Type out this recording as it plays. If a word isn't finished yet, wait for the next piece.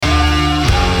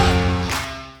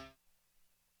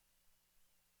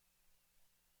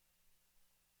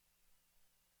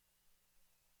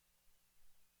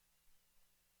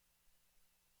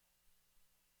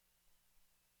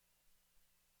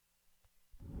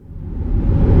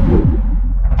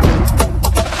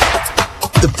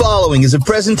following is a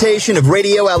presentation of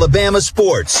Radio Alabama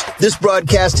Sports. This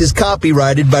broadcast is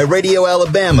copyrighted by Radio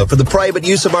Alabama for the private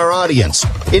use of our audience.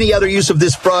 Any other use of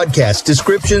this broadcast,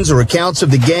 descriptions, or accounts of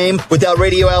the game without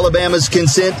Radio Alabama's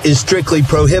consent is strictly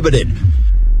prohibited.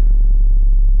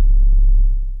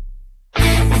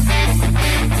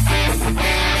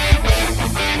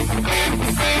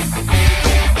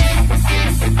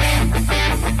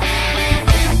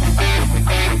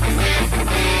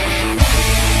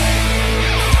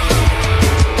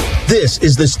 This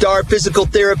is the Star Physical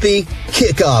Therapy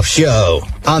Kickoff Show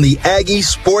on the Aggie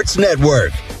Sports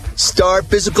Network. Star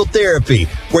Physical Therapy,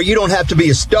 where you don't have to be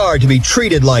a star to be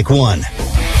treated like one.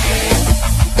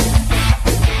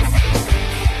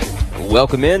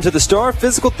 Welcome into the Star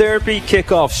Physical Therapy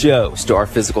Kickoff Show. Star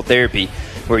Physical Therapy,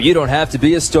 where you don't have to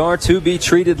be a star to be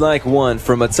treated like one.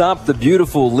 From atop the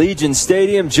beautiful Legion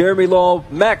Stadium, Jeremy Law,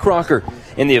 Matt Crocker,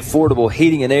 in the affordable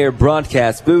heating and air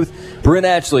broadcast booth. Brent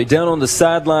Ashley down on the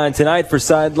sideline tonight for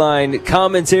sideline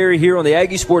commentary here on the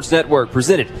Aggie Sports Network,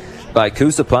 presented by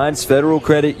Coosa Pines Federal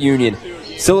Credit Union.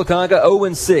 Sylacauga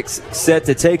 0-6, set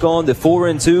to take on the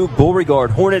 4-2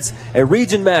 Beauregard Hornets, a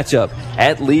region matchup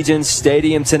at Legion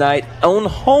Stadium tonight on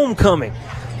homecoming.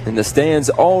 And the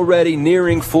stands already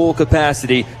nearing full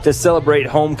capacity to celebrate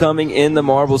homecoming in the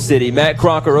Marble City. Matt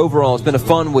Crocker, overall, it's been a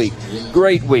fun week.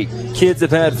 Great week. Kids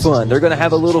have had fun. They're going to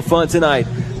have a little fun tonight.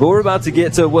 But we're about to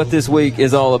get to what this week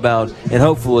is all about, and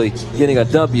hopefully getting a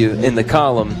W in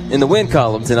the win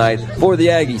column tonight for the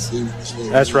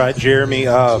Aggies. That's right, Jeremy.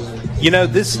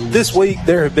 This week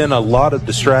there have been a lot of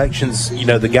distractions.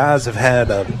 The guys have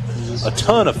had a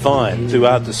ton of fun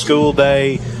throughout the school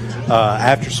day.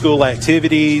 After-school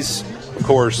activities. Of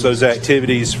course, those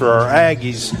activities for our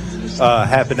Aggies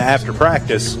happen after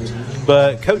practice.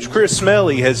 But Coach Chris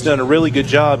Smelly has done a really good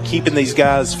job keeping these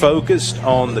guys focused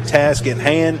on the task at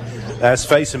hand. That's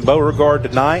facing Beauregard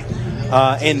tonight.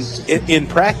 And in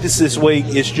practice this week,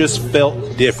 it's just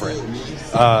felt different.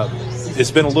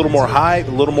 It's been a little more hype,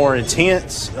 a little more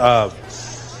intense.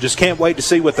 Just can't wait to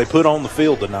see what they put on the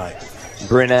field tonight.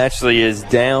 Brent Ashley is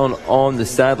down on the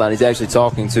sideline. He's actually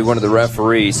talking to one of the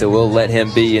referees, so we'll let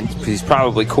him be. And he's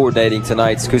probably coordinating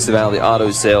tonight's Coosa Valley Auto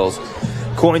Sales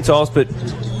coin toss. But,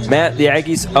 Matt, the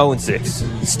Aggies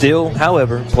 0-6. Still,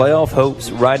 however, playoff hopes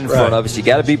right in front of us. You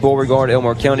got to beat Beauregard.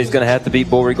 Elmore County is going to have to beat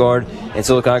Beauregard. And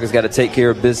Sylacauga's got to take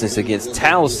care of business against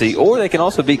Tallahassee. Or they can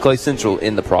also beat Clay Central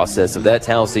in the process of that.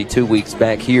 Tallahassee 2 weeks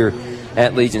back here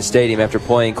at Legion Stadium after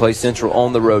playing Clay Central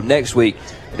on the road next week.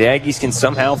 The Aggies can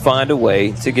somehow find a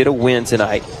way to get a win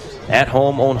tonight at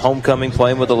home on homecoming,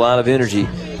 playing with a lot of energy.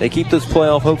 They keep those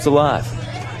playoff hopes alive.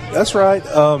 That's right.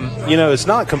 It's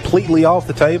not completely off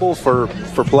the table for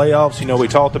playoffs. We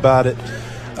talked about it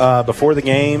before the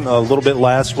game a little bit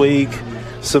last week.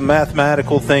 Some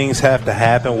mathematical things have to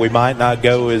happen. We might not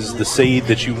go as the seed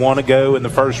that you want to go in the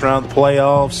first round of the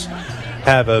playoffs,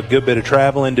 have a good bit of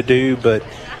traveling to do, but,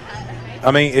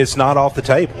 it's not off the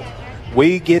table.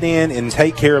 We get in and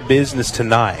take care of business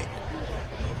tonight.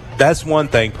 That's one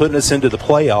thing. Putting us into the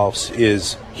playoffs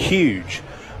is huge.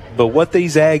 But what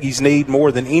these Aggies need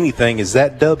more than anything is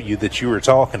that W that you were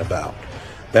talking about.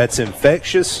 That's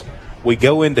infectious. We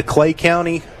go into Clay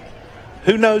County.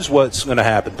 Who knows what's going to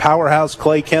happen? Powerhouse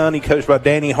Clay County, coached by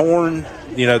Danny Horn.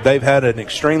 They've had an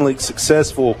extremely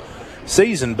successful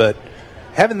season, but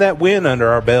having that win under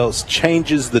our belts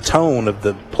changes the tone of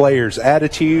the players'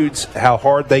 attitudes, how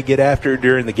hard they get after it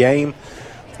during the game.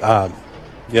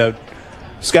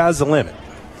 Sky's the limit.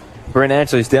 Brent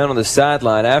Ashley's down on the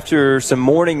sideline. After some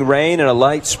morning rain and a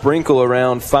light sprinkle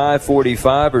around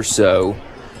 5:45 or so,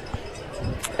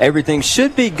 everything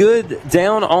should be good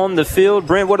down on the field.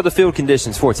 Brent, what are the field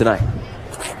conditions for tonight?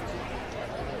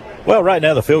 Well, right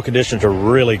now the field conditions are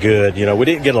really good. We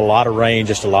didn't get a lot of rain,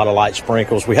 just a lot of light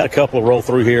sprinkles. We had a couple roll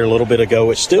through here a little bit ago.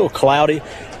 It's still cloudy.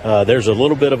 There's a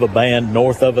little bit of a band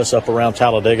north of us up around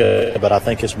Talladega, but I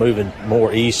think it's moving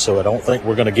more east, so I don't think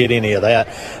we're going to get any of that.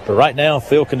 But right now,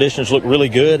 field conditions look really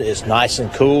good. It's nice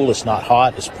and cool. It's not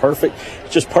hot. It's perfect.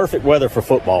 It's just perfect weather for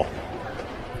football.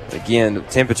 Again, the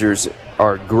temperatures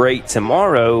are great.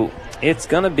 Tomorrow, it's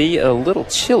going to be a little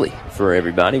chilly for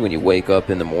everybody when you wake up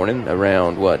in the morning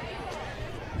around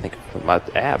I think my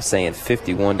app's saying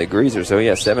 51 degrees or so.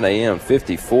 Yeah, 7 a.m.,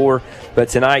 54. But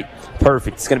tonight,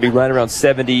 perfect. It's going to be right around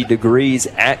 70 degrees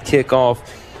at kickoff.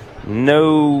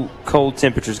 No cold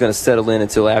temperature is going to settle in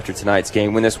until after tonight's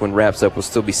game. When this one wraps up, we'll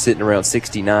still be sitting around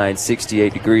 69,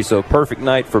 68 degrees. So a perfect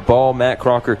night for ball. Matt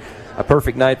Crocker, a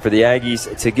perfect night for the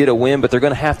Aggies to get a win, but they're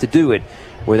going to have to do it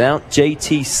without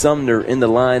J.T. Sumner in the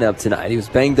lineup tonight. He was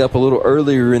banged up a little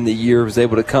earlier in the year, was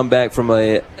able to come back from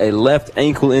a left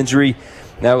ankle injury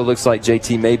Now it looks like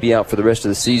JT may be out for the rest of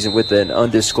the season with an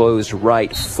undisclosed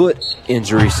right foot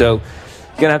injury. So you're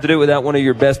going to have to do it without one of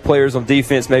your best players on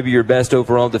defense, maybe your best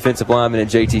overall defensive lineman in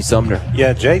JT Sumner.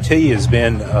 Yeah, JT has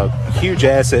been a huge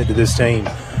asset to this team.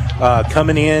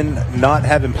 Coming in, not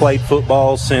having played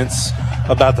football since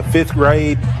about the 5th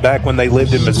grade, back when they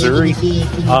lived in Missouri. He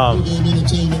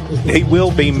will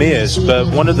be missed, but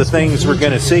one of the things we're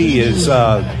going to see is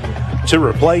to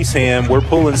replace him, we're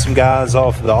pulling some guys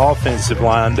off the offensive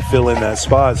line to fill in that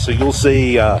spot. So you'll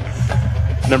see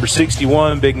number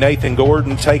 61, Big Nathan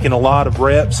Gordon, taking a lot of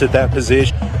reps at that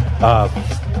position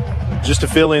just to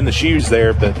fill in the shoes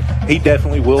there, but he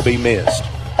definitely will be missed.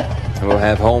 We'll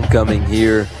have homecoming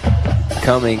here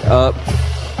coming up.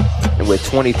 And with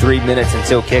 23 minutes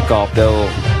until kickoff, they'll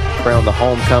crown the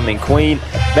homecoming queen.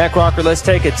 Matt Crocker, let's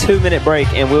take a 2-minute break,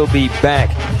 and we'll be back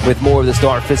with more of the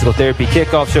Star Physical Therapy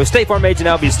Kickoff Show. State Farm agent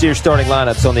Albie Steer starting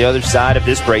lineups on the other side of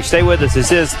this break. Stay with us.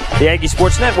 This is the Aggie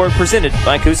Sports Network presented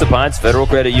by Coosa Pines Federal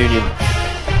Credit Union.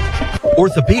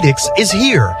 Orthopedics is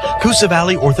here. Coosa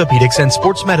Valley Orthopedics and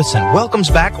Sports Medicine welcomes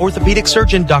back orthopedic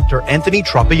surgeon Dr. Anthony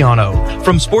Tropiano.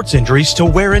 From sports injuries to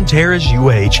wear and tear as you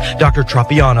age, Dr.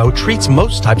 Tropiano treats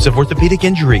most types of orthopedic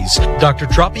injuries. Dr.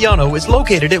 Tropiano is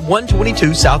located at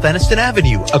 122 South Anniston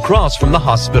Avenue, across from the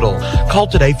hospital. Call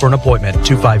today for an appointment,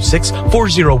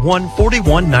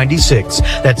 256-401-4196.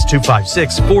 That's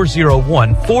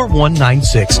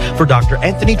 256-401-4196 for Dr.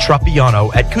 Anthony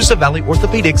Tropiano at Coosa Valley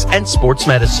Orthopedics and Sports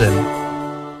Medicine.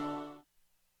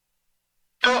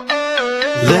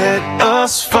 Let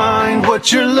us find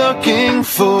what you're looking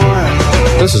for.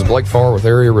 This is Blake Farr with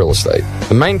Area Real Estate.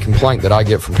 The main complaint that I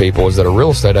get from people is that a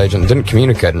real estate agent didn't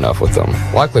communicate enough with them,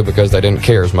 likely because they didn't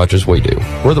care as much as we do.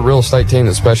 We're the real estate team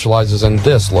that specializes in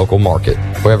this local market.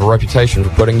 We have a reputation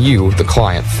for putting you, the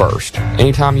client, first.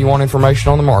 Anytime you want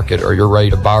information on the market or you're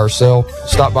ready to buy or sell,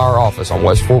 stop by our office on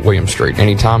West Fort William Street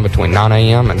anytime between 9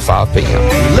 a.m. and 5 p.m.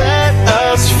 Let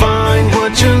us find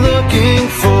what you're looking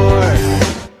for.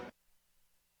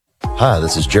 Hi,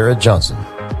 this is Jared Johnson.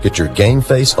 Get your game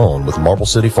face on with Marble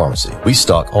City Pharmacy. We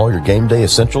stock all your game day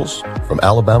essentials from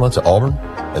Alabama to Auburn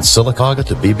and Sylacauga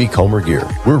to BB Comer gear.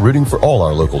 We're rooting for all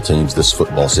our local teams this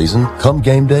football season. Come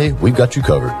game day, we've got you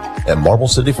covered at Marble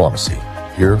City Pharmacy,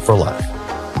 here for life.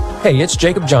 Hey, it's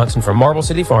Jacob Johnson from Marble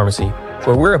City Pharmacy,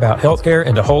 where we're about healthcare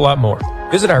and a whole lot more.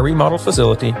 Visit our remodeled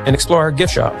facility and explore our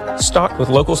gift shop, stocked with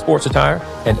local sports attire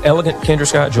and elegant Kendra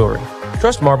Scott jewelry.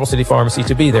 Trust Marble City Pharmacy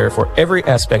to be there for every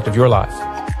aspect of your life.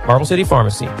 Marble City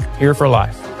Pharmacy, here for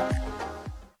life.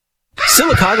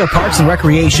 Sylacauga Parks and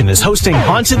Recreation is hosting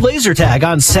Haunted Laser Tag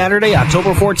on Saturday,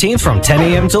 October 14th from 10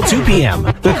 a.m. till 2 p.m.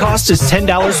 The cost is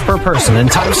 $10 per person, and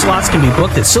time slots can be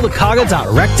booked at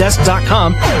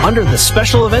sylacauga.recdesk.com under the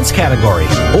Special Events category.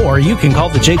 Or you can call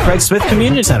the J. Craig Smith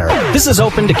Community Center. This is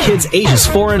open to kids ages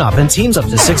 4 and up and teams up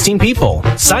to 16 people.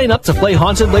 Sign up to play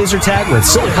Haunted Laser Tag with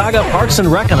Sylacauga Parks and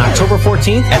Rec on October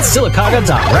 14th at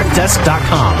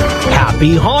sylacauga.recdesk.com.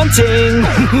 Happy haunting!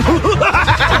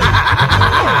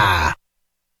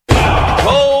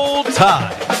 Roll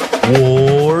Tide,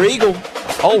 War Eagle.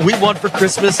 All we want for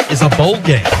Christmas is a bowl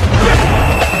game.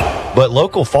 But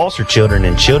local foster children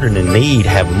and children in need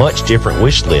have much different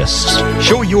wish lists.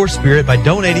 Show your spirit by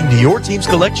donating to your team's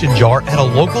collection jar at a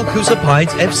local Coosa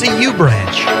Pines FCU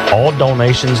branch. All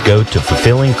donations go to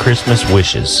fulfilling Christmas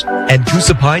wishes. And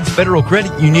Coosa Pines Federal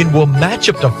Credit Union will match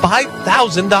up to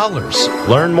 $5,000.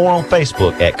 Learn more on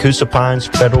Facebook at Coosa Pines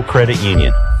Federal Credit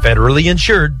Union. Federally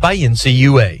insured by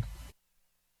NCUA.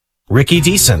 Ricky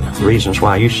Deason. Reasons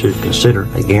why you should consider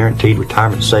a guaranteed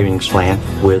retirement savings plan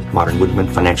with Modern Woodman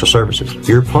Financial Services.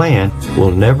 Your plan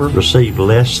will never receive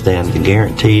less than the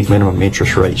guaranteed minimum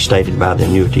interest rate stated by the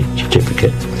annuity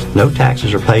certificate. No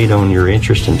taxes are paid on your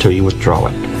interest until you withdraw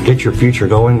it. Get your future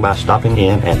going by stopping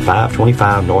in at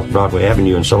 525 North Broadway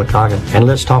Avenue in Sylacauga, and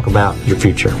let's talk about your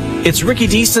future. It's Ricky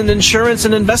Deason Insurance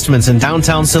and Investments in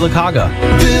downtown Sylacauga.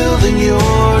 Building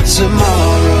your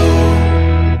tomorrow.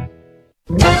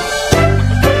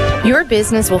 Your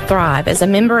business will thrive as a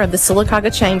member of the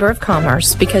Sylacauga Chamber of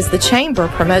Commerce because the Chamber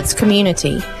promotes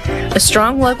community. A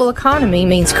strong local economy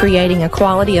means creating a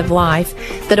quality of life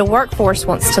that a workforce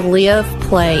wants to live,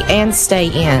 play, and stay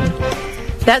in.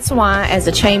 That's why, as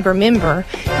a Chamber member,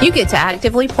 you get to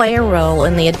actively play a role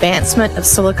in the advancement of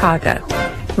Sylacauga.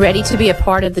 Ready to be a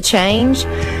part of the change?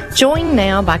 Join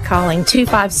now by calling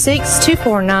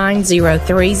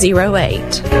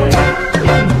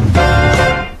 256-249-0308.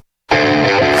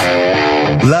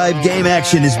 Live game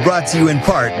action is brought to you in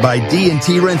part by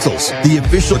D&T Rentals, the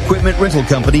official equipment rental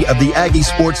company of the Aggie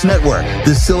Sports Network.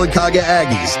 The Sylacauga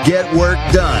Aggies get work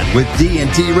done with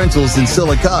D&T Rentals in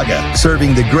Sylacauga,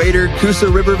 serving the greater Coosa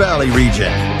River Valley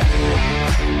region.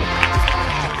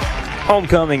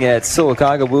 Homecoming at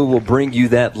Sylacauga. We will bring you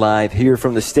that live here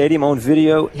from the stadium on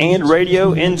video and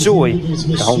radio. Enjoy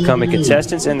the homecoming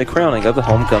contestants and the crowning of the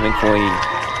homecoming queen.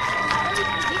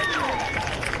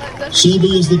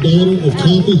 Shelby is the daughter of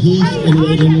Kathy Heath and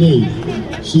Raylan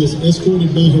Lee. She is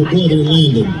escorted by her brother,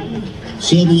 Landon.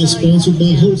 Shelby is sponsored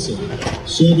by HOSA.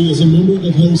 Shelby is a member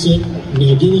of HOSA.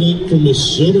 Now give it up for Miss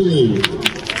Shelby Lee.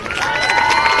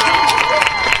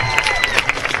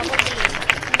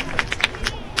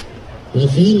 Our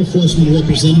final freshman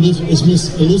representative is Miss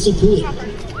Alyssa Pruitt.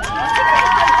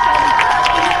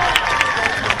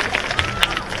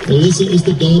 Alyssa is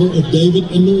the daughter of David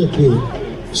and Nora Pruitt.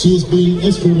 She is being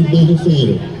escorted by her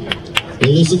father.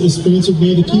 Alyssa is sponsored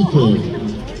by the Key Club.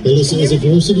 Alyssa is a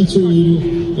varsity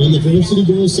cheerleader on the varsity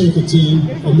girls soccer team,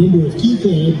 a member of Key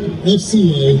Club,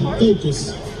 FCA,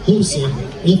 Focus, HOSA,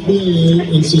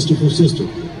 FBLA, and Sister for Sister.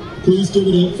 Please give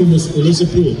it up for Miss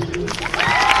Alyssa Pruitt.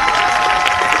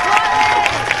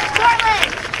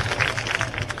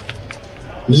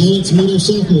 Now let's meet our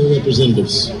sophomore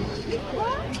representatives.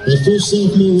 Our first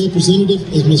sophomore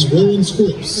representative is Miss Rowan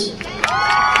Scripps.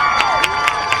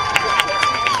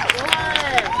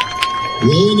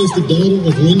 Rowan is the daughter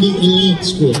of Wendy and Lance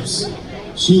Scripps.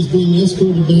 She is being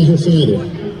escorted by her father.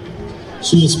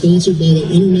 She is sponsored by the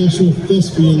International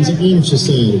Thespians Honor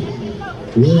Society.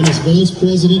 Rowan is vice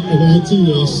president of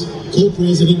ITS,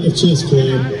 co-president of Chess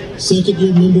Club,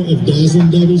 second-year member of Dazzling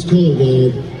Devils Color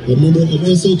Guard, a member of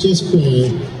SHS Choir,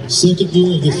 second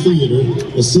year of the theater,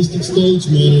 assistant stage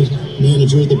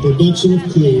manager of the production of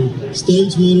Clue,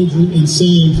 stage manager and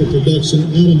sound for production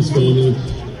Adams Family,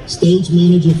 stage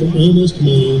manager for Almost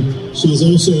Maine. She is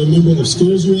also a member of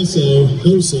Skills USA,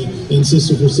 HOSA, and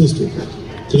Sister for Sister.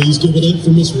 Please give it up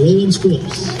for Miss Rowan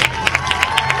Scripps.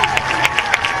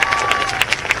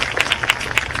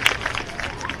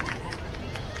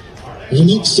 Our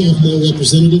next sophomore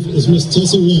representative is Miss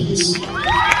Tessa Watts.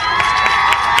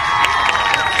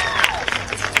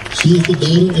 She is the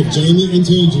daughter of Jamie and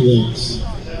Tangy Watts.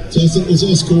 Tessa is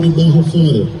escorted by her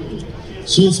father.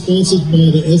 She is sponsored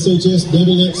by the SHS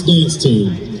Double X dance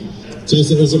team.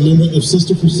 Tessa is a member of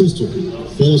Sister for Sister,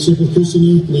 Fellowship of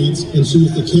Christian Athletes, and she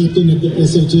is the captain of the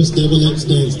SHS Double X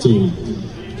dance team.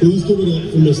 Please give it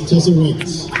up for Miss Tessa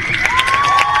Watts.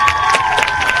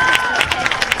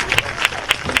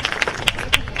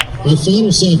 Our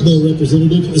final sophomore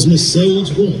representative is Miss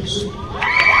Sage Welch.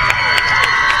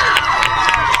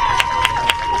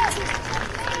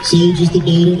 Sage is the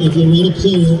daughter of Loretta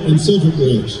Player and Cedric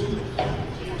Welch.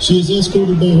 She is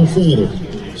escorted by her father.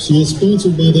 She is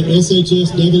sponsored by the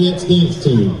SHS Double X dance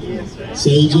team.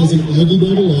 Sage is an Aggie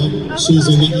Double X. She is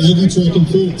on the Aggie track and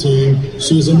field team.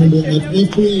 She is a member of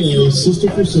FBLA, Sister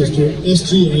for Sister,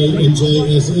 SGA, and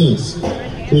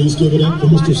JSS. Please give it up for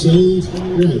Mr. Sage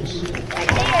Welch.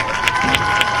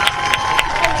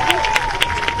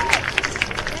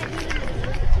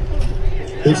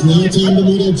 It's now time to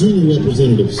meet our junior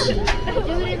representatives.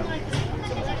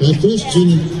 Our first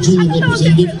junior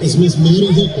representative is Miss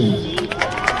Maddie Hickman.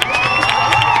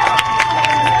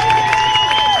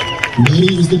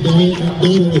 Maddie is the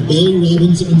daughter of Bailey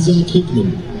Robbins and Zach Hickman.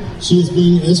 She is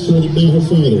being escorted by her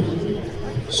father.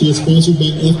 She is sponsored by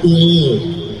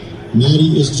FBLA.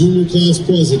 Maddie is junior class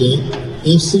president,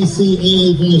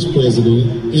 FCCLA vice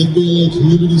president, FBLA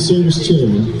community service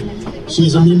chairman. She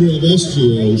is a member of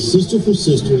SGA, Sister for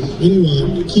Sister,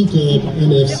 Interact, Key Club,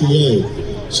 and FCA.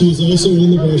 She is also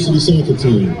on the varsity soccer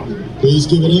team. Please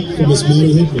give it up for Miss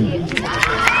Maddie Hickman.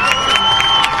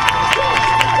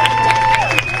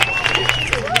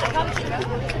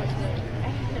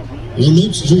 Our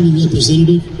next junior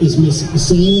representative is Miss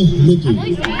Asaya Mickey.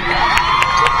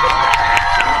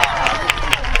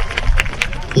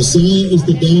 Asaya is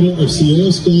the daughter of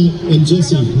Sierra Scott and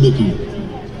Jesse Mickey.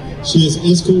 She is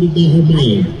escorted by her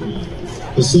mom.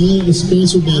 Asaya is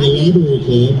sponsored by the Library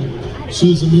Club.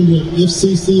 She is a member of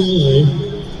FCCLA,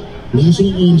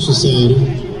 National Honor Society,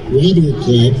 Library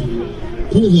Club,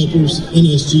 Pool Helpers, and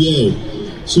SGA.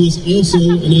 She is also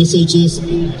an SHS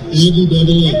Aggie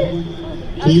Double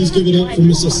X. Please give it up for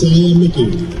Miss Asaya Mickey.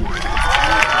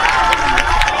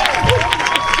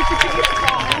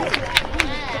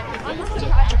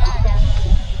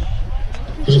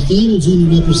 Our final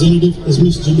junior representative is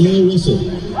Miss Janelle Russell.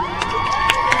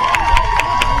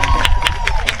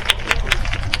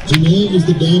 Janelle is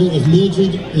the daughter of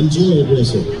Mildred and Gerald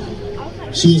Russell.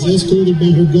 She is escorted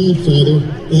by her godfather,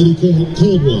 Eddie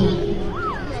Caldwell.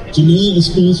 Janelle is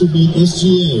sponsored by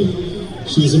SGA.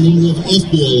 She is a member of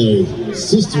FBLA,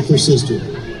 Sister for Sister,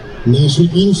 National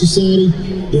Honor Society,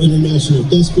 the International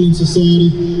Thespian Society,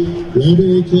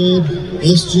 Library Club,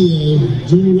 SGA,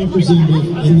 Junior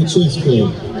Representative, and the Chess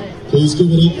Club. Please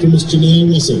give it up for Miss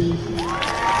Janelle Russell.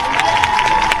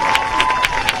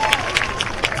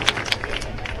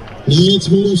 Now let's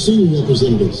meet our senior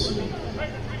representatives.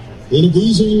 One of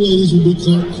these young ladies will be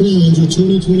crowned your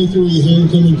 2023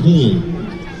 Homecoming Queen.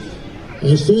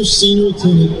 Our first senior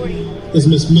attendant is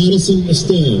Miss Madison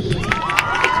Estelle.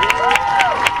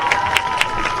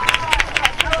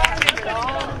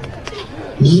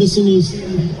 Madison is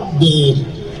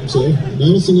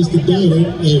the daughter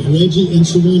of Reggie and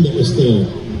Sharonda Estelle.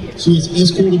 She is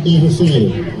escorted by her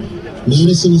father.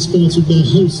 Madison is sponsored by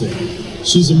HOSA.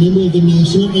 She's a member of the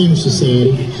National Honor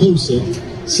Society,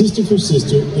 HOSA, Sister for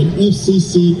Sister, and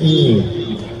FCCLA.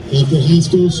 After high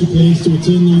school, she plans to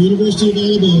attend the University of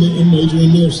Alabama and major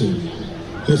in nursing.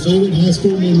 Her favorite high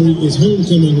school memory is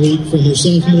homecoming week from her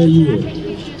sophomore year.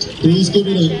 Please give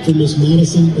it up for Miss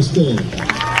Madison Estelle.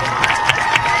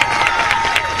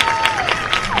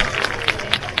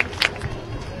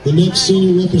 The next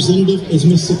senior representative is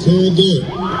Miss Sylacauga Garrett.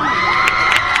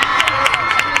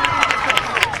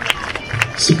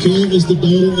 Sylacauga is the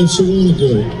daughter of Sharonda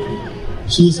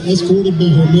Garrett. She is escorted by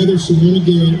her mother, Sharonda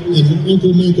Garrett, and her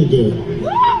uncle, Michael Garrett.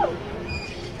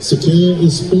 Sylacauga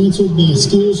is sponsored by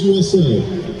Skills USA.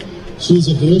 She is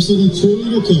a varsity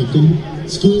cheerleader captain,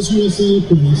 Skills USA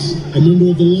apprentice, a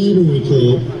member of the Library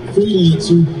Club,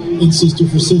 freelancer, and Sister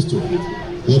for Sister.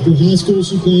 After high school,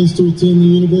 she plans to attend the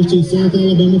University of South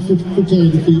Alabama for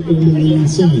photography or marine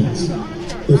science.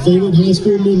 Her favorite high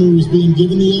school memory is being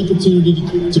given the opportunity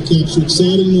to capture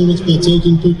exciting moments by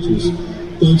taking pictures,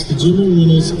 thanks to Jimmy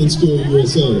Reynolds and Skill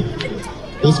USA.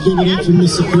 Let's give it up for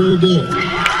Miss Sylacauga Garrett.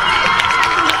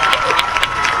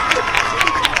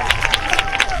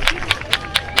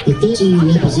 The third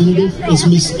senior representative is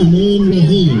Miss Iman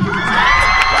Rahim.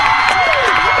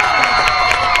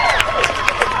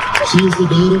 She is the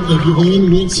daughter of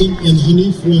Yvonne Wilson and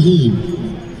Hanif Rahim.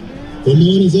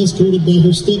 Iman is escorted by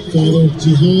her stepfather,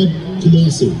 Jihad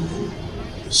Kamasi.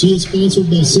 She is sponsored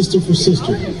by Sister for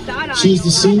Sister. She is the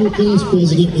senior class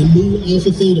president and new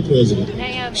Alpha Theta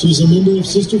president. She is a member of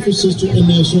Sister for Sister and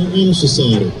National Honor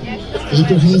Society.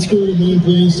 After high school, Iman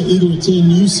plans to either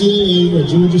attend UCLA or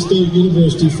Georgia State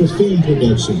University for film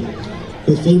production.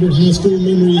 Her favorite high school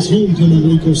memory is homecoming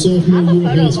week or sophomore year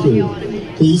of high school.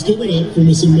 Please give it up for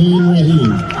Miss Iman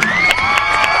Rahim.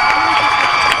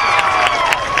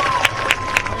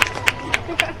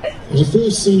 Our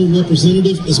first senior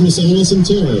representative is Miss Allison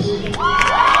Terrell.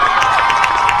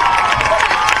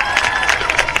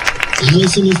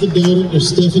 Allison is the daughter of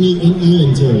Stephanie and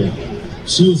Alan Terrell.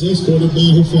 She is escorted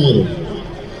by her father.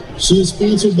 She is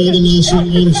sponsored by the National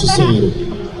Honor Society.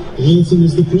 Allison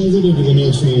is the president of the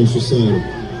National Honor Society.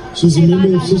 She's a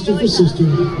member of Sister for Sister,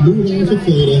 New Alpha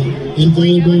Theta, and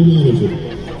volleyball manager.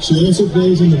 She also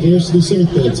plays on the varsity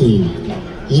softball team.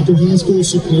 After high school,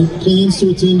 she plans to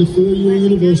attend a four-year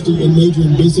university and major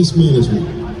in business management.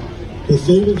 Her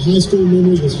favorite high school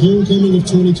memory is homecoming of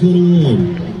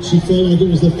 2021. She felt like it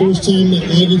was the first time the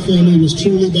Aggie family was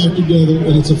truly back together,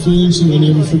 and it's a feeling she will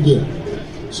never forget.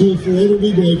 She will forever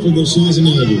be grateful that she is an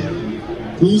Aggie.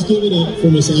 Please give it up for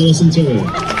Miss Allison Terrell.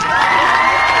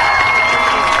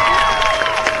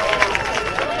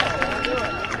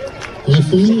 Our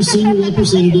final senior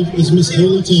representative is Miss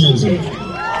Haley Townsend.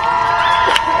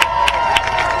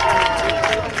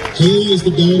 Haley is the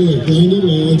daughter of Brandy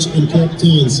Lodge and Kirk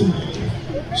Townsend.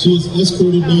 She is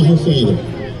escorted by her father.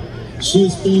 She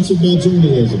is sponsored by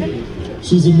journalism.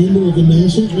 She's a member of the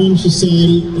National Honor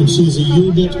Society and she is a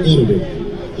yearbook editor.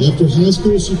 After high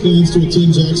school, she plans to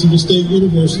attend Jacksonville State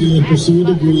University and pursue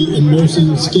a degree in nursing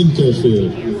and skincare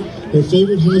field. Her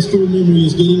favorite high school memory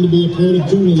is getting to be a part of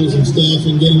journalism staff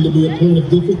and getting to be a part of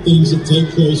different things that take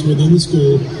place within the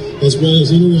school, as well as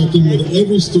interacting with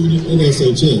every student at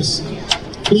SHS.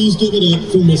 Please give it up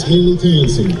for Miss Haley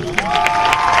Townsend.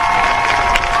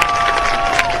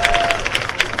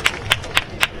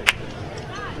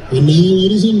 And now,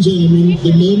 ladies and gentlemen,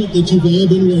 the moment that you've all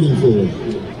been waiting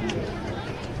for.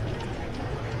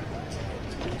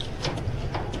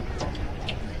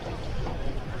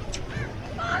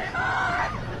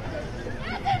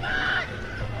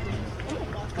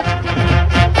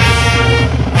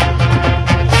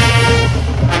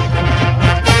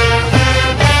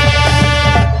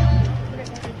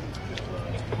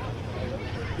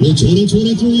 The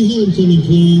 2023 homecoming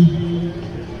queen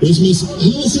is Miss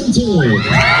Allison Terrell.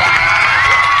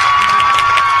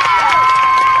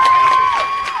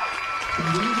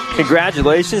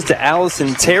 Congratulations to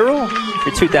Allison Terrell,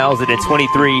 your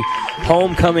 2023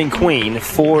 homecoming queen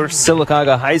for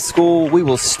Sylacauga High School. We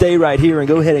will stay right here and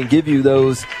go ahead and give you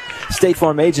those State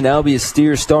Farm agent Albia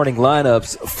Steer starting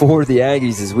lineups for the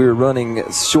Aggies as we're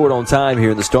running short on time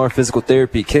here in the Star Physical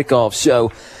Therapy kickoff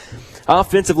show.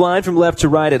 Offensive line from left to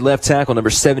right at left tackle, number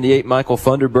 78, Michael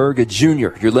Funderburg, a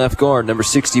junior. Your left guard, number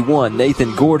 61,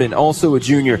 Nathan Gordon, also a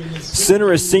junior.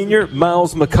 Center, a senior,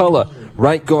 Miles McCullough.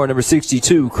 Right guard, number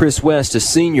 62, Chris West, a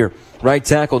senior. Right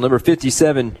tackle, number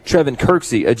 57, Trevin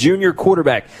Kirksey, a junior.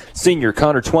 Quarterback, senior,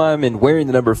 Connor Twyman, wearing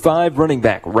the number 5. Running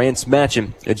back, Rance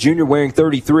Matcham, a junior, wearing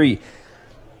 33.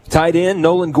 Tight end,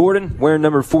 Nolan Gordon, wearing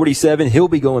number 47. He'll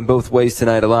be going both ways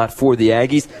tonight a lot for the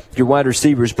Aggies. Your wide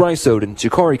receivers, Bryce Oden,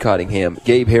 Jakari Cottingham,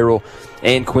 Gabe Harrell,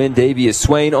 and Quinn Davies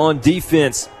Swain. On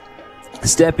defense,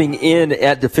 stepping in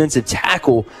at defensive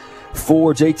tackle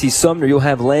for JT Sumner, you'll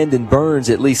have Landon Burns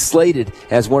at least slated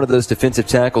as one of those defensive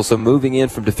tackles. So moving in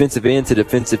from defensive end to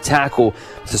defensive tackle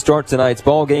to start tonight's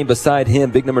ball game. Beside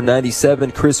him, big number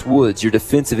 97, Chris Woods. Your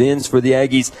defensive ends for the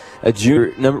Aggies, a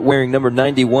junior wearing number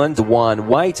 91, DeJuan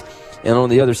White. And on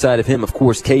the other side of him, of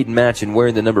course, Caden Matchin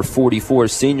wearing the number 44,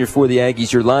 senior for the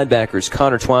Aggies. Your linebackers,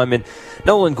 Connor Twyman,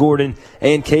 Nolan Gordon,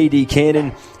 and K.D.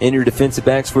 Cannon. And your defensive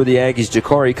backs for the Aggies,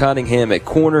 Jakari Cottingham at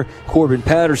corner, Corbin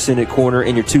Patterson at corner,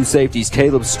 and your two safeties,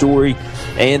 Caleb Story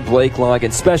and Blake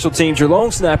Logan. Special teams, your long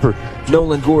snapper,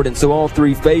 Nolan Gordon. So all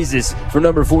three phases for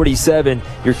number 47,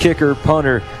 your kicker,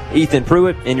 punter, Ethan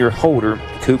Pruitt, and your holder,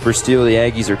 Cooper Steele. The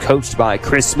Aggies are coached by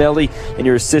Chris Smelly, and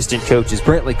your assistant coaches,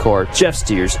 Brentley Carr, Jeff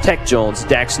Steers, Tech Jones,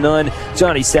 Dax Nunn,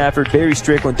 Johnny Safford, Barry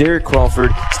Strickland, Derek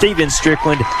Crawford, Steven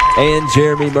Strickland, and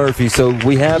Jeremy Murphy. So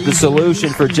we have the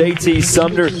solution for JT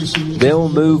Sumner. They'll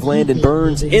move Landon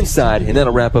Burns inside, and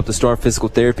that'll wrap up the Star Physical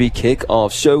Therapy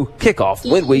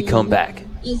kickoff when we come back.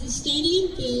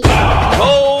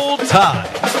 Roll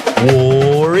Tide,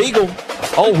 War Eagle.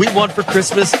 All we want for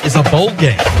Christmas is a bowl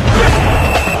game.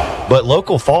 But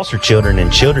local foster children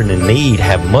and children in need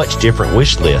have much different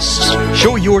wish lists.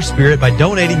 Show your spirit by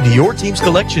donating to your team's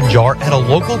collection jar at a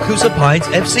local Coosa Pines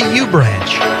FCU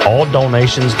branch. All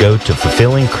donations go to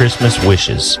fulfilling Christmas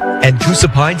wishes. And Coosa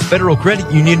Pines Federal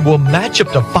Credit Union will match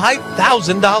up to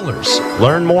 $5,000.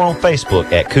 Learn more on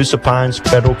Facebook at Coosa Pines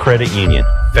Federal Credit Union.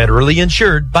 Federally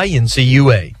insured by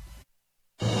NCUA.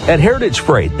 At Heritage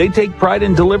Freight, they take pride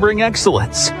in delivering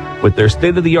excellence. With their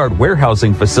state-of-the-art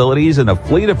warehousing facilities and a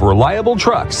fleet of reliable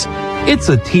trucks, it's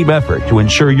a team effort to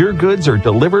ensure your goods are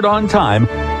delivered on time,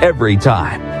 every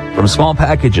time. From small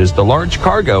packages to large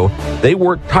cargo, they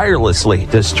work tirelessly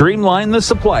to streamline the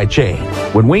supply chain.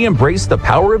 When we embrace the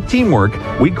power of teamwork,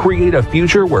 we create a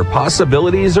future where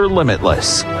possibilities are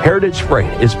limitless. Heritage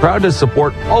Freight is proud to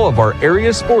support all of our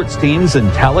area sports teams in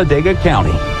Talladega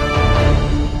County.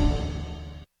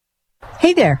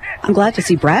 Hey there, I'm glad to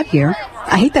see Brad here.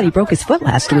 I hate that he broke his foot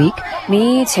last week.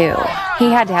 Me too.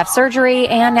 He had to have surgery,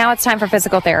 and now it's time for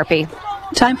physical therapy.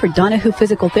 Time for Donahue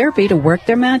Physical Therapy to work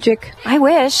their magic. I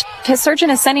wish. His surgeon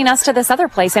is sending us to this other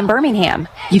place in Birmingham.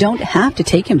 You don't have to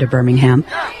take him to Birmingham.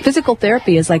 Physical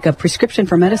therapy is like a prescription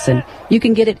for medicine. You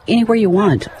can get it anywhere you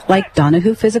want, like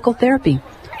Donahue Physical Therapy.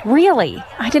 Really?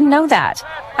 I didn't know that.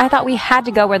 I thought we had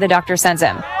to go where the doctor sends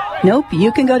him. Nope,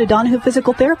 you can go to Donahue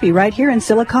Physical Therapy right here in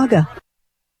Sylacauga.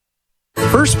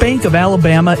 First Bank of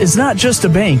Alabama is not just a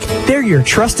bank, they're your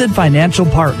trusted financial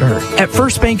partner. At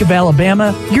First Bank of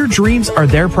Alabama, your dreams are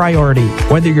their priority.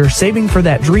 Whether you're saving for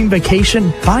that dream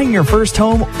vacation, buying your first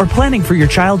home, or planning for your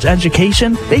child's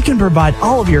education, they can provide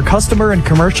all of your customer and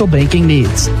commercial banking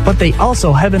needs. But they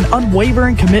also have an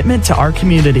unwavering commitment to our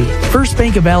community. First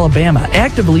Bank of Alabama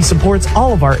actively supports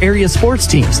all of our area sports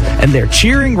teams, and they're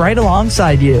cheering right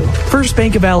alongside you. First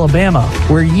Bank of Alabama,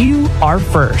 where you are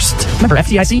first. Member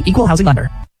FDIC, Equal Housing Lender.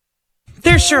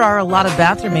 There sure are a lot of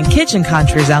bathroom and kitchen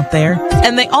contractors out there,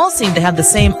 and they all seem to have the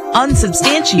same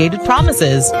unsubstantiated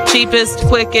promises. Cheapest,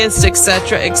 quickest,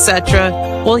 etc., etc.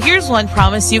 Well, here's one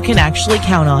promise you can actually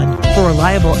count on. For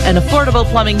reliable and affordable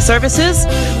plumbing services,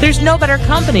 there's no better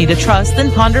company to trust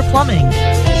than Ponder Plumbing.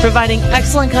 Providing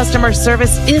excellent customer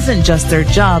service isn't just their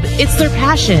job, it's their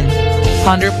passion.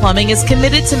 Ponder Plumbing is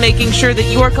committed to making sure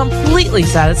that you are completely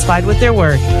satisfied with their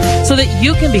work so that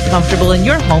you can be comfortable in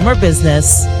your home or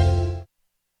business.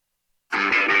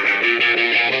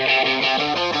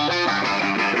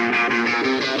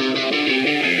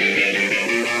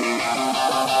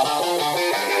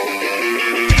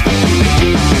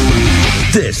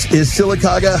 This is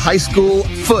Sylacauga High School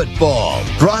football,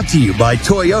 brought to you by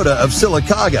Toyota of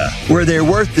Sylacauga, where they're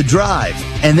worth the drive,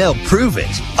 and they'll prove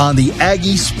it on the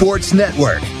Aggie Sports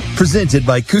Network, presented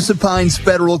by Coosa Pines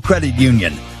Federal Credit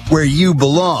Union. where you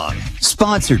belong.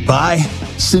 Sponsored by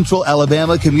Central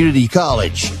Alabama Community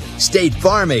College, State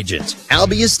Farm Agent,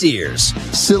 Albia Steers,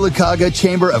 Sylacauga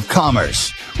Chamber of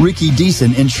Commerce, Ricky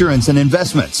Deason Insurance and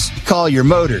Investments, Collier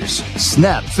Motors,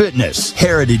 Snap Fitness,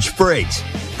 Heritage Freight,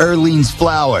 Erlene's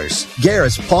Flowers,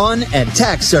 Garris Pawn and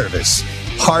Tax Service,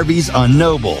 Harvey's on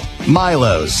Noble,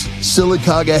 Milo's,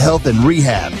 Sylacauga Health and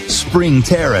Rehab, Spring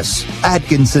Terrace,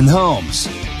 Atkinson Homes,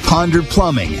 Ponder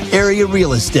Plumbing, Area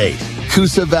Real Estate,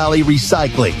 Coosa Valley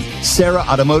Recycling, Sarah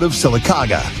Automotive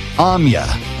Sylacauga, Amya,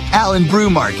 Allen Brew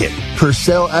Market,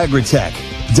 Purcell Agritech,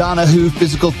 Donahue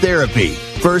Physical Therapy,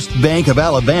 First Bank of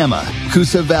Alabama,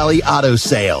 Coosa Valley Auto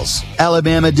Sales,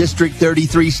 Alabama District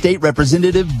 33 State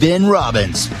Representative Ben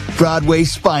Robbins, Broadway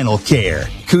Spinal Care,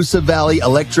 Coosa Valley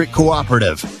Electric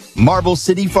Cooperative, Marble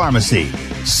City Pharmacy,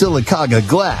 Sylacauga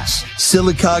Glass,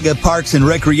 Sylacauga Parks and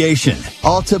Recreation,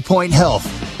 Alta Point Health,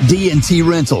 D&T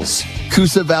Rentals,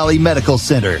 Coosa Valley Medical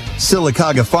Center,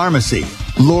 Sylacauga Pharmacy,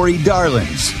 Lori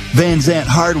Darlings, Van Zant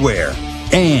Hardware,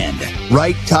 and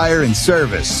Wright Tire and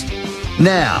Service.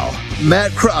 Now,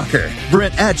 Matt Crocker,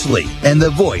 Brent Atchley, and the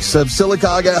voice of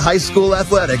Sylacauga High School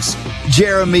Athletics,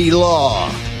 Jeremy Law.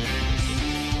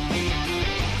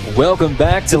 Welcome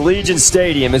back to Legion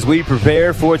Stadium as we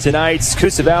prepare for tonight's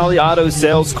Coosa Valley Auto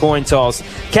Sales coin toss.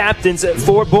 Captains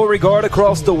for Beauregard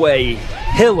across the way,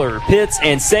 Hiller, Pitts,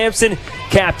 and Sampson.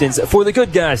 Captains for the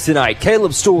good guys tonight,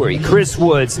 Caleb Story, Chris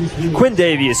Woods,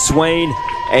 Quindavius Swain,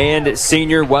 and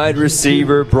senior wide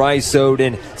receiver Bryce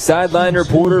Oden. Sideline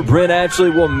reporter Brent Ashley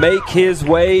will make his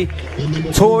way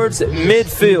towards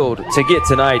midfield to get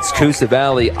tonight's Coosa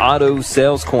Valley Auto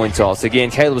Sales coin toss. Again,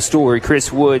 Caleb Story,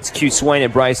 Chris Woods, Q Swain,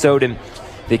 and Bryce Oden,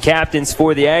 the captains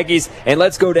for the Aggies. And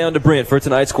let's go down to Brent for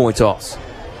tonight's coin toss.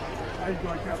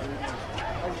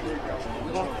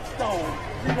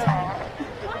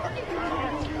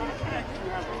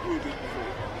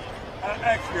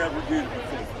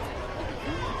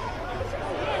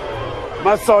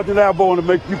 My sergeant elbow to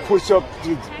make you push up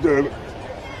the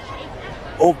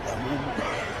oh,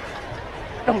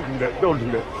 don't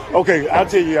do that. Okay, I'll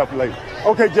tell you after later.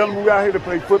 Okay, gentlemen, we're out here to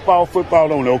play football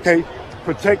only, okay?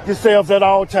 Protect yourselves at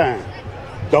all times.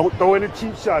 Don't throw any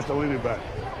cheap shots on anybody,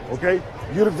 okay?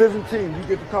 You're the visiting team, you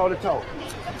get to call the talk.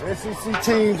 SEC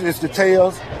teams is the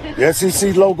tails, the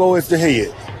SEC logo is the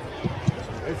head.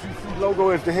 SEC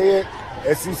logo is the head,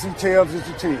 SEC tails is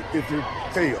the team, is the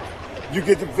tail. You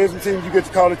get the visiting team, you get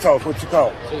to call the toss. What you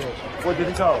call? What did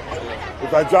he call?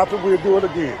 If I drop it, we'll do it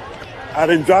again. I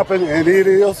didn't drop it, and it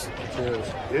is?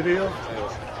 It is?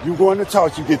 You go in the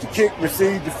toss, you get to kick,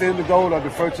 receive, defend the goal, or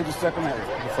defer to the second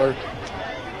half. Defer.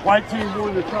 White team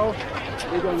doing the toss.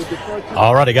 They're going to defer to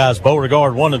All righty, guys.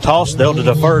 Beauregard won the toss. They'll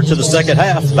defer to the second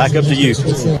half. Back up to you.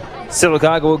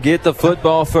 Sylacauga will get the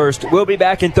football first. We'll be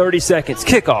back in 30 seconds.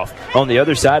 Kickoff on the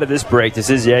other side of this break. This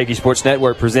is the Aggie Sports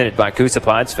Network presented by Coosa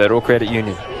Pines Federal Credit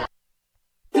Union.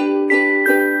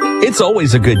 It's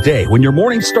always a good day when your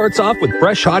morning starts off with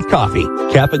fresh hot coffee,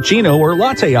 cappuccino, or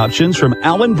latte options from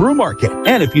Allen Brew Market.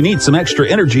 And if you need some extra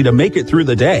energy to make it through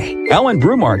the day, Allen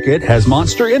Brew Market has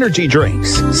Monster energy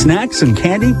drinks, snacks, and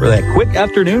candy for that quick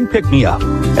afternoon pick-me-up.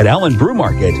 At Allen Brew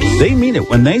Market, they mean it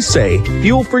when they say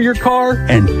fuel for your car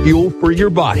and fuel for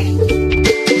your body.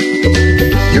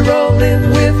 You're rolling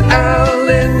with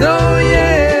Allen, oh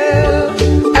yeah,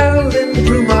 Allen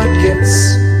Brew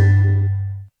Markets.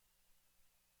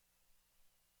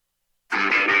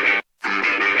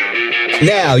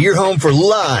 Now you're home for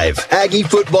live Aggie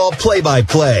football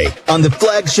play-by-play on the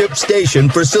flagship station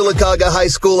for Sylacauga High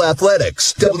School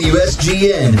Athletics,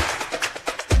 WSGN.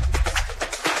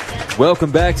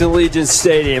 Welcome back to Legion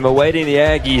Stadium, awaiting the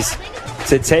Aggies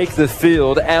to take the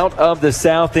field out of the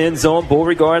south end zone.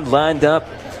 Beauregard lined up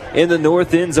in the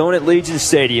north end zone at Legion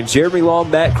Stadium. Jeremy Law,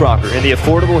 Matt Crocker in the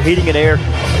Affordable Heating and Air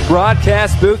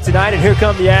broadcast booth tonight, and here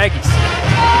come the Aggies.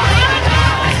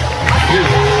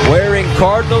 Wearing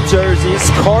Cardinal jerseys,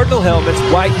 Cardinal helmets,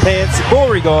 white pants,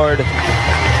 Beauregard.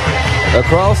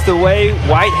 Across the way,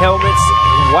 white helmets,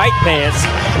 white pants,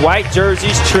 white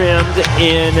jerseys trimmed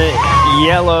in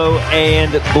yellow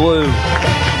and blue.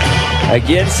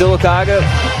 Again, Sylacauga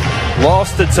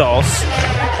lost the toss.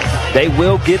 They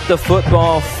will get the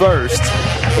football first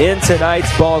in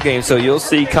tonight's ball game. So you'll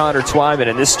see Connor Twyman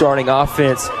in this starting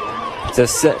offense to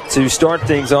start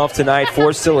things off tonight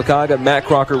for Sylacauga. Matt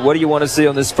Crocker, what do you want to see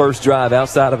on this first drive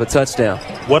outside of a touchdown?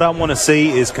 What I want to see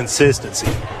is consistency.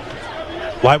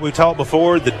 Like we talked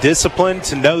before, the discipline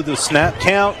to know the snap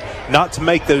count, not to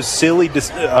make those silly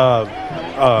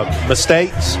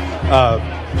mistakes.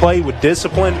 Play with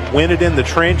discipline, win it in the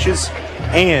trenches,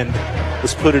 and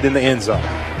let's put it in the end zone.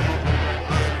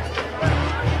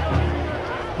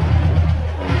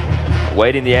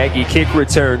 Waiting the Aggie kick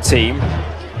return team.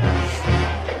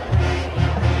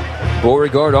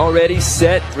 Beauregard already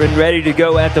set and ready to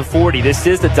go at the 40. This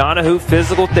is the Donahue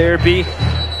Physical Therapy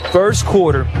first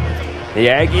quarter. The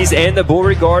Aggies and the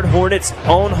Beauregard Hornets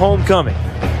on homecoming.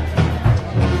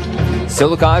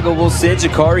 Sylacauga will send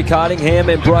Jakari Cottingham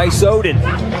and Bryce Oden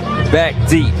back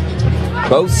deep.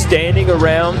 Both standing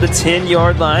around the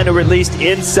 10-yard line, or at least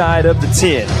inside of the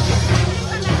 10.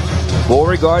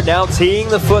 Beauregard now teeing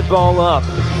the football up.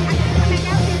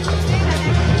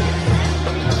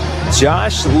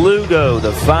 Josh Lugo,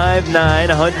 the 5'9",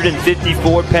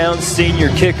 154-pound senior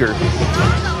kicker,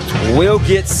 will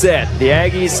get set. The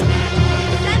Aggies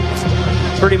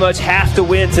pretty much have to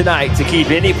win tonight to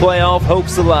keep any playoff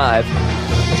hopes alive.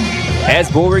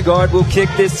 As Beauregard will kick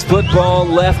this football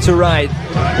left to right.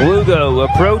 Lugo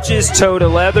approaches toe to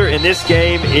leather, and this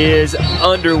game is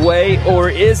underway, or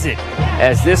is it?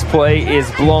 As this play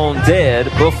is blown dead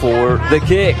before the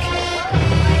kick.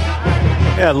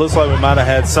 Yeah, it looks like we might have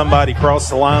had somebody cross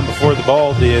the line before the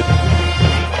ball did.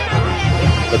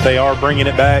 But they are bringing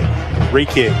it back.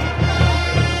 Re-kick.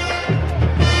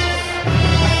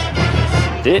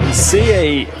 Didn't see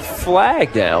a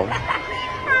flag down.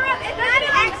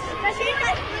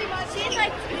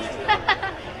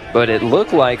 But it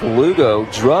looked like Lugo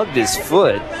drugged his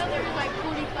foot.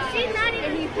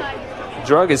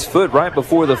 Drug his foot right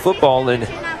before the football and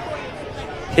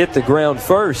hit the ground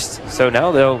first. So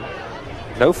now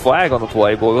no flag on the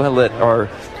play. But we're going to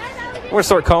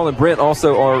start calling Brent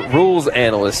also our rules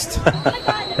analyst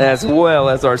as well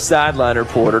as our sideline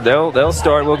reporter. They'll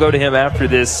start. We'll go to him after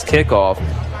this kickoff.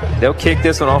 They'll kick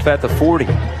this one off at the 40.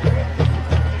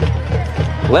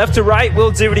 Left to right,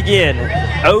 we'll do it again.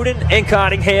 Oden and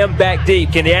Cottingham back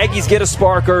deep. Can the Aggies get a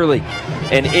spark early?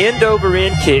 An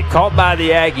end-over-end kick caught by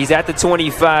the Aggies at the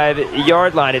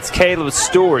 25-yard line. It's Caleb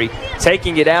Story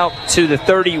taking it out to the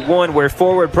 31 where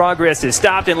forward progress is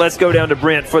stopped. And let's go down to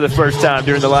Brent for the first time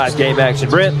during the live game action.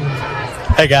 Brent?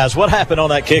 Hey, guys, what happened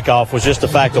on that kickoff was just the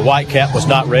fact the Whitecap was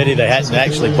not ready. They hadn't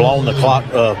actually blown the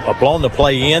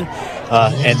play in.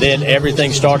 And then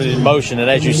everything started in motion. And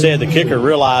as you said, the kicker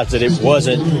realized that it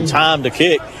wasn't time to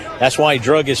kick. That's why he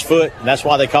drug his foot, and that's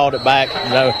why they called it back. You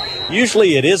know,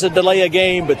 usually it is a delay of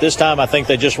game, but this time I think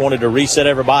they just wanted to reset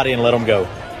everybody and let them go.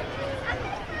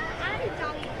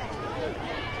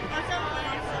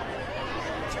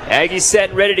 Aggies set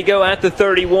and ready to go at the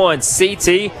 31.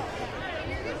 CT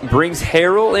brings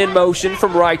Harrell in motion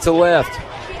from right to left.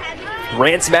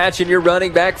 Rance matching your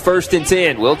running back, 1st and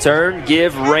 10. Will turn,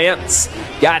 give Rance.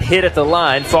 Got hit at the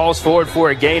line, falls forward for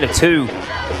a gain of 2.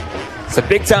 Some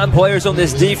big-time players on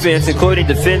this defense, including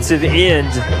defensive end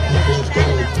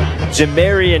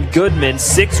Jamarian Goodman,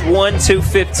 6'1",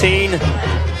 215,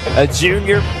 a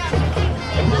junior.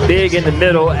 Big in the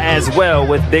middle as well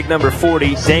with big number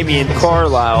 40, Damian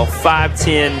Carlisle,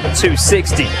 5'10",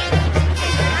 260.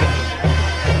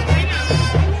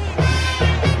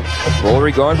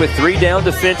 Beauregard with 3 down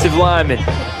defensive linemen.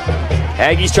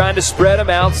 Aggies trying to spread them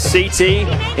out. CT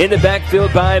in the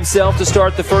backfield by himself to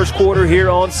start the first quarter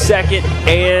here on 2nd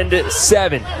and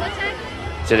 7.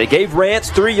 So they gave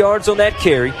Rance 3 yards on that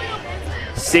carry.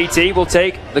 CT will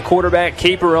take the quarterback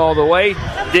keeper all the way.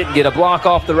 Didn't get a block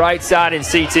off the right side, and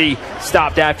CT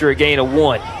stopped after a gain of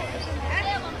 1.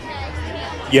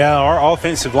 Yeah, our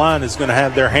offensive line is going to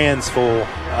have their hands full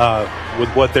with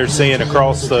what they're seeing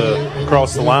across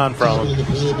the line from them.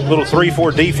 Little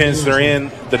 3-4 defense they're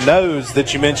in. The nose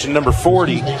that you mentioned, number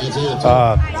 40,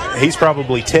 he's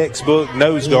probably textbook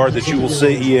nose guard that you will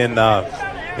see in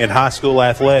high school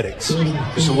athletics.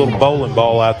 Just a little bowling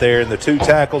ball out there, and the 2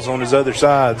 tackles on his other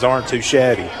sides aren't too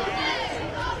shabby.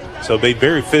 So be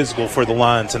very physical for the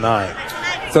line tonight.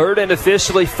 3rd and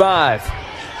officially 5.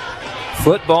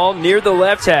 Football near the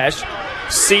left hash.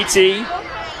 CT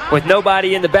with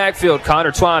nobody in the backfield.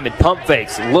 Connor Twyman pump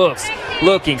fakes,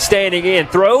 looking, standing in,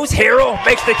 throws. Harrell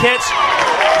makes the catch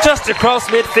just across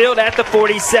midfield at the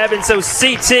 47. So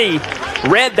CT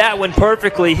read that one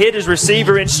perfectly, hit his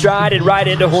receiver in stride and right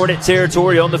into Hornet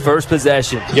territory on the first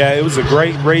possession. Yeah, it was a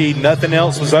great read. Nothing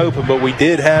else was open, but we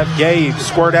did have Gabe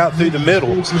squirt out through the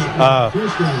middle.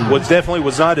 Definitely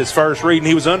was not his first read, and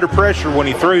he was under pressure when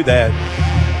he threw that.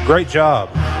 Great job.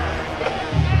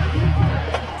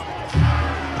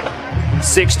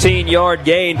 16-yard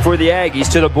gain for the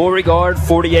Aggies to the Beauregard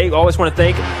 48. Always want to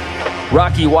thank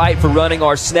Rocky White for running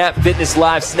our Snap Fitness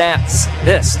Live stats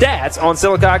on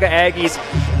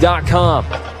SylacaugaAggies.com.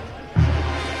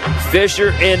 Fisher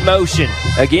in motion.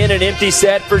 Again, an empty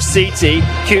set for CT.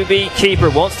 QB keeper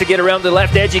wants to get around the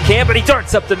left edge. He can't, but he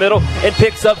darts up the middle and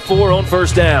picks up 4 on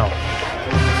first down.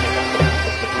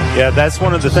 Yeah, that's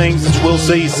one of the things that we'll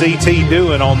see CT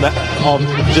doing on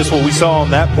just what we saw on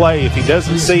that play. If he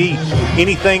doesn't see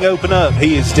anything open up,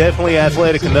 he is definitely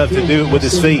athletic enough to do it with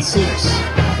his feet.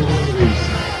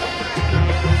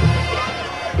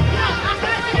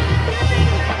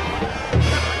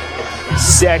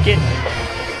 Second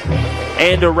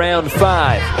and around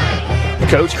 5.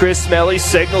 Coach Chris Smelly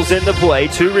signals in the play.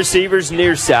 2 receivers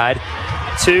near side,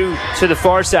 2 to the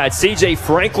far side. C.J.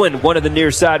 Franklin, one of the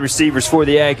near side receivers for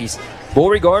the Aggies.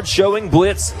 Beauregard showing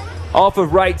blitz off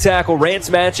of right tackle. Rance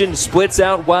Matchin splits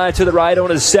out wide to the right on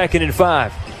his 2nd and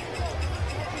 5.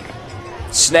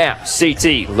 Snap,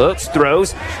 CT looks,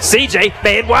 throws. CJ,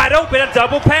 man wide open, a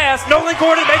double pass. Nolan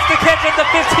Gordon makes the catch at the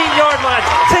 15-yard line.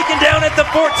 Taken down at the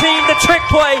 14, the trick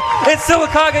play. And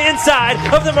Sylacauga inside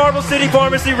of the Marble City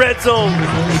Pharmacy red zone.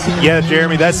 Yeah,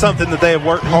 Jeremy, that's something that they have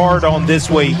worked hard on this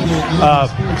week.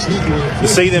 To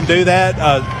see them do that,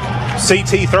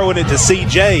 CT throwing it to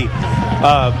CJ,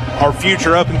 our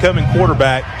future up-and-coming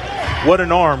quarterback. What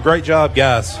an arm. Great job,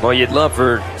 guys. Well, you'd love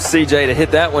for CJ to hit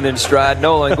that one in stride.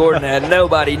 Nolan Gordon had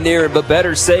nobody near him, but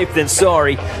better safe than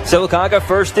sorry. Sylacauga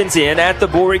 1st and 10 at the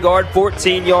Beauregard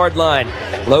 14-yard line.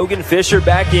 Logan Fisher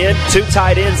back in. 2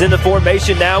 tight ends in the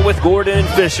formation now with Gordon and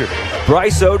Fisher.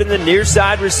 Bryce Oden, the near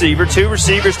side receiver. 2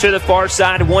 receivers to the far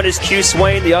side. One is Q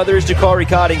Swain. The other is Jakari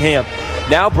Cottingham.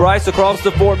 Now Bryce across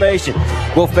the formation.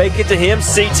 Will fake it to him.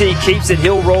 CT keeps it.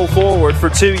 He'll roll forward for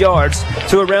 2 yards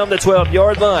to around the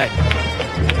 12-yard line.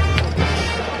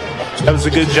 That was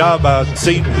a good job by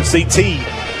CT.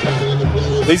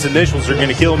 These initials are going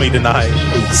to kill me tonight.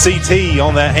 CT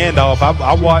on that handoff.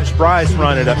 I watched Bryce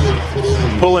run it up,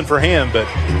 pulling for him, but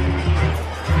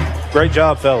great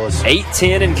job, fellas.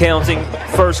 8-10 and counting.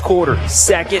 First quarter,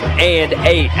 2nd and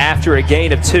 8 after a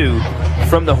gain of 2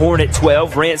 from the Hornet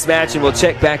 12. Rance Matchin will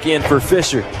check back in for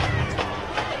Fisher.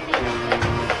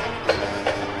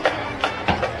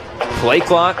 Play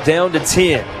clock down to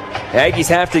 10. Aggies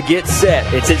have to get set.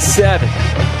 It's at 7.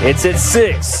 It's at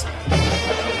 6.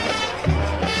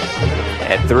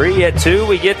 At 3, at 2,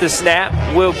 we get the snap.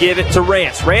 We'll give it to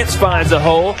Rance. Rance finds a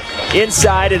hole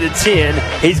inside of the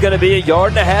 10. He's going to be 1.5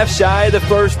 yards shy of the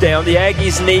first down. The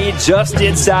Aggies need just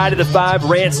inside of the 5.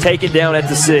 Rance taken down at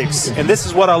the 6. And this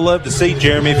is what I love to see,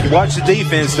 Jeremy. If you watch the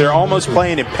defense, they're almost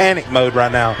playing in panic mode right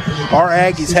now. Our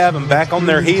Aggies have them back on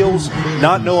their heels,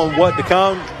 not knowing what to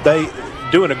come. They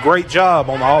doing a great job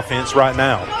on the offense right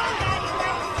now.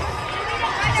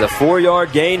 It's a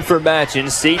 4-yard gain for Matchin.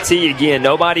 CT again,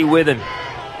 nobody with him.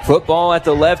 Football at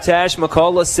the left hash.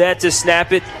 McCullough set to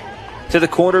snap it to the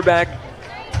quarterback,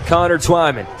 Connor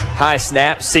Twyman. High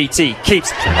snap, CT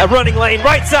keeps a running lane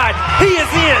right side. He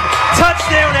is in.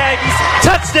 Touchdown Aggies.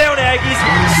 Touchdown Aggies.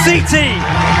 CT.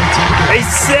 A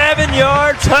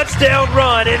 7-yard touchdown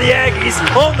run, and the Aggies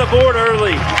on the board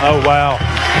early. Oh, wow.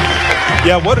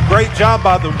 Yeah, what a great job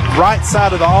by the right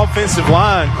side of the offensive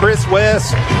line. Chris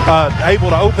West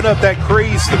able to open up that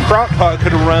crease the Crockpot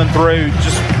could have run through.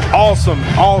 Just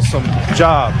awesome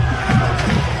job.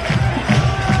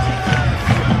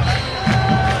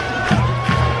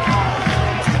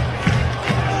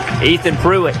 Ethan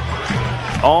Pruitt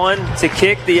on to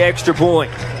kick the extra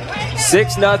point.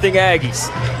 6-0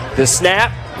 Aggies. The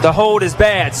snap. The hold is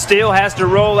bad. Still has to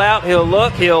roll out. He'll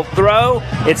look. He'll throw.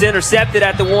 It's intercepted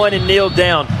at the 1 and kneeled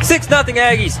down. 6-0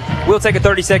 Aggies. We'll take a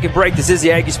 30-second break. This is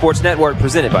the Aggie Sports Network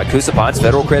presented by Coosa Pines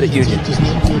Federal Credit Union.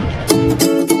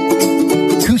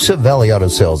 Coosa Valley Auto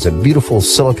Sales in beautiful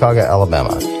Sylacauga,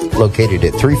 Alabama. Located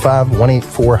at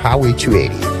 35184 Highway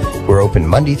 280. We're open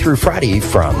Monday through Friday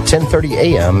from 10:30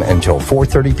 a.m. until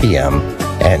 4:30 p.m.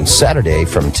 and Saturday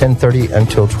from 10:30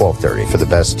 until 12:30 for the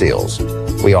best deals.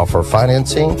 We offer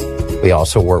financing. We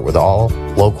also work with all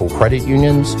local credit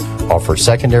unions, offer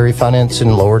secondary financing,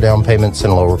 lower down payments,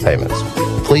 and lower payments.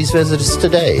 Please visit us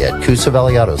today at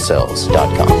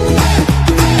CoosaValleyAutoSales.com.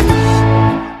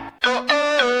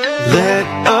 Let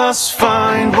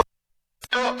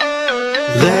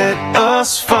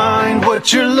us find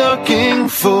what you're looking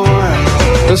for.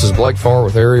 This is Blake Farr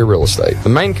with Area Real Estate. The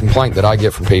main complaint that I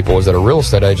get from people is that a real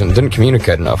estate agent didn't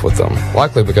communicate enough with them,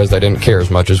 likely because they didn't care as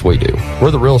much as we do.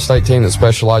 We're the real estate team that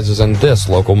specializes in this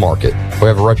local market. We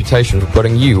have a reputation for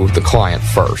putting you, the client,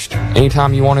 first.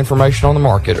 Anytime you want information on the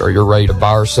market or you're ready to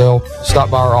buy or sell, stop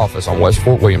by our office on West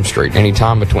Fort William Street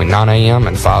anytime between 9 a.m.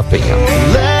 and 5 p.m.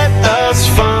 Let us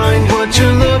find what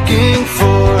you're looking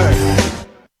for.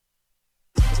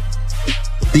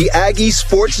 The Aggie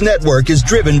Sports Network is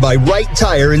driven by Right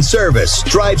Tire and Service.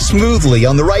 Drive smoothly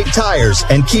on the right tires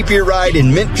and keep your ride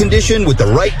in mint condition with the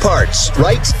right parts.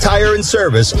 Right Tire and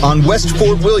Service on West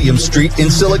Fort William Street in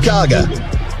Sylacauga.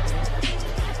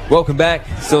 Welcome back.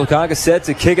 Sylacauga set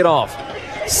to kick it off.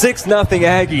 6-0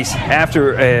 Aggies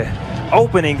after an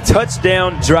opening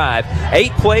touchdown drive.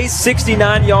 8 plays,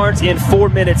 69 yards in 4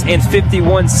 minutes and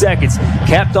 51 seconds.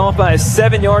 Capped off by a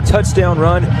 7-yard touchdown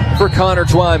run for Connor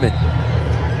Twyman.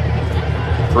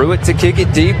 Threw it to kick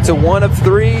it deep to one of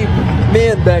 3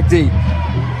 men back deep.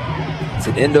 It's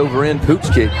an end-over-end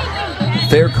pooch kick.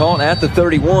 Fair call at the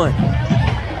 31.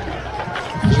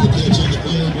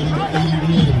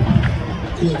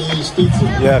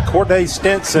 Yeah, Corday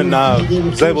Stinson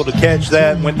was able to catch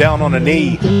that and went down on a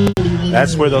knee.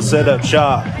 That's where they'll set up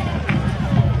shop.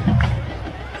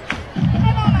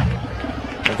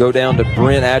 We'll go down to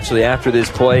Brent actually after this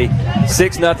play.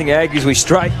 6-0 Aggies. We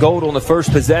strike gold on the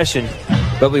first possession,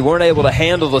 but we weren't able to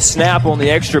handle the snap on the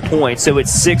extra point, so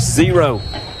it's 6-0.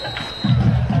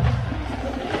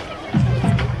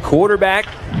 Quarterback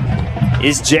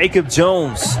is Jacob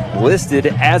Jones, listed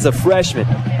as a freshman.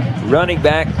 Running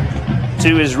back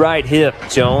to his right hip,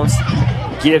 Jones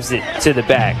gives it to the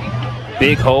back.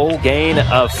 Big hole, gain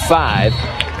of 5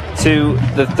 to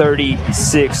the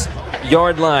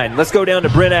 36-yard line. Let's go down to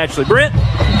Brent Ashley. Brent?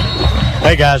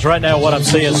 Hey, guys, right now what I'm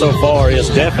seeing so far is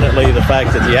definitely the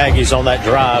fact that the Aggies on that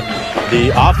drive,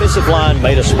 the offensive line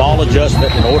made a small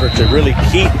adjustment in order to really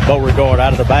keep Beauregard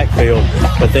out of the backfield.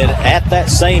 But then at that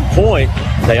same point,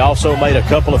 they also made a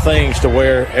couple of things to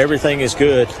where everything is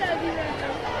good.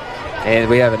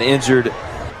 And we have an injured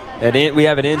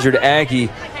Aggie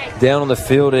down on the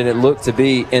field, and it looked to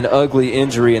be an ugly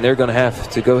injury, and they're going to have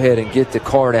to go ahead and get the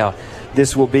card out.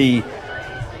 This will be,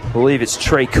 I believe it's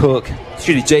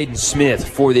Jaden Smith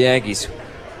for the Aggies,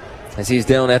 as he's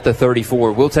down at the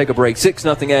 34. We'll take a break.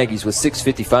 6-0 Aggies with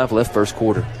 6:55 left first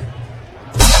quarter.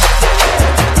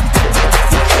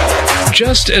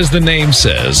 Just as the name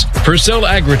says, Purcell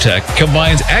Agritech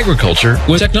combines agriculture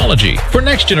with technology for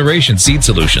next-generation seed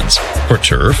solutions for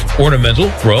turf, ornamental,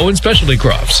 grow, and specialty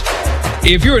crops.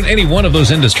 If you're in any one of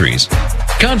those industries,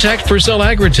 contact Purcell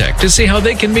Agritech to see how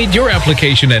they can meet your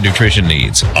application and nutrition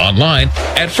needs online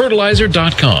at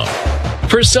fertilizer.com.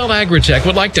 Purcell Agritech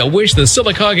would like to wish the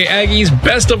Sylacauga Aggies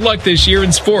best of luck this year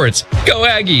in sports. Go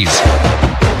Aggies!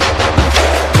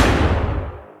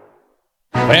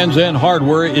 Van Zandt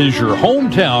Hardware is your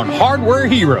hometown hardware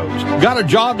heroes. Got a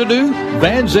job to do?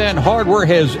 Van Zandt Hardware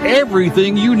has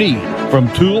everything you need, from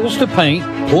tools to paint,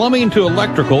 plumbing to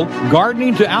electrical,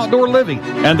 gardening to outdoor living.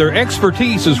 And their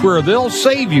expertise is where they'll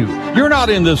save you. You're not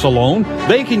in this alone.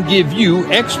 They can give you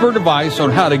expert advice on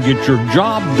how to get your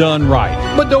job done right.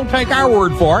 But don't take our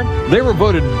word for it. They were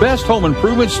voted best home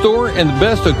improvement store and the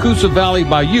best of Coosa Valley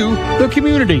by you, the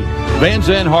community. Van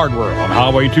Zandt Hardware on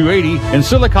Highway 280 in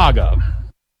Sylacauga.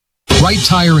 Right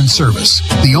Tire and Service,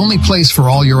 the only place for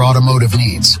all your automotive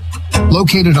needs.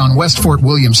 Located on West Fort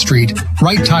William Street,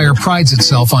 Right Tire prides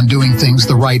itself on doing things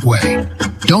the right way.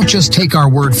 Don't just take our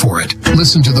word for it.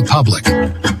 Listen to the public.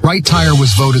 Right Tire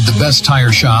was voted the best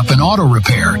tire shop and auto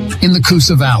repair in the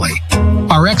Coosa Valley.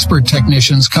 Our expert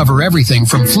technicians cover everything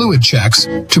from fluid checks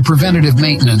to preventative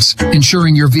maintenance,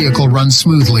 ensuring your vehicle runs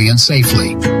smoothly and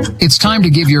safely. It's time to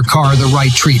give your car the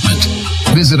right treatment.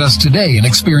 Visit us today and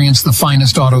experience the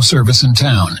finest auto service in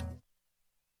town.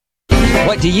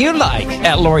 What do you like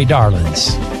at Lori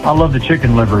Darlin's? I love the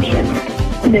chicken livers.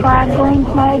 The fried green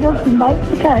tomatoes and baked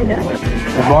potatoes.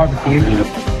 The barbecue.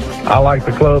 I like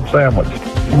the club sandwich.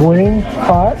 Wings,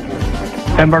 hot.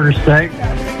 Hamburger steak.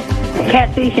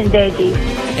 Catfish and veggies.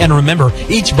 And remember,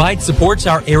 each bite supports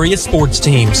our area sports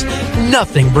teams.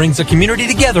 Nothing brings a community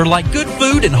together like good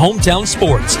food and hometown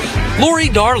sports. Lori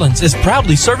Darlin's is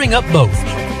proudly serving up both.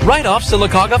 Right off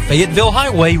Sylacauga Fayetteville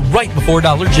Highway, right before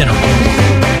Dollar General.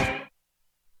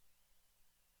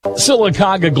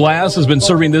 Sylacauga Glass has been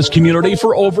serving this community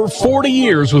for over 40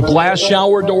 years with glass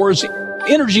shower doors,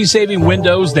 energy-saving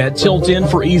windows that tilt in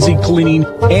for easy cleaning,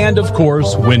 and, of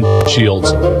course,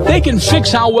 windshields. They can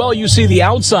fix how well you see the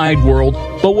outside world,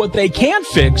 but what they can't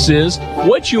fix is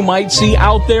what you might see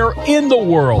out there in the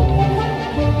world.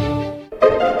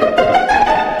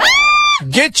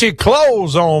 Get your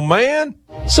clothes on, man.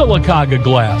 Sylacauga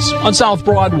Glass on South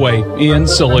Broadway in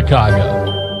Sylacauga.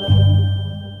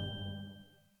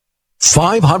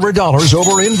 $500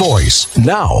 over invoice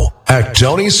now at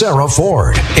Tony Serra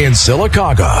Ford in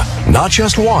Sylacauga. Not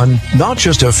just one, not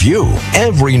just a few.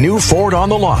 Every new Ford on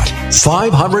the lot.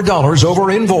 $500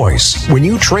 over invoice when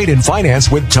you trade in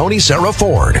finance with Tony Serra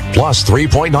Ford. Plus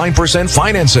 3.9%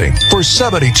 financing for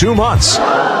 72 months.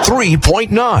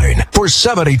 3.9 for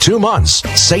 72 months.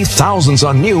 Save thousands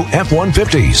on new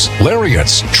F-150s,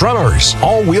 Lariats, Tremors,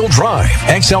 all-wheel drive,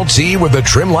 XLT with the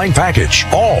Trimline package.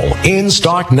 All in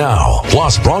stock now.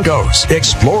 Plus Broncos,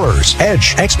 Explorers,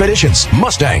 Edge, Expedition, transmissions,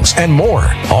 Mustangs, and more.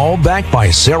 All backed by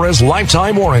Sarah's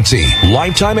lifetime warranty,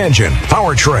 lifetime engine,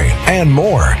 powertrain, and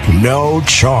more. No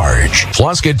charge.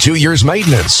 Plus get 2 years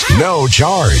maintenance. No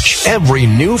charge. Every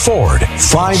new Ford,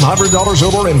 $500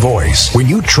 over invoice when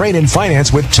you trade in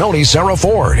finance with Tony Sarah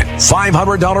Ford.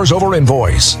 $500 over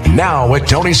invoice. Now at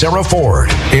Tony Sarah Ford.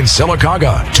 In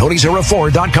Sylacauga,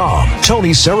 TonySarahFord.com.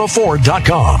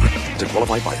 TonySarahFord.com. To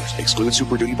qualified buyers, exclude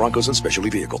Super Duty Broncos and specialty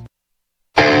vehicle.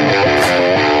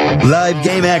 Live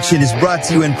game action is brought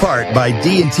to you in part by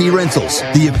D&T Rentals,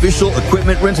 the official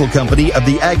equipment rental company of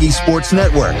the Aggie Sports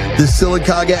Network. The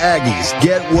Sylacauga Aggies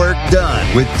get work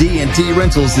done with D&T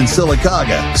Rentals in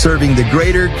Sylacauga, serving the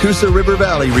greater Coosa River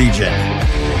Valley region.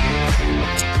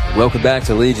 Welcome back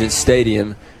to Legion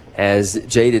Stadium as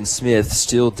Jaden Smith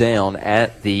still down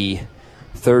at the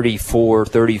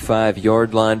 34-35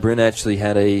 yard line. Brent actually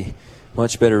had a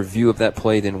much better view of that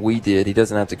play than we did. He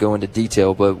doesn't have to go into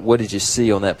detail, but what did you see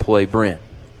on that play, Brent?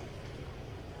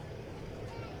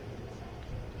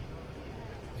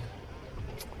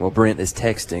 Well, Brent is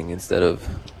texting instead of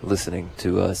listening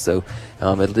to us, so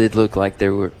it did look like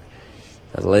there were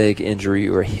a leg injury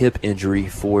or a hip injury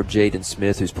for Jaden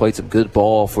Smith, who's played some good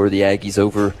ball for the Aggies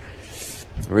over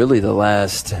really the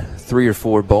last 3 or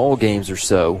 4 ball games or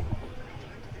so.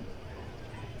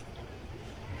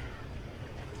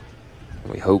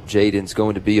 We hope Jaden's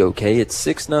going to be okay. It's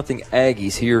 6-0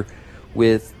 Aggies here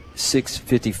with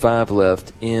 6:55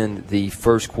 left in the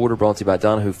first quarter, brought to you by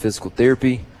Donahue Physical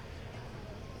Therapy.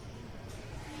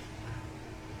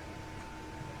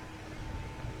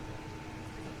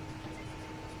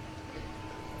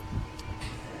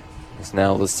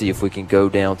 Now let's see if we can go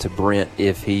down to Brent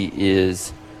if he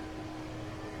is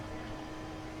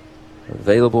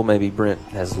available. Maybe Brent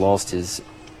has lost his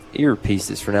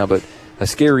earpieces for now, but a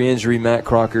scary injury, Matt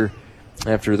Crocker,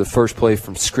 after the first play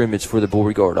from scrimmage for the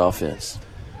Beauregard offense.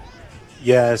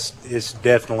 Yeah, it's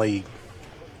definitely,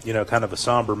 kind of a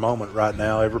somber moment right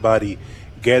now. Everybody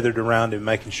gathered around him,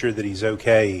 making sure that he's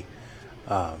okay.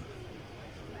 Not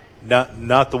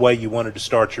the way you wanted to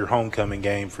start your homecoming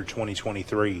game for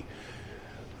 2023.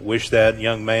 Wish that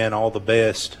young man all the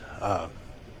best.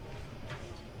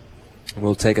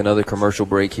 We'll take another commercial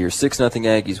break here. 6-0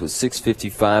 Aggies with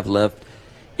 6:55 left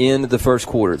in the first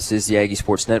quarter. This is the Aggie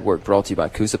Sports Network, brought to you by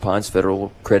Coosa Pines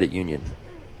Federal Credit Union.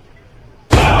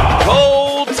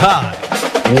 Roll Tide,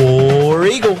 War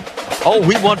Eagle. All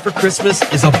we want for Christmas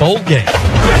is a bowl game.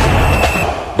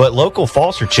 But local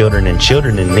foster children and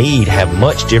children in need have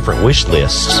much different wish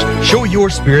lists. Show your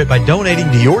spirit by donating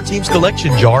to your team's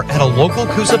collection jar at a local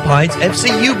Coosa Pines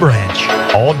FCU branch.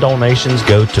 All donations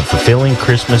go to fulfilling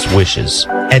Christmas wishes.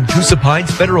 And Coosa Pines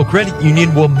Federal Credit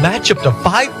Union will match up to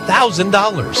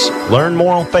 $5,000. Learn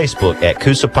more on Facebook at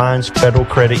Coosa Pines Federal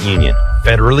Credit Union.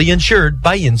 Federally insured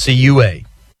by NCUA.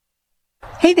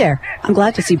 Hey there, I'm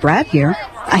glad to see Brad here.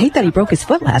 I hate that he broke his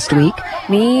foot last week.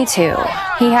 Me too.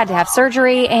 He had to have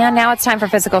surgery, and now it's time for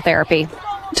physical therapy.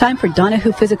 Time for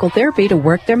Donahue Physical Therapy to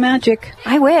work their magic.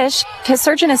 I wish. His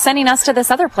surgeon is sending us to this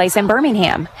other place in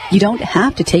Birmingham. You don't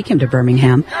have to take him to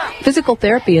Birmingham. Physical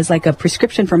therapy is like a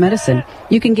prescription for medicine.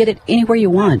 You can get it anywhere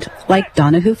you want, like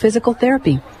Donahue Physical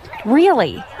Therapy.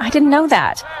 Really? I didn't know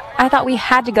that. I thought we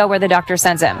had to go where the doctor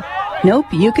sends him. Nope,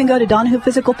 you can go to Donahue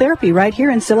Physical Therapy right here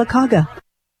in Sylacauga.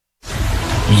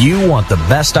 You want the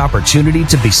best opportunity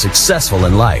to be successful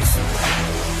in life.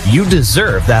 You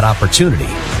deserve that opportunity.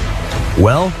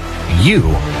 Well,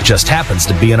 you just happens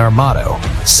to be in our motto.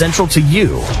 Central to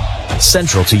you,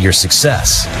 central to your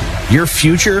success. Your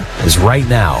future is right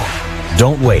now.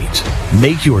 Don't wait.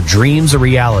 Make your dreams a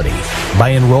reality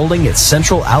by enrolling at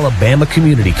Central Alabama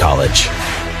Community College.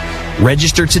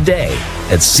 Register today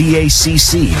at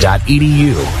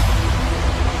cacc.edu.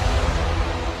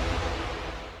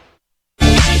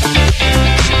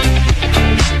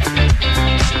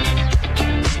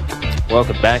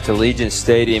 Welcome back to Legion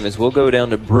Stadium as we'll go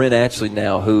down to Brent Ashley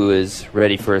now, who is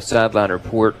ready for a sideline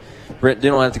report. Brent, you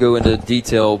don't have to go into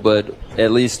detail, but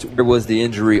at least where was the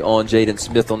injury on Jaden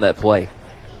Smith on that play?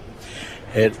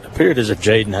 It appeared as if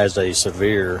Jaden has a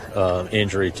severe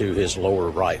injury to his lower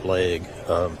right leg,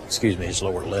 his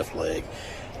lower left leg.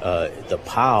 The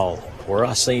pile, where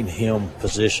I seen him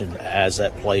positioned as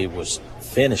that play was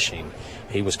finishing,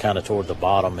 he was kind of toward the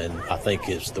bottom, and I think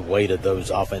it's the weight of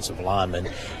those offensive linemen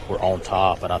were on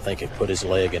top, and I think it put his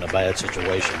leg in a bad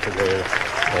situation to where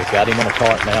they've got him on a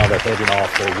cart now. They're heading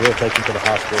off. They will take him to the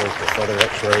hospital for further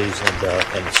x-rays, and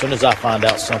as soon as I find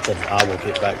out something, I will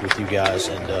get back with you guys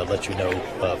and let you know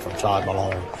from Todd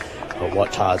Malone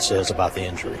what Todd says about the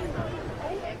injury.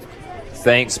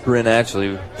 Thanks, Brent,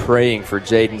 actually praying for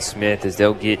Jaden Smith as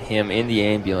they'll get him in the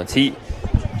ambulance.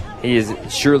 He is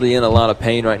surely in a lot of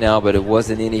pain right now, but it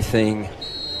wasn't anything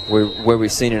where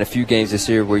we've seen in a few games this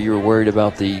year where you were worried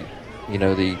about the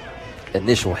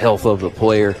initial health of the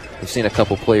player. We've seen a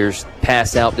couple players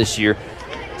pass out this year.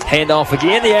 Handoff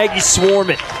again. The Aggies swarm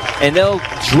it, and they'll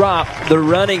drop the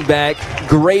running back,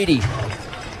 Grady.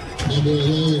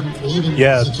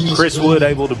 Yeah, Chris Wood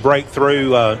able to break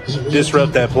through,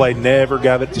 disrupt that play, never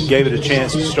gave it a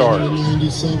chance to start.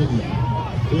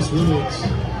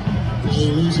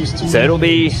 So it'll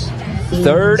be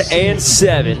 3rd and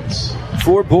 7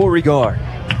 for Beauregard.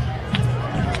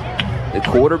 The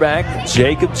quarterback,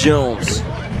 Jacob Jones.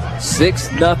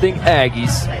 6-0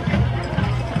 Aggies.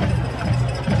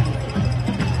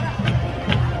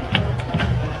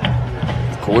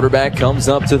 Quarterback comes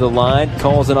up to the line,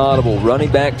 calls an audible.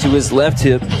 Running back to his left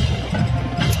hip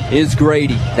is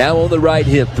Grady. Now on the right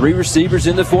hip. 3 receivers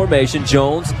in the formation.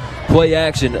 Jones, play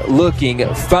action, looking,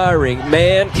 firing.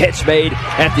 Man, catch made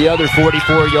at the other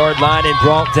 44-yard line and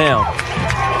brought down.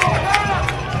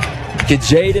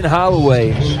 Jaden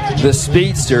Holloway, the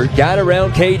speedster, got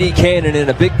around KD Cannon in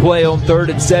a big play on 3rd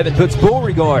and 7. Puts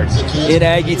Beauregard in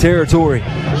Aggie territory.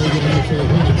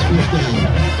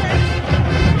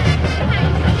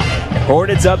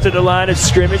 Hornets up to the line of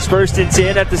scrimmage. 1st and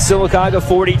 10 at the Sylacauga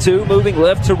 42. Moving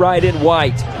left to right in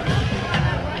white.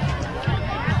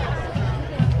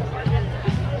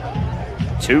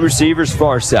 Two receivers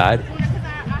far side.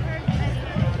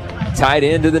 Tight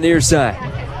end to the near side.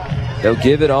 They'll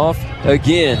give it off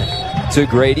again to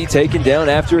Grady. Taken down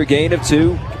after a gain of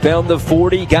 2. Found the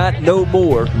 40. Got no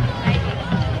more.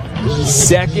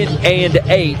 2nd and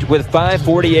 8 with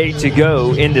 5:48 to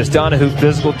go in this Donahue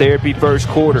Physical Therapy first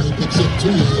quarter.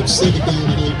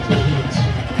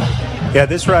 Yeah,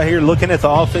 this right here, looking at the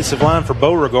offensive line for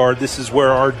Beauregard, this is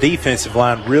where our defensive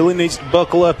line really needs to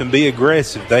buckle up and be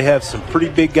aggressive. They have some pretty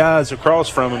big guys across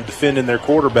from them defending their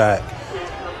quarterback.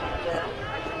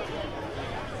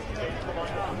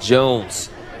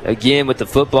 Jones again with the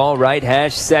football, right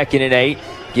hash, 2nd and 8.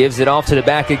 Gives it off to the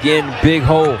back again, big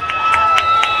hole.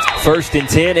 1st and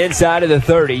 10 inside of the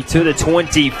 30 to the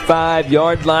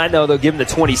 25-yard line. No, they'll give him the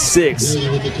 26.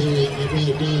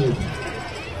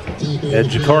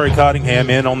 Jakari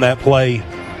Cottingham in on that play,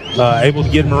 able to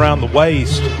get him around the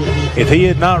waist. If he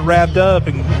had not wrapped up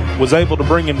and was able to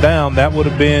bring him down, that would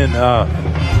have been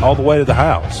all the way to the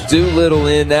house. Doolittle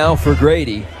in now for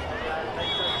Grady.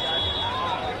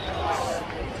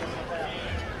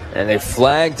 And they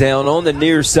flag down on the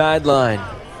near sideline.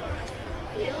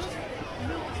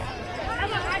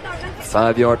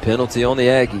 5-yard penalty on the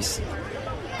Aggies.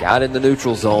 Got in the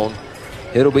neutral zone.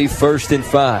 It'll be 1st and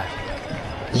 5.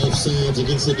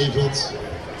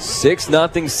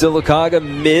 6-0 Sylacauga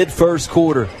mid first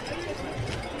quarter.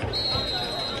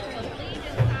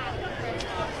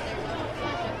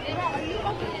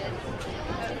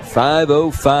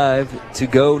 .505 to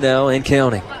go now and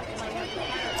counting.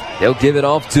 They'll give it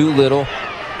off to Little.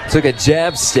 Took a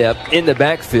jab step in the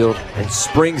backfield and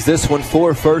springs this one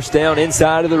for 1st down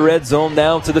inside of the red zone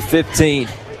down to the 15.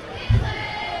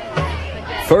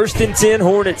 1st and 10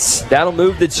 Hornets. That'll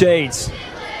move the chains.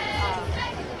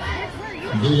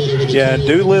 Yeah,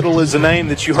 Doolittle is a name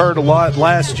that you heard a lot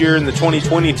last year in the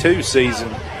 2022 season.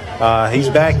 He's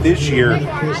back this year,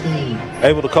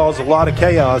 able to cause a lot of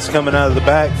chaos coming out of the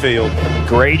backfield.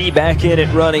 Grady back in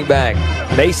at running back.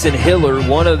 Mason Hiller,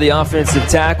 one of the offensive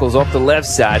tackles off the left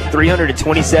side,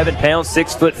 327 pounds,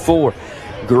 6'4".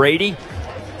 Grady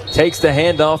takes the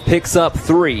handoff, picks up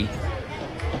 3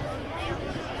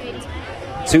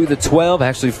 to the 12,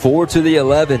 actually 4 to the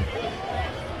 11.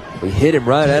 We hit him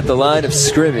right at the line of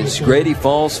scrimmage. Grady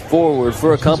falls forward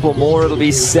for a couple more. It'll be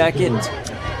 2nd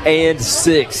and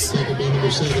 6.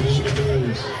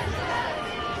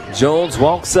 Jones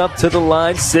walks up to the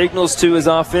line, signals to his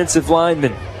offensive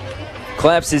lineman.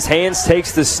 Claps his hands,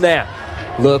 takes the snap.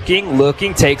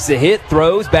 Looking, takes a hit,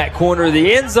 throws, back corner of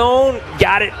the end zone.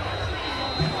 Got it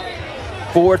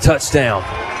for a touchdown.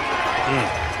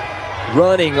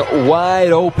 Running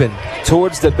wide open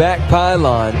towards the back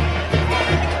pylon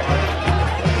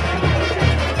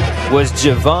was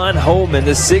Javon Holman,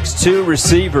 the 6'2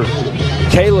 receiver.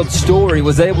 Caleb Story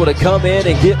was able to come in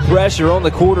and get pressure on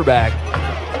the quarterback.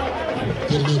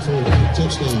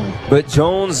 But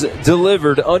Jones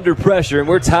delivered under pressure, and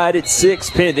we're tied at 6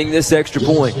 pending this extra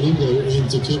point.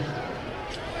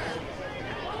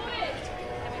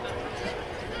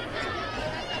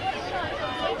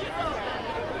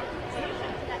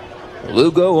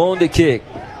 Lugo on to kick.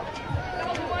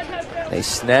 They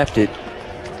snapped it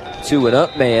to an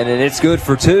up man, and it's good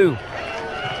for 2.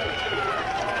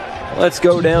 Let's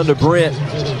go down to Brent.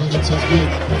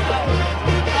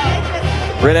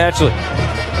 Brent Atchley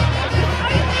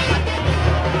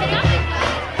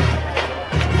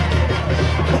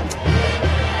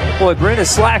Boy, Brent is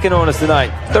slacking on us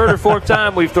tonight. Third or fourth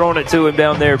time we've thrown it to him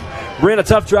down there. Brent, a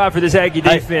tough drive for this Aggie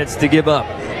defense to give up.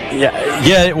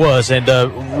 Yeah, it was. And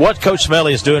what Coach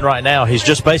Smelly is doing right now, he's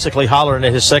just basically hollering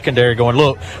at his secondary going,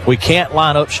 look, we can't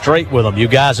line up straight with them. You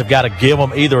guys have got to give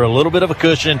them either a little bit of a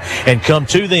cushion and come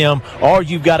to them, or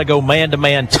you've got to go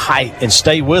man-to-man tight and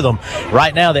stay with them.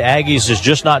 Right now, the Aggies is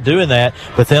just not doing that.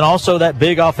 But then also that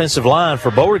big offensive line for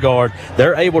Beauregard,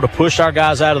 they're able to push our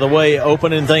guys out of the way,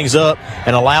 opening things up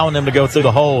and allowing them to go through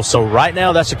the hole. So right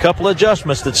now, that's a couple of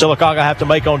adjustments that Sylacauga have to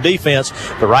make on defense.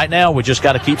 But right now, we just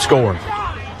got to keep scoring.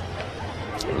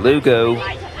 Lugo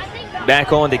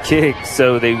back on to kick,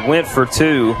 so they went for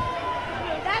two.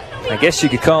 I guess you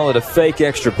could call it a fake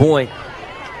extra point,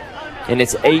 and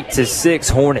it's 8-6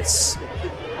 Hornets.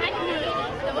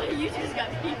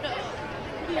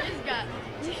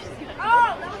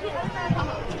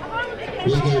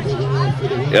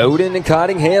 Odin and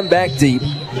Cottingham back deep.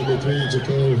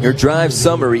 Your drive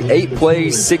summary, 8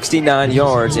 plays, 69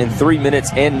 yards in 3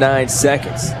 minutes and 9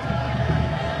 seconds.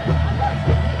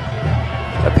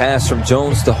 A pass from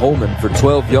Jones to Holman for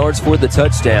 12 yards for the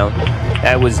touchdown.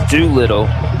 That was Doolittle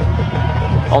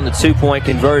on the 2-point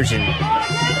conversion.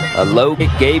 A low kick.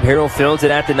 Gabe Harrell fills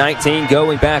it at the 19,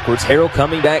 going backwards. Harrell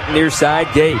coming back near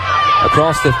side. Gabe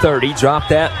across the 30,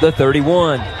 dropped at the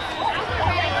 31.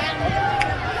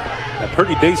 A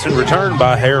pretty decent return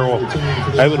by Harrell.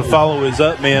 Able to follow his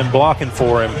up man blocking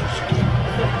for him.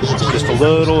 Just a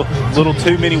little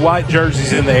too many white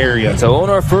jerseys in the area. So on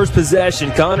our first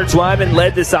possession, Connor Twyman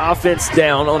led this offense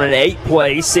down on an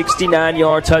 8-play,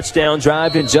 69-yard touchdown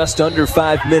drive in just under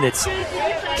 5 minutes.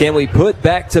 Can we put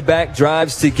back-to-back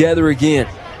drives together again?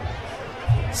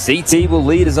 CT will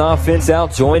lead his offense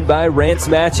out, joined by Rance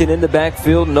Matchin in the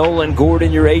backfield. Nolan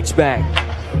Gordon, your H-back.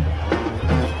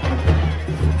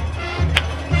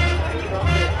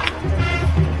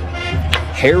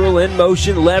 Harrell in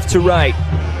motion, left to right.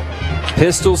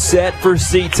 Pistol set for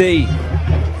CT.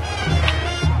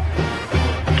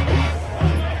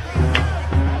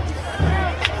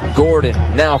 Gordon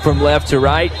now from left to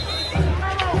right.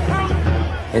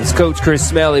 And Coach Chris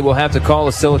Smelly will have to call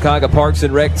a Sylacauga Parks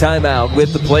and Rec timeout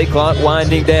with the play clock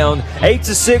winding down.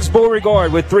 8-6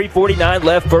 Beauregard with 3:49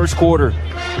 left first quarter.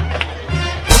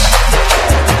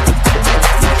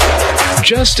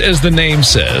 Just as the name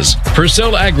says,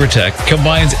 Purcell Agritech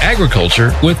combines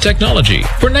agriculture with technology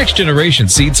for next-generation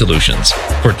seed solutions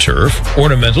for turf,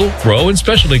 ornamental, row, and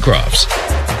specialty crops.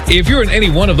 If you're in any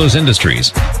one of those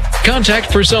industries, contact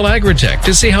Purcell Agritech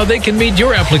to see how they can meet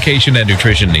your application and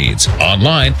nutrition needs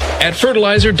online at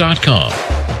fertilizer.com.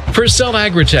 Purcell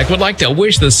Agritech would like to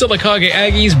wish the Sylacauga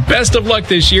Aggies best of luck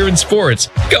this year in sports.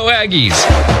 Go Aggies!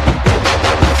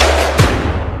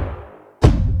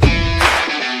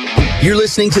 You're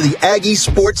listening to the Aggie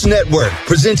Sports Network,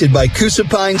 presented by Coosa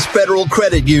Pines Federal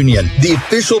Credit Union, the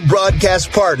official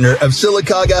broadcast partner of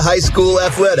Sylacauga High School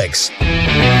Athletics.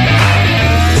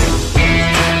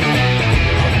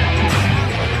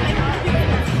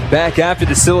 Back after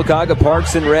the Sylacauga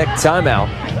Parks and Rec timeout.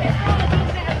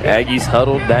 Aggies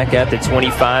huddled back at the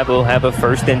 25. We'll have a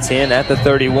 1st and 10 at the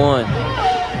 31.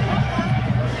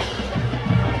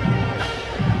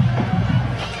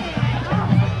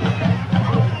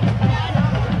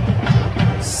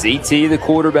 CT, the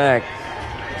quarterback,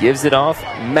 gives it off.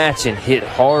 Matchin hit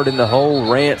hard in the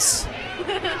hole. Rance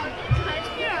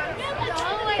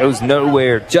goes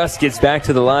nowhere. Just gets back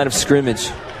to the line of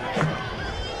scrimmage.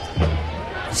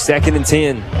 2nd and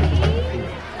 10.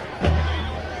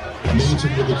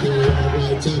 Matchin with the carry on the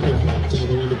right tackle.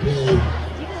 Tackle on the play.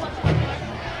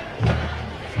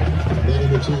 Man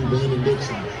number 2, Brandon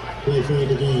Dixon. Play for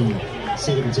the game.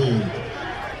 2nd and 10.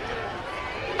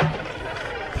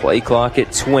 Play clock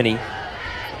at 20.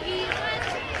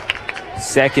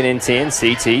 2nd and 10.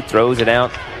 CT throws it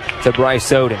out to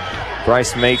Bryce Odin.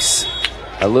 Bryce makes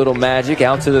a little magic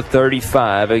out to the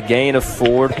 35. A gain of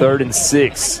 4, 3rd and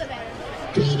 6.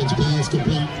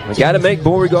 We got to make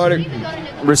Beauregard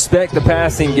respect the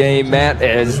passing game, Matt,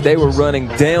 as they were running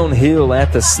downhill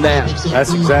at the snap.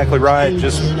 That's exactly right.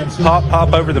 Just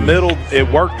pop over the middle. It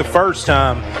worked the first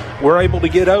time. We're able to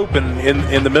get open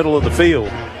in the middle of the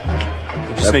field.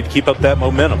 Just need to keep up that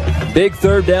momentum. Big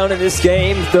 3rd down in this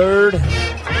game. 3rd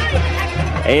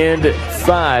and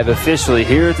 5 officially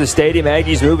here at the stadium.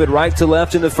 Aggies moving right to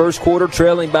left in the first quarter,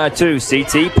 trailing by 2.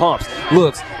 CT pumps,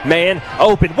 looks, man,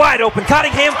 open, wide open.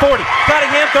 Cottingham 40,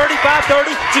 Cottingham 35,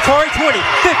 30, Jakari 20,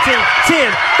 15,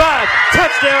 10, 5.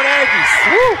 Touchdown Aggies.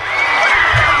 Woo!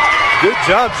 Good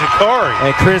job, Jakari.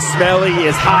 And Chris Smelly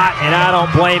is hot, and I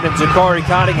don't blame him. Jakari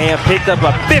Cottingham picked up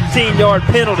a 15-yard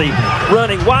penalty,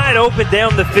 running wide open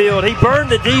down the field. He burned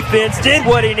the defense, did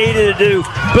what he needed to do,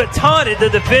 but taunted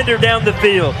the defender down the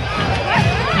field.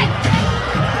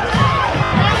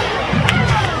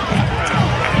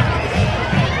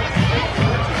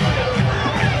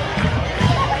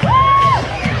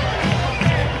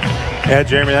 Yeah,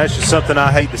 Jeremy, that's just something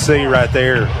I hate to see right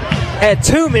there. Had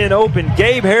two men open,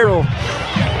 Gabe Harrell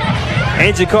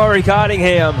and Jakari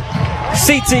Cottingham.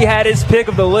 CT had his pick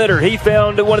of the litter. He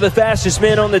found one of the fastest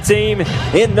men on the team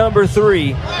in number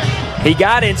 3. He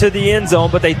got into the end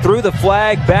zone, but they threw the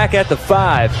flag back at the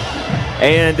 5.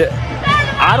 And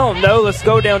I don't know. Let's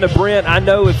go down to Brent. I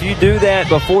know if you do that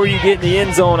before you get in the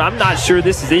end zone, I'm not sure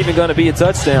this is even going to be a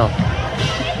touchdown.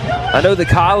 I know the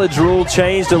college rule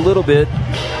changed a little bit,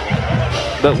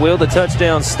 but will the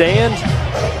touchdown stand?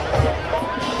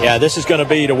 Yeah, this is going to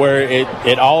be to where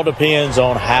it all depends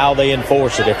on how they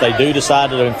enforce it. If they do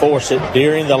decide to enforce it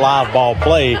during the live ball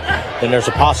play, then there's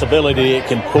a possibility it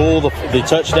can pull the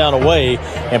touchdown away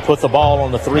and put the ball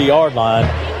on the 3-yard line.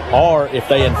 Or if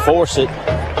they enforce it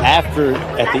at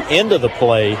the end of the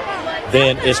play,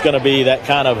 then it's going to be that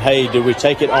kind of, hey, do we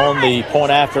take it on the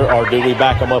point after or do we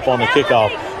back them up on the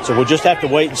kickoff? So we'll just have to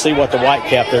wait and see what the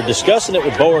Whitecap. They're discussing it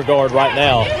with Beauregard right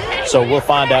now, so we'll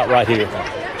find out right here.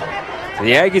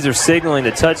 The Aggies are signaling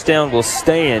the touchdown will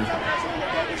stand.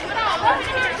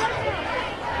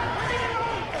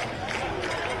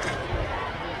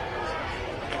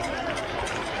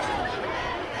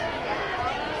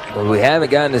 Well, we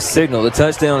haven't gotten a signal. The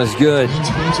touchdown is good.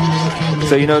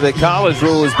 So, you know, the college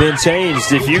rule has been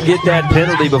changed. If you get that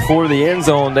penalty before the end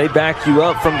zone, they back you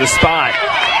up from the spot.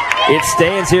 It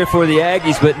stands here for the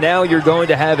Aggies, but now you're going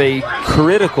to have a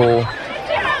critical,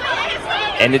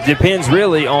 and it depends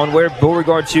really on where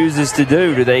Beauregard chooses to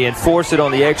do. Do they enforce it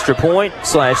on the extra point /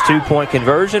 2-point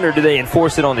conversion, or do they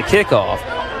enforce it on the kickoff?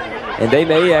 And they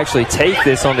may actually take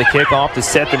this on the kickoff to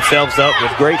set themselves up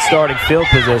with great starting field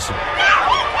position.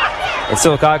 And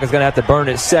Sylacauga is going to have to burn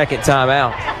its second time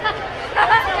out.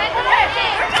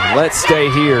 Let's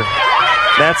stay here.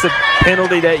 That's a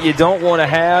penalty that you don't want to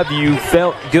have. You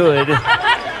felt good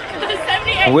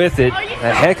with it.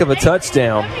 A heck of a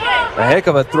touchdown. A heck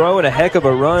of a throw and a heck of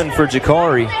a run for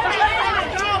Jakari.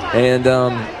 And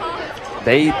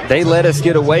they let us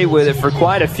get away with it for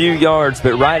quite a few yards,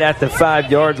 but right at the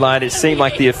 5-yard line, it seemed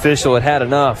like the official had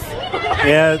enough.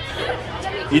 Yeah,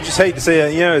 you just hate to see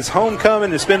it. You know, it's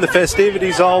homecoming. It's been the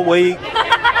festivities all week.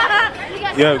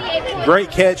 You know, great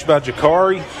catch by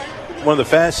Jakari, one of the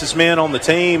fastest men on the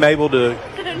team, able to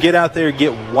get out there and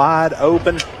get wide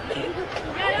open.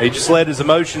 He just let his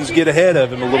emotions get ahead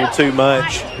of him a little too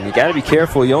much. And you got to be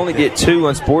careful. You only get 2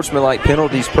 unsportsmanlike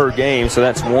penalties per game, so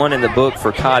that's 1 in the book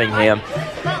for Cottingham.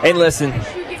 And listen,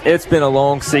 it's been a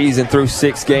long season through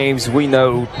 6 games. We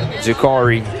know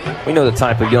Jakari. We know the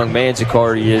type of young man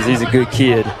Jakari is. He's a good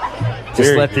kid.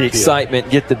 Just let the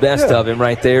excitement get the best of him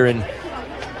right there. And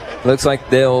looks like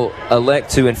they'll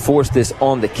elect to enforce this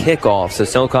on the kickoff. So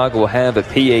Sylacauga will have a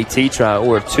PAT try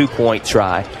or a 2-point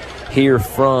try here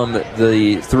from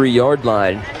the 3-yard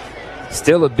line.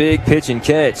 Still a big pitch and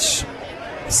catch.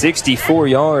 64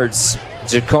 yards.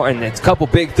 And it's a couple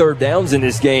big third downs in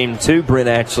this game too, Brent,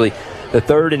 actually. The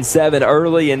 3rd and 7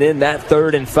 early, and then that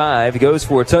 3rd and 5 goes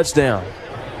for a touchdown.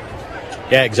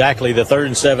 Yeah, exactly. The 3rd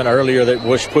and 7 earlier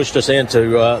that pushed us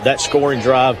into that scoring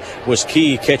drive was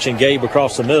key, catching Gabe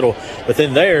across the middle. But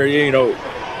then there, you know,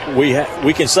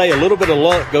 we can say a little bit of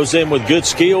luck goes in with good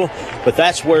skill, but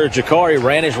that's where Jakari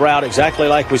ran his route exactly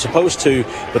like we're supposed to,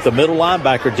 but the middle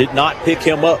linebacker did not pick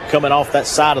him up coming off that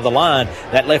side of the line.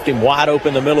 That left him wide open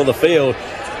in the middle of the field.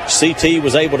 CT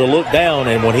was able to look down,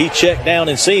 and when he checked down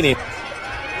and seen him,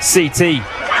 CT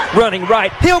running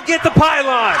right. He'll get the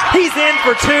pylon. He's in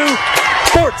for 2.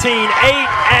 14-8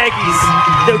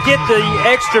 Aggies. They'll get the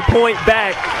extra point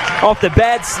back off the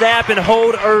bad snap and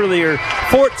hold earlier.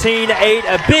 14-8,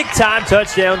 a big-time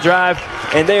touchdown drive.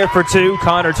 And there for 2,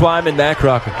 Connor Twyman, Matt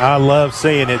Crocker. I love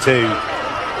seeing it, too.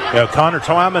 You know, Connor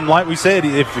Twyman, like we said,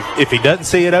 if he doesn't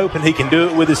see it open, he can do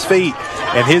it with his feet.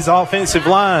 And his offensive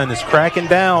line is cracking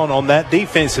down on that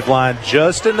defensive line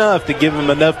just enough to give him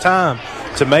enough time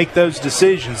to make those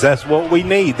decisions. That's what we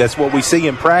need. That's what we see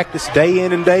in practice day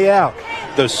in and day out.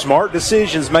 Those smart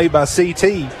decisions made by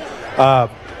CT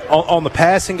on the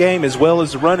passing game as well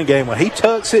as the running game. When he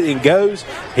tucks it and goes,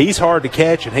 he's hard to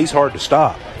catch and he's hard to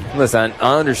stop. Listen,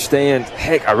 I understand.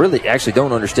 Heck, I really actually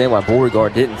don't understand why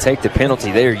Beauregard didn't take the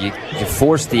penalty there. You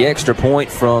forced the extra point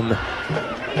from,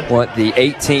 the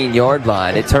 18-yard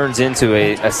line. It turns into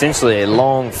essentially a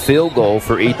long field goal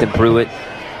for Ethan Pruitt.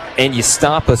 and you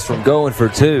stop us from going for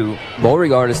two.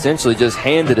 Beauregard essentially just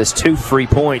handed us 2 free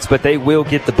points, but they will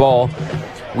get the ball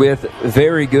with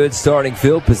very good starting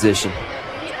field position.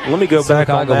 Let me go back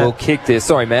on that. Will kick this,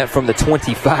 sorry, Matt, from the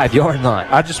 25-yard line.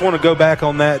 I just want to go back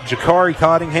on that. Jakari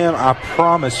Cottingham, I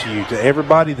promise you, to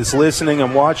everybody that's listening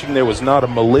and watching, there was not a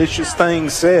malicious thing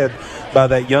said by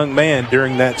that young man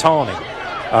during that taunting.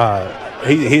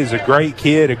 He is a great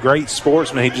kid, a great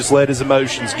sportsman. He just let his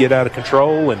emotions get out of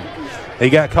control, and he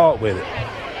got caught with it.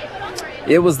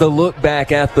 It was the look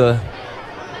back at the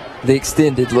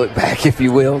extended look back, if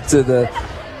you will, to the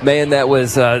man that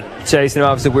was chasing him.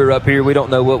 Obviously, we were up here. We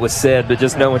don't know what was said, but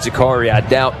just knowing Jakari, I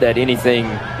doubt that anything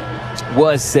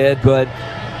was said, but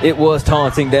it was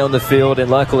taunting down the field, and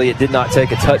luckily it did not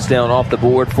take a touchdown off the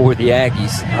board for the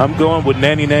Aggies. I'm going with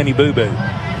Nanny Nanny Boo Boo.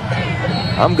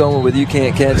 I'm going with you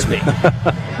can't catch me.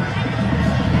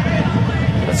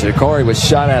 Jakari was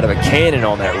shot out of a cannon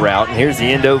on that route, and here's the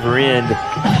end over end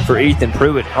for Ethan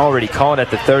Pruitt, already caught at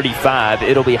the 35.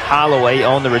 It'll be Holloway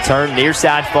on the return, near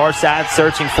side, far side,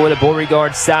 searching for the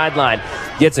Beauregard sideline.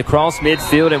 Gets across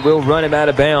midfield and will run him out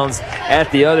of bounds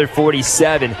at the other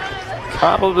 47.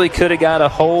 Probably could have got a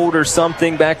hold or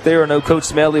something back there. I know Coach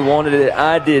Smedley wanted it.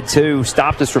 I did too.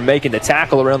 Stopped us from making the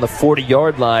tackle around the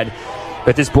 40-yard line.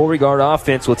 But this Beauregard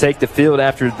offense will take the field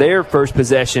after their first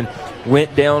possession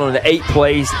went down on an 8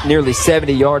 plays, nearly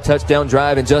 70-yard touchdown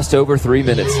drive in just over 3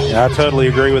 minutes. I totally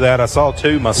agree with that. I saw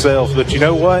 2 myself. But you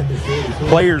know what?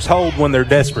 Players hold when they're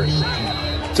desperate.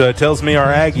 So it tells me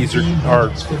our Aggies are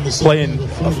playing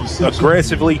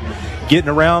aggressively, getting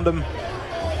around them.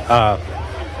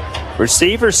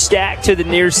 Receivers stacked to the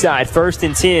near side. 1st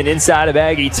and 10 inside of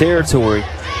Aggie territory.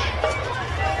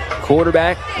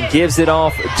 Quarterback gives it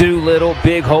off. Doolittle,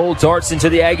 big hole, darts into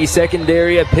the Aggie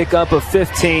secondary, a pickup of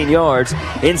 15 yards.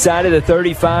 Inside of the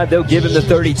 35, they'll give him the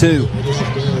 32.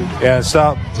 Yeah,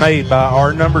 stop made by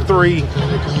our number 3,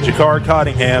 Jakari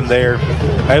Cottingham there.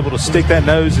 Able to stick that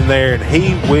nose in there, and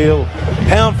he will,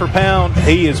 pound for pound,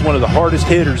 he is one of the hardest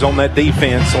hitters on that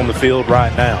defense on the field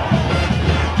right now.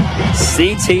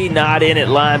 CT not in at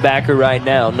linebacker right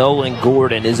now. Nolan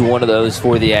Gordon is one of those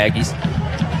for the Aggies.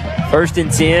 1st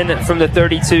and 10 from the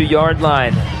 32-yard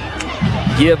line.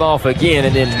 Give off again,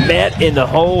 and then met in the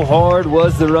hole hard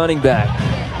was the running back.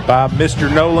 By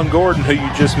Mr. Nolan Gordon, who you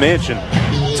just mentioned.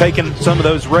 Taking some of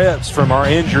those reps from our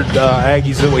injured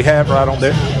Aggies that we have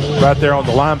right there on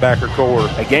the linebacker core.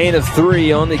 A gain of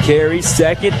 3 on the carry.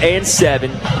 2nd and 7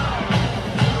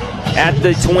 at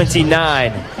the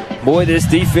 29. Boy, this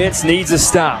defense needs a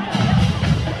stop.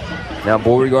 Now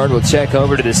Beauregard will check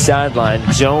over to the sideline.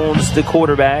 Jones, the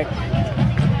quarterback.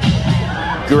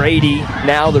 Grady,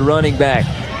 now the running back.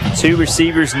 2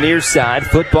 receivers near side.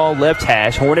 Football left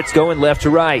hash. Hornets going left to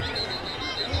right.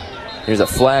 There's a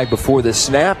flag before the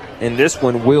snap, and this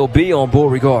one will be on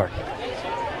Beauregard.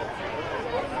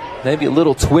 Maybe a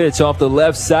little twitch off the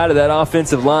left side of that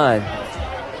offensive line.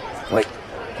 Wait.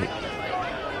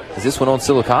 Is this one on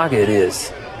Sylacauga? It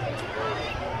is.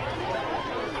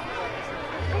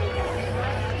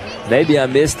 Maybe I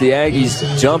missed the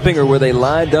Aggies jumping, or were they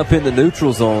lined up in the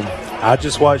neutral zone? I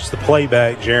just watched the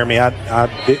playback, Jeremy. I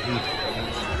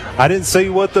didn't see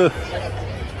what the...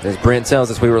 As Brent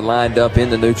tells us, we were lined up in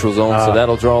the neutral zone, so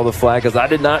that'll draw the flag, because I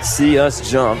did not see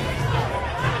us jump.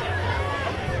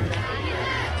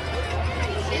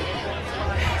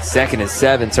 2nd and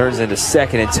 7 turns into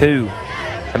 2nd and 2.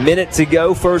 A minute to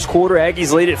go, first quarter.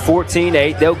 Aggies lead at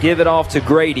 14-8. They'll give it off to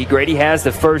Grady. Grady has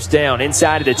the first down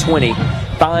inside of the 20.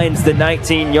 Finds the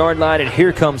 19-yard line, and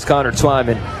here comes Connor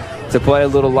Twyman to play a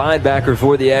little linebacker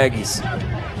for the Aggies.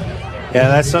 Yeah,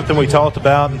 that's something we talked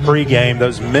about in pregame,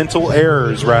 those mental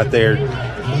errors right there,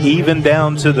 even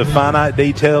down to the finite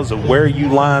details of where you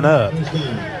line up,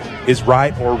 is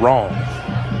right or wrong.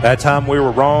 That time we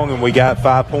were wrong, and we got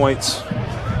 5 points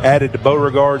added to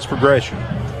Beauregard's progression.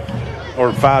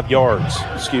 Or 5 yards,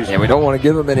 excuse me. Yeah, we don't want to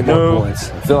give them any more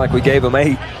points. I feel like we gave them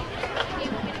 8.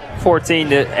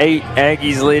 14-8,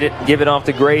 Aggies lead it. Give it off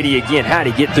to Grady again. How'd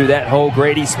he get through that hole?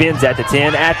 Grady spins at the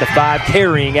 10, at the 5,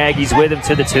 carrying Aggies with him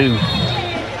to the 2.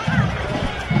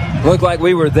 Looked like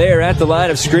we were there at the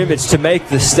line of scrimmage to make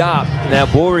the stop. Now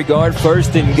Beauregard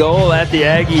 1st and goal at the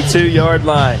Aggie 2-yard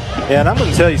line. Yeah, and I'm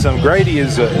going to tell you something. Grady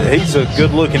he's a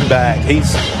good-looking back.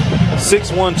 He's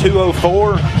 6'1",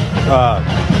 204.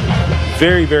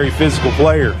 Very, very physical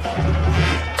player.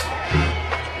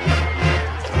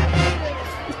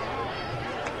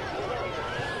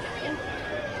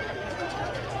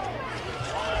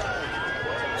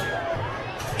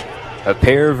 A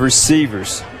pair of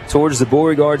receivers towards the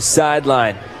Beauregard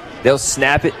sideline. They'll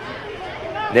snap it.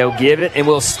 They'll give it, and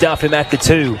we'll stuff him at the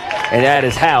 2. And that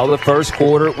is how the first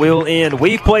quarter will end.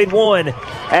 We've played one.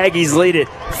 Aggies lead it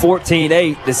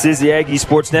 14-8. This is the Aggie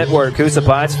Sports Network, Coosa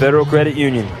Pines Federal Credit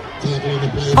Union.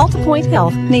 Alta Point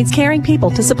Health needs caring people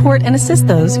to support and assist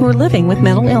those who are living with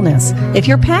mental illness. If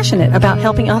you're passionate about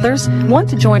helping others, want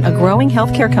to join a growing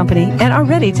healthcare company, and are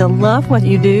ready to love what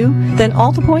you do, then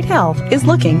Alta Point Health is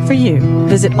looking for you.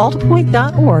 Visit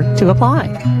altapoint.org to apply.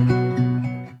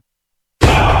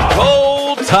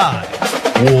 Roll Tide.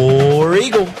 War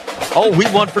Eagle. All we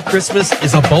want for Christmas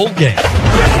is a bowl game.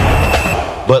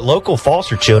 But local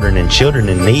foster children and children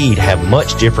in need have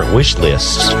much different wish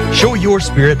lists. Show your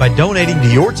spirit by donating to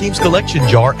your team's collection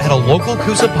jar at a local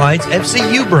Coosa Pines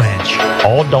FCU branch.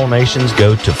 All donations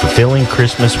go to fulfilling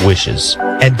Christmas wishes.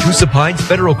 And Coosa Pines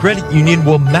Federal Credit Union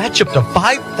will match up to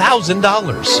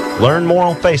 $5,000. Learn more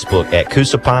on Facebook at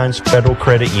Coosa Pines Federal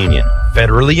Credit Union.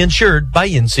 Federally insured by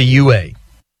NCUA.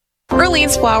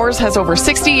 Earlene's Flowers has over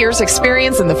 60 years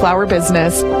experience in the flower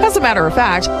business. As a matter of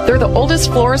fact, they're the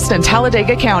oldest florist in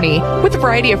Talladega County. With a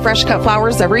variety of fresh cut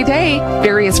flowers every day,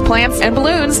 various plants and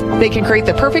balloons, they can create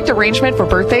the perfect arrangement for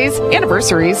birthdays,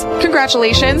 anniversaries,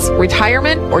 congratulations,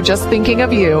 retirement, or just thinking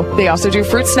of you. They also do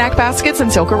fruit snack baskets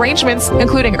and silk arrangements,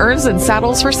 including urns and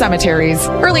saddles for cemeteries.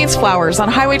 Earlene's Flowers on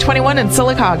Highway 21 in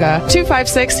Sylacauga,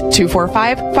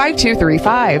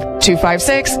 256-245-5235,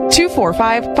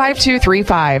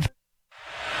 256-245-5235.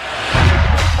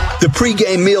 The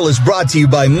pregame meal is brought to you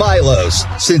by Milo's.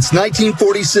 Since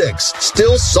 1946,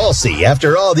 still saucy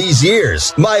after all these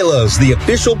years. Milo's, the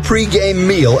official pregame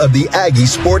meal of the Aggie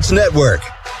Sports Network.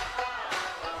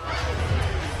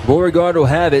 Beauregard will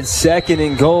have it second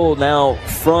and goal now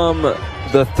from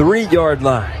the 3-yard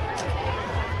line.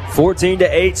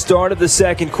 14-8 start of the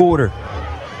second quarter.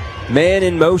 Man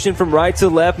in motion from right to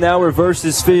left, now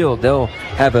reverses field. They'll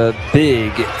have a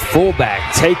big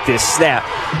fullback take this snap.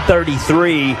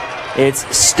 33,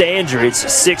 it's Stander. It's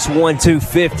 6'1",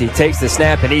 250. Takes the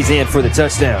snap, and he's in for the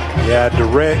touchdown. Yeah,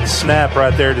 direct snap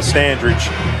right there to Standridge.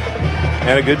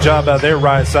 And a good job out there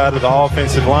right side of the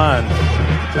offensive line.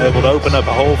 Able to open up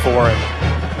a hole for him.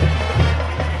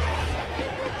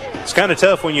 It's kind of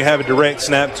tough when you have a direct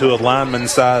snap to a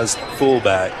lineman-sized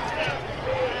fullback.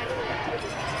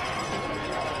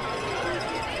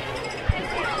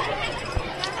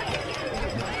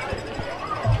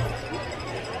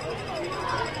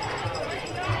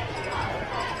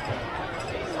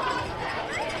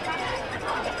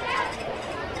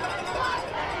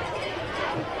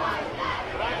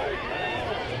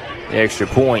 The extra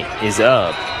point is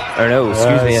up. Or no,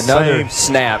 excuse me, another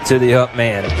snap to the up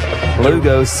man.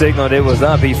 Lugo signaled it was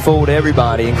up. He fooled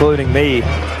everybody, including me.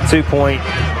 2-point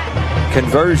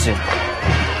conversion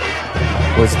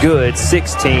was good,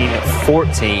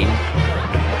 16-14.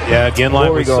 Yeah, again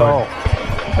like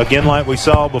we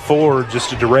saw before,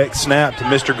 just a direct snap to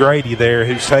Mr. Grady there,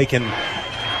 who's taken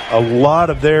a lot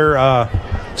of their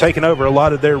taken over a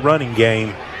lot of their running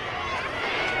game.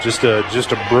 Just a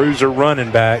bruiser running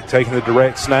back taking the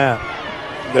direct snap.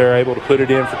 They're able to put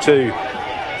it in for 2.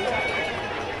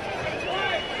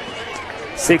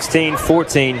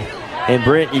 16-14. And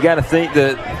Brent, you got to think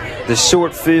that the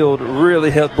short field really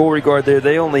helped Beauregard there.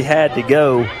 They only had to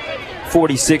go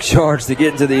 46 yards to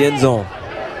get into the end zone.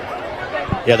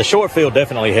 Yeah, the short field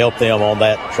definitely helped them on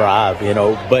that drive,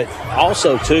 But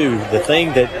also, too, the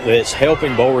thing that's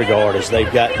helping Beauregard is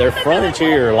they've got their front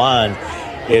interior line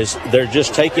is they're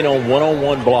just taking on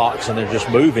one-on-one blocks and they're just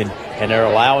moving, and they're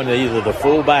allowing either the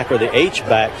fullback or the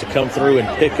H-back to come through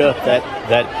and pick up that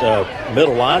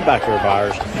middle linebacker of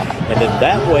ours. And then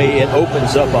that way it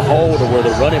opens up a hole to where the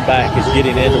running back is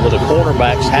getting into where the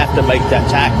cornerbacks have to make that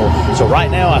tackle. So right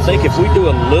now I think if we do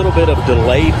a little bit of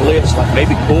delayed blitz, like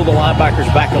maybe pull the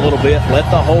linebackers back a little bit, let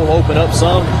the hole open up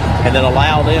some, and then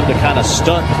allow them to kind of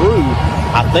stunt through,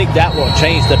 I think that will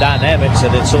change the dynamics,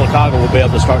 and then Sylacauga will be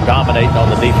able to start dominating on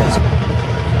the defense.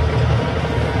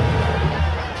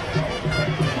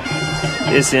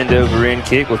 This end-over-end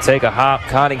kick will take a hop.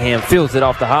 Cottingham fields it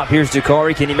off the hop. Here's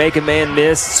Jakari. Can he make a man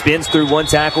miss? Spins through one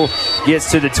tackle, gets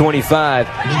to the 25.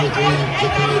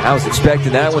 I was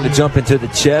expecting that one to jump into the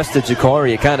chest of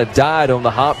Jakari. It kind of died on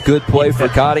the hop. Good play for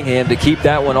Cottingham to keep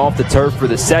that one off the turf for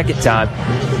the second time.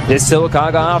 This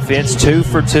Sylacauga offense, 2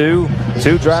 for 2.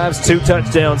 2 drives, 2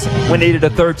 touchdowns. We needed a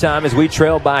third time as we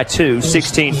trail by 2,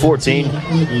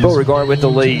 16-14. Beauregard with the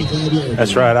lead.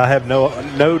 That's right. I have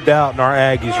no doubt in our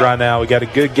Aggies right now. We got a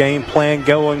good game plan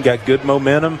going, got good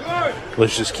momentum.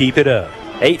 Let's just keep it up.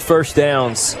 8 first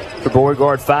downs for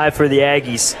Beauregard, 5 for the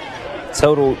Aggies.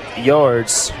 Total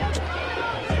yards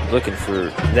Looking for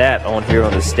that on here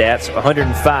on the stats.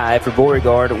 105 for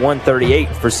Beauregard, 138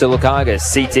 for Sylacauga.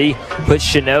 CT puts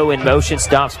Chanot in motion,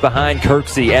 stops behind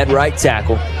Kirksey at right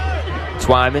tackle.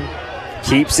 Twyman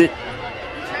keeps it.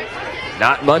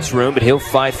 Not much room, but he'll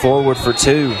fight forward for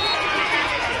 2.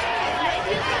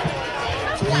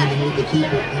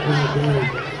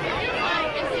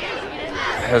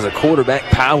 As a quarterback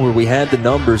power, we had the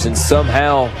numbers, and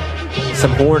somehow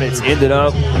some Hornets ended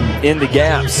up in the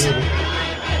gaps.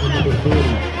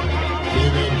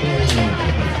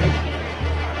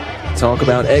 Talk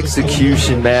about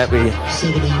execution, Matt. We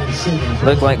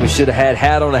looked like we should have had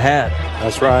hat on a hat.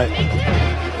 That's right.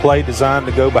 Play designed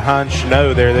to go behind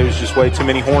Chanot there. There was just way too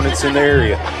many Hornets in the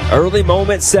area. Early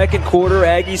moment, second quarter,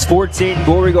 Aggies 14,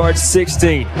 Beauregard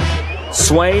 16.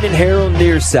 Swain and Harold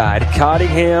near side,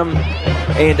 Cottingham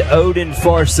and Odin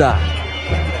far side.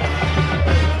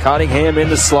 Cottingham in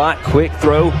the slot, quick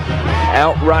throw,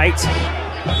 outright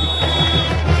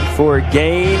for a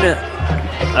gain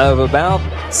of about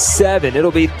 7.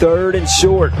 It'll be 3rd and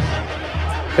short.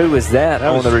 Who was that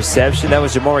on the reception? That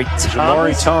was Jamari Thomas.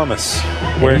 Jamari Thomas,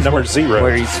 wearing number 0.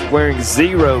 Where he's wearing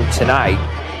 0 tonight.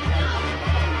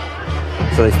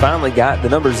 So they finally got the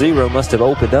number 0 must have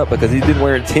opened up because he's been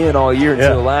wearing 10 all year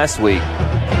until last week.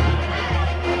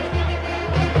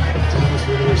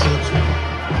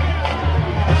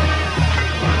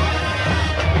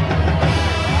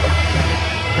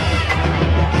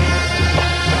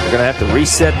 They're going to have to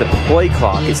reset the play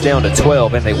clock. It's down to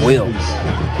 12, and they will.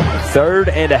 3rd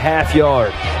and a half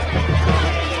yard.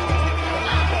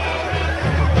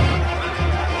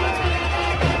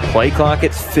 Play clock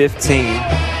at 15.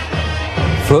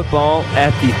 Football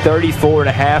at the 34 and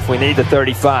a half. We need the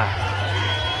 35.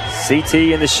 CT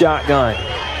in the shotgun.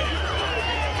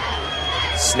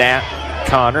 Snap.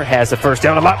 Connor has the first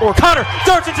down. A lot more. Connor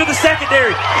starts into the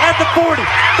secondary at the 40,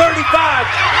 35,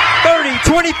 30,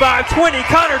 25, 20.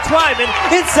 Connor Twyman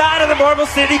inside of the Marble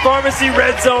City Pharmacy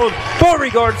red zone.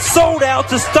 Beauregard sold out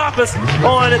to stop us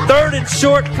on 3rd and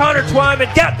short. Connor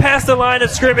Twyman got past the line of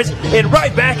scrimmage and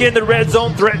right back in the red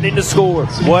zone, threatening to score.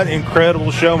 What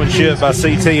incredible showmanship by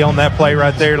CT on that play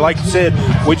right there. Like you said,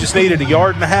 we just needed 1.5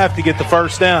 yards to get the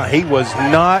first down. He was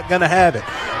not going to have it.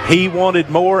 He wanted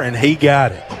more, and he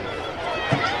got it.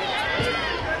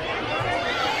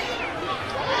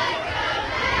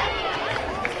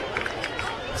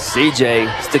 CJ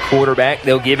is the quarterback.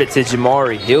 They'll give it to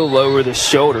Jamari. He'll lower the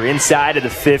shoulder inside of the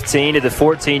 15 to the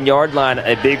 14-yard line.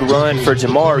 A big run for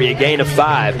Jamari, a gain of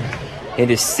 5.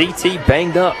 And is CT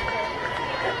banged up?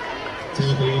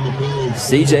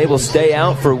 CJ will stay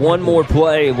out for one more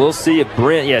play. We'll see if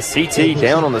Brent, CT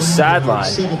down on the sideline.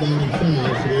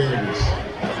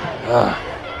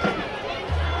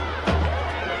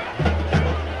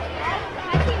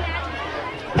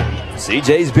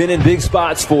 CJ's been in big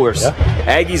spots for us. Yeah.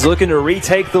 Aggies looking to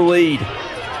retake the lead.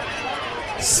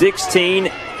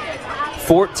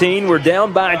 16-14. We're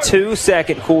down by 2,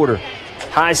 second quarter.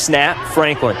 High snap.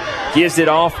 Franklin gives it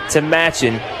off to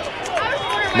Matchin.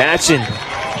 Matchin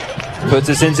puts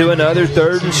us into another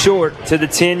 3rd and short to the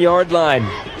 10-yard line.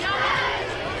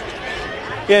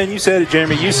 Yeah, and you said it,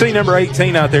 Jeremy. You see number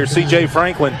 18 out there, C.J.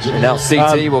 Franklin. And now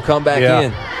CT will come back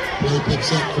in.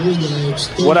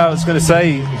 What I was going to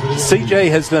say,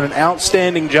 CJ has done an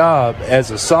outstanding job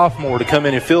as a sophomore to come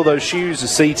in and fill those shoes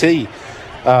of CT.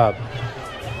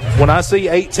 When I see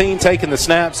 18 taking the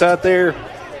snaps out there,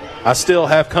 I still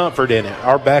have comfort in it.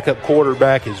 Our backup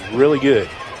quarterback is really good.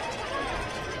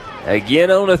 Again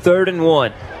on a 3rd and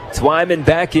 1. Twyman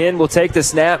back in, will take the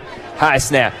snap. High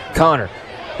snap. Connor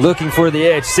looking for the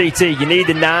edge. CT, you need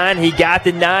the 9. He got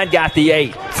the 9, got the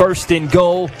 8. 1st and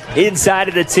goal inside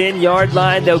of the 10-yard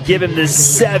line. They'll give him the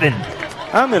 7.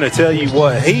 I'm going to tell you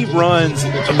what, he runs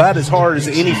about as hard as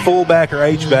any fullback or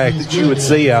H-back that you would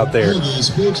see out there,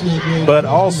 but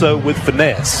also with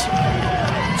finesse.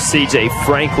 C.J.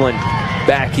 Franklin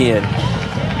back in.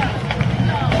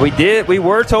 We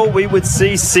were told we would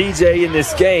see C.J. in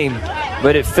this game,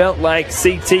 but it felt like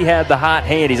CT had the hot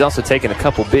hand. He's also taken a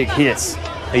couple big hits.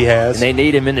 He has. And they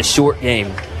need him in the short game.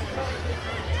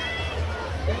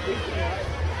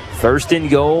 1st and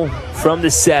goal from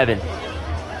the 7.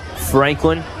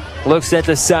 Franklin looks at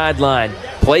the sideline.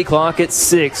 Play clock at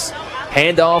 6.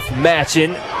 Handoff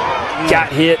Matchin.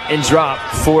 Got hit and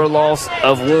dropped for a loss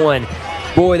of 1.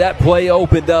 Boy, that play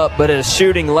opened up, but a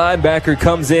shooting linebacker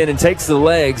comes in and takes the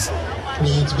legs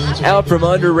out from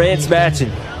under Rance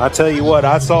Matchin. I tell you what,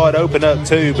 I saw it open up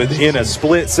too, but in a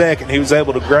split second, he was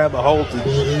able to grab a hold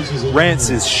of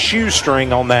Rance's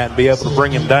shoestring on that and be able to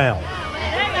bring him down.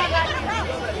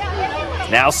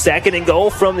 Now 2nd and goal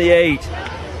from the 8.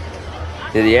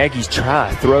 The Aggies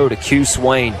try throw to Q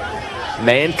Swain.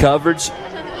 Man coverage.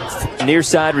 Near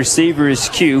side receiver is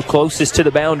Q, closest to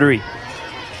the boundary.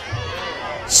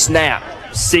 Snap.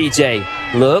 CJ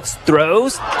looks,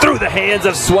 throws, through the hands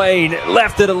of Swain.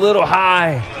 Left it a little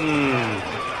high.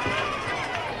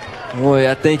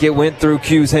 Boy, I think it went through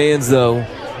Q's hands, though.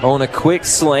 On a quick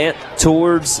slant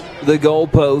towards the goal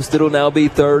post. It'll now be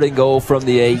 3rd and goal from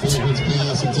the 8.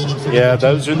 Yeah,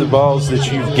 those are the balls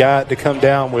that you've got to come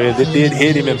down with. It did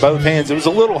hit him in both hands. It was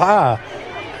a little high.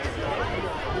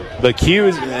 But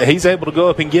Q, he's able to go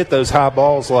up and get those high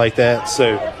balls like that.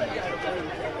 So,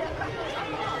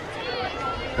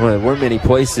 well, there weren't many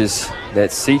places that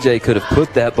CJ could have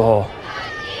put that ball.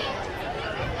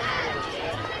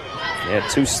 Yeah,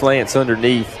 2 slants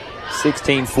underneath.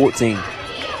 16-14.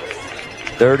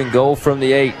 3rd and goal from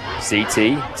the 8.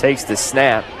 CT takes the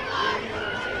snap.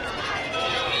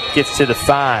 Gets to the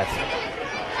 5.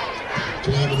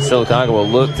 Sylacauga will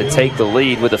look to take the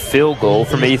lead with a field goal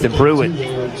from Ethan Pruitt.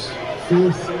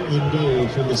 4th and goal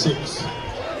from the 6.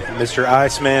 Mr.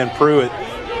 Iceman Pruitt.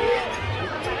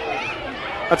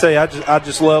 I tell you, I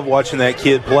just love watching that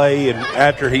kid play, and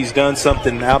after he's done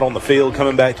something out on the field,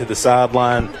 coming back to the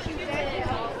sideline,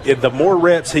 the more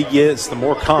reps he gets, the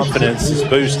more confidence is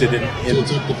boosted in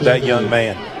that young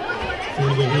man.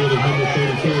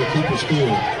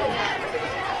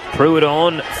 Pruitt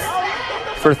on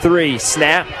for 3.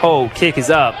 Snap, hold, kick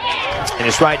is up, and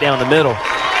it's right down the middle.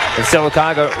 And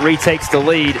Sylacauga retakes the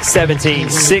lead,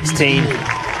 17-16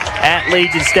 at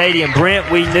Legion Stadium.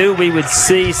 Brent, we knew we would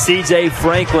see C.J.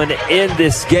 Franklin in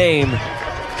this game.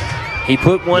 He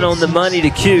put one on the money to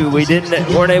Q. We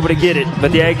weren't able to get it,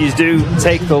 but the Aggies do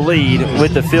take the lead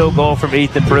with the field goal from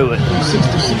Ethan Pruitt.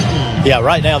 Yeah,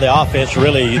 right now the offense,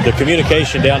 really, the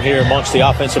communication down here amongst the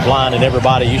offensive line and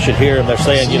everybody, you should hear them. They're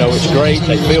saying, it's great.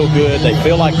 They feel good. They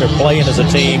feel like they're playing as a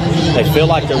team. They feel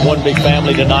like they're one big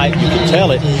family tonight. You can tell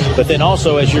it. But then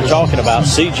also, as you're talking about,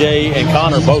 CJ and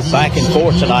Connor both back and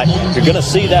forth tonight, you're going to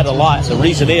see that a lot. The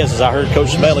reason is, as I heard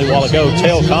Coach Smelly a while ago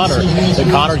tell Connor, that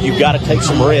Connor, you've got to take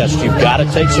some rest. You've got to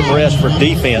take some rest for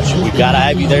defense. We've got to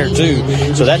have you there, too.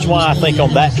 So that's why I think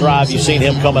on that drive, you've seen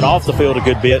him coming off the field a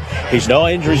good bit. He's no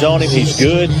injuries on him. He's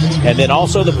good. And then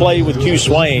also the play with Q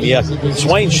Swain. Yeah,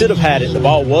 Swain should have had it. The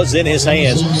ball was in his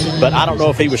hands, but I don't know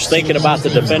if he was thinking about the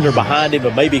defender behind him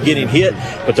and maybe getting hit,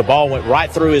 but the ball went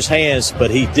right through his hands. But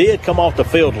he did come off the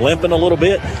field limping a little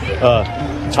bit.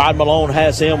 Todd Malone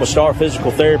has him with Star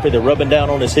Physical Therapy. They're rubbing down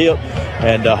on his hip,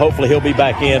 and hopefully he'll be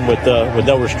back in with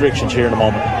no restrictions here in a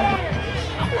moment.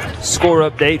 Score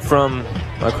update from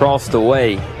across the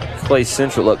way. Clay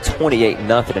Central up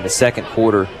 28-0 in the second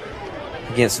quarter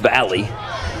against Valley.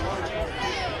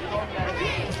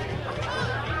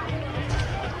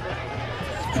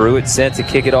 Pruitt set to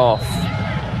kick it off.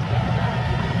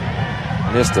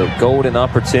 Missed a golden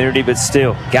opportunity, but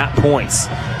still got points.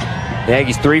 The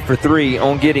Aggies 3 for 3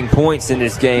 on getting points in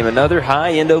this game. Another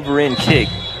high end over end kick.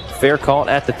 Fair caught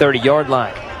at the 30-yard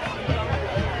line.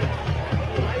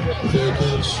 Fair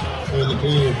catch on the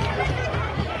play.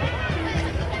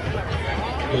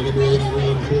 Number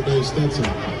 81, Courtney Stetson.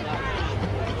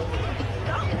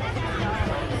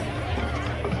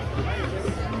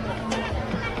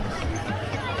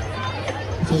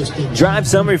 Drive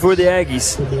summary for the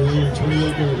Aggies.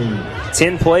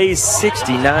 10 plays,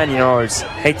 69 yards.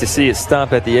 Hate to see it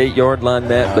stop at the 8-yard line,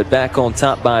 Matt, but back on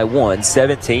top by 1,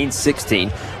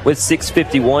 17-16, with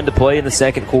 6:51 to play in the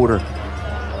second quarter.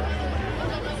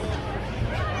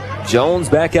 Jones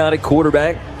back out at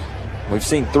quarterback. We've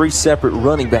seen 3 separate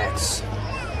running backs.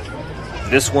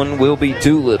 This one will be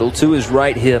Doolittle to his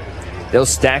right hip. They'll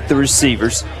stack the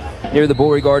receivers. Near the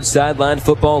Beauregard sideline,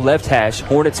 football left hash.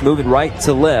 Hornets moving right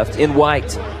to left in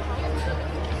white.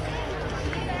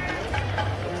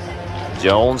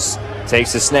 Jones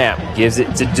takes a snap, gives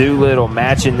it to Doolittle,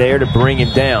 matching there to bring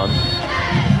him down.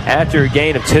 After a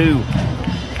gain of 2.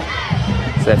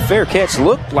 So that fair catch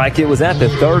looked like it was at the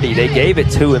 30. They gave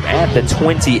it to him at the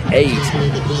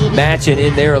 28. Matching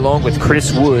in there along with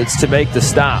Chris Woods to make the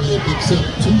stop.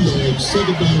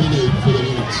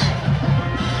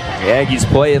 The Aggies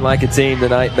playing like a team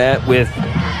tonight, Matt, with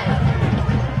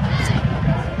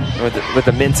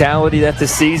the mentality that the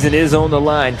season is on the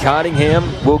line.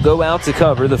 Cottingham will go out to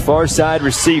cover the far side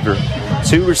receiver.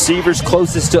 2 receivers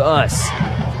closest to us.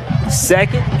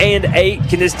 2nd and 8.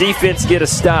 Can this defense get a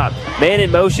stop? Man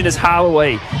in motion is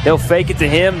Holloway. They'll fake it to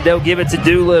him. They'll give it to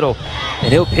Doolittle.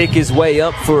 And he'll pick his way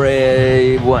up for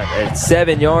a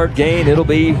 7-yard gain. It'll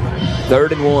be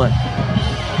 3rd and 1.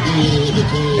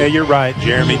 Yeah, you're right,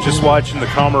 Jeremy. Just watching the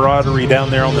camaraderie down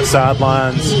there on the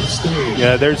sidelines.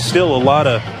 Yeah, there's still a lot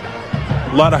of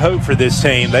lot of hope for this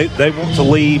team. They want to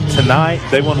leave tonight.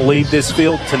 They want to leave this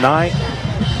field tonight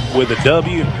with a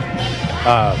W.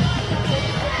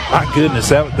 My goodness,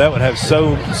 that would have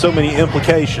so many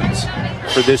implications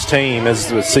for this team as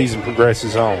the season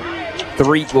progresses on.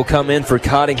 Threet will come in for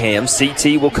Cottingham.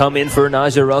 CT will come in for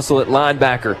Najee Russell at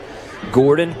linebacker.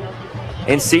 Gordon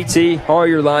and CT are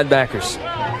your linebackers.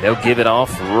 They'll give it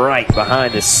off right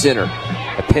behind the center.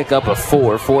 A pickup of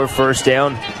 4 first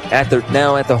down at the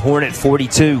Hornet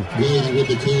 42.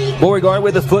 Beauregard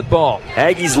with the football.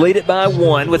 Aggies lead it by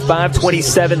 1 with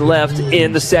 5:27 left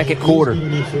in the second quarter.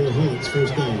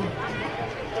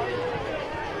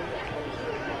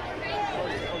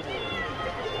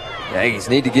 The Aggies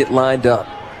need to get lined up.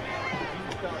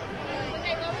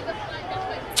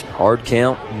 Hard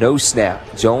count, no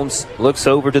snap. Jones looks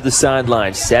over to the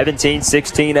sideline.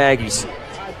 17-16 Aggies.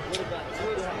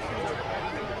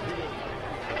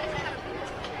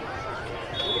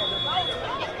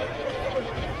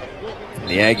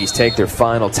 The Aggies take their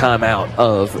final timeout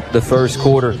of the first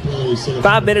quarter.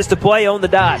 5 minutes to play on the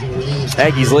dot.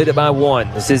 Aggies lead it by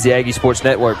 1. This is the Aggie Sports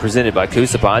Network presented by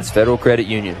Coosa Pines Federal Credit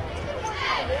Union.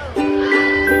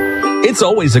 It's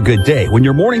always a good day when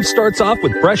your morning starts off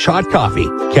with fresh hot coffee,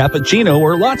 cappuccino,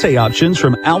 or latte options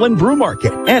from Allen Brew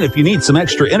Market. And if you need some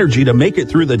extra energy to make it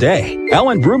through the day,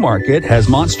 Allen Brew Market has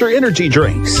Monster energy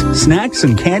drinks, snacks,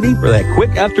 and candy for that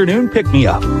quick afternoon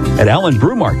pick-me-up. At Allen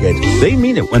Brew Market, they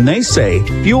mean it when they say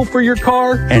fuel for your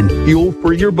car and fuel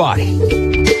for your body.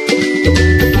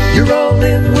 You're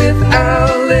rolling with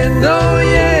Allen, oh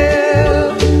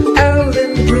yeah,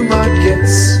 Allen Brew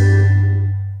Markets.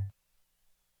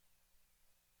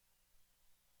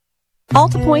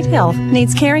 Alta Point Health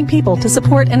needs caring people to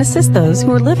support and assist those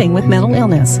who are living with mental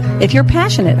illness. If you're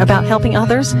passionate about helping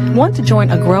others, want to join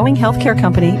a growing healthcare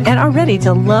company, and are ready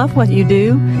to love what you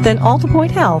do, then Alta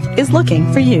Point Health is looking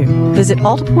for you. Visit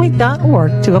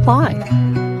altapoint.org to apply.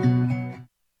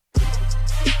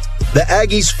 The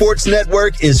Aggie Sports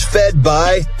Network is fed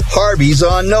by Harvey's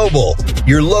on Noble,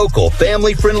 your local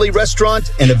family-friendly restaurant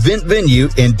and event venue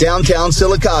in downtown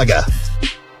Sylacauga.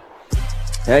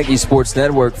 Aggie Sports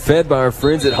Network, fed by our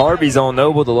friends at Harvey's on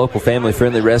Noble, the local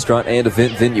family-friendly restaurant and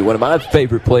event venue. One of my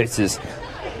favorite places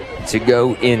to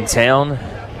go in town.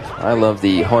 I love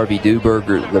the Harvey Do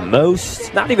Burger the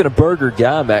most. Not even a burger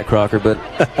guy, Matt Crocker, but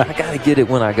I got to get it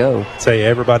when I go. Say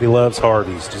everybody loves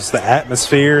Harvey's. Just the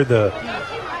atmosphere, the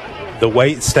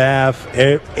wait staff,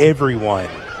 everyone.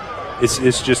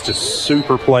 It's just a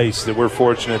super place that we're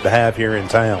fortunate to have here in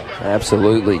town.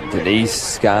 Absolutely. Denise,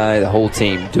 Sky, the whole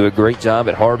team do a great job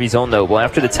at Harvey's on Noble.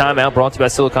 After the timeout, brought to you by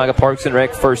Sylacauga Parks and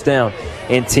Rec, first down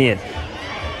and 10.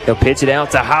 He'll pitch it out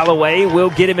to Holloway.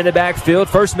 We'll get him in the backfield.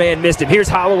 First man missed him. Here's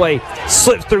Holloway.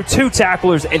 Slips through 2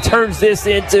 tacklers and turns this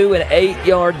into an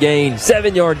 7-yard gain,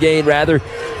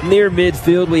 near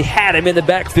midfield. We had him in the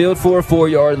backfield for a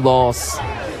 4-yard loss.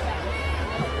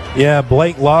 Yeah,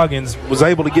 Blake Loggins was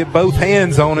able to get both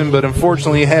hands on him, but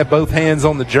unfortunately he had both hands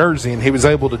on the jersey, and he was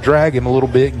able to drag him a little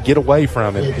bit and get away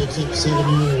from him.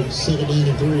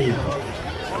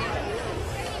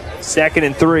 2nd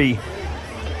and 3.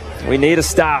 We need a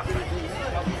stop.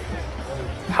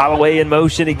 Holloway in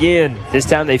motion again. This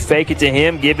time they fake it to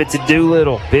him, give it to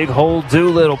Doolittle. Big hole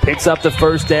Doolittle picks up the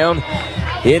first down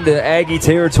into Aggie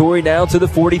territory, now to the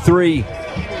 43.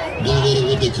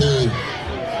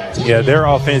 Yeah, their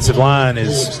offensive line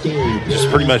is just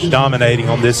pretty much dominating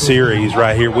on this series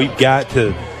right here. We've got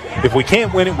to, if we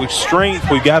can't win it with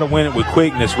strength, we've got to win it with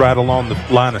quickness right along the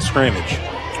line of scrimmage.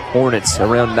 Hornets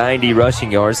around 90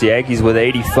 rushing yards. The Aggies with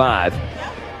 85.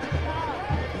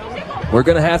 We're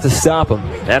going to have to stop them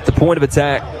at the point of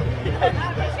attack.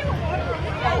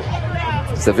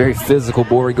 It's a very physical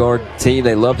Beauregard team.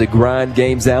 They love to grind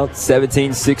games out.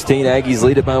 17-16, Aggies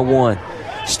lead it by 1.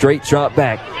 Straight drop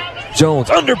back. Jones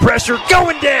under pressure,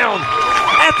 going down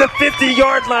at the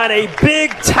 50-yard line. A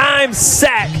big-time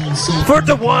sack for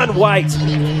DeJuan White.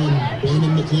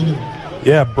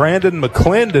 Yeah, Brandon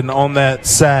McClendon on that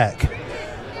sack.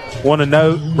 Want to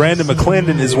note, Brandon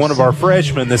McClendon is one of our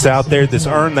freshmen that's out there that's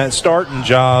earned that starting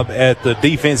job at the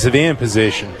defensive end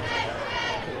position.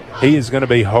 He is going to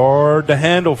be hard to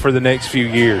handle for the next few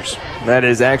years. That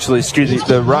is actually,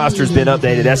 the roster's been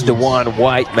updated. That's DeJuan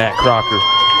White, Matt Crocker,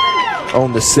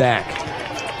 on the sack.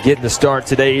 Getting the start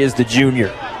today is the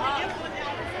junior.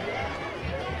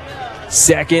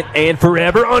 2nd and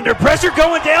forever, under pressure,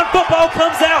 going down, football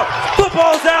comes out,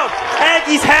 football's out,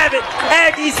 Aggies have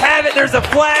it, there's a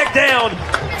flag down,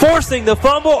 forcing the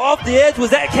fumble off the edge.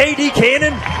 Was that KD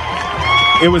Cannon?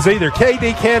 It was either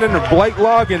KD Cannon or Blake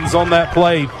Loggins on that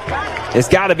play. It's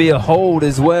got to be a hold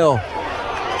as well.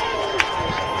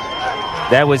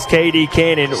 That was KD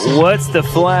Cannon. What's the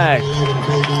flag?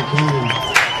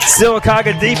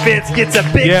 Sylacauga defense gets a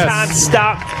big-time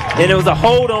stop, and it was a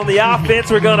hold on the offense.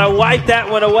 We're going to wipe that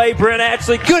one away. Brent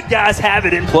Ashley, good guys have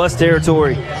it in plus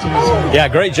territory. Yeah,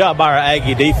 great job by our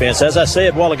Aggie defense. As I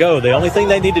said a while ago, the only thing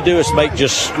they need to do is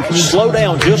just slow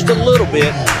down just a little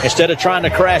bit instead of trying to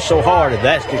crash so hard, and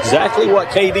that's exactly what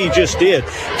KD just did.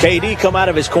 KD come out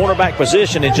of his cornerback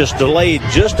position and just delayed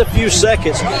just a few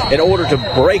seconds in order to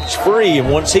break free,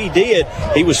 and once he did,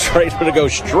 he was able to go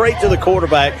straight to the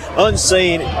quarterback,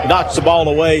 unseen, knocks the ball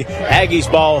away.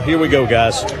 Aggies ball. Here we go,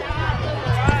 guys.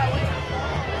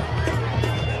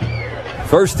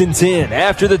 1st and 10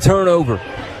 after the turnover.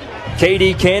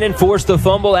 KD Cannon forced the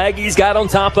fumble. Aggies got on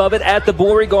top of it at the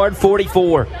Beauregard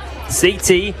 44.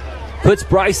 CT puts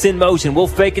Bryce in motion. We'll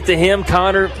fake it to him.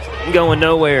 Connor going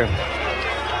nowhere.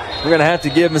 We're going to have to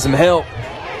give him some help.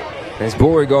 As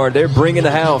Beauregard, they're bringing the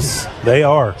house. They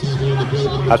are.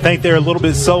 I think they're a little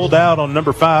bit sold out on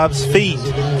number 5's feet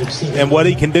and what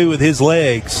he can do with his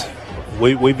legs.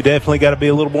 We've definitely got to be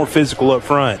a little more physical up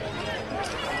front.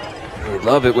 We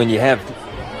love it when you have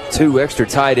 2 extra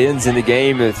tight ends in the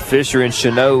game with Fisher and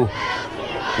Chanot.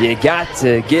 You got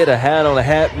to get a hat on a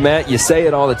hat, Matt. You say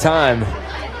it all the time.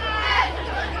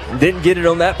 Didn't get it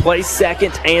on that play.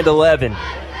 2nd and 11.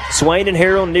 Swain and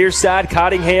Harrell near side.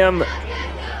 Cottingham,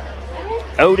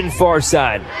 Odin far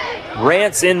side.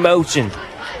 Rance in motion.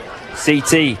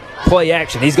 CT, play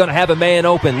action. He's going to have a man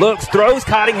open. Looks, throws.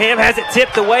 Cottingham has it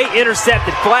tipped away.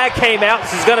 Intercepted. Flag came out.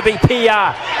 This is going to be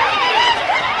PI.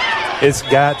 It's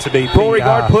got to be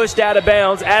Beauregard pushed out of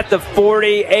bounds at the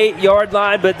 48-yard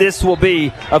line, but this will be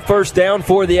a 1st down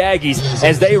for the Aggies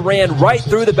as they ran right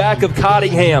through the back of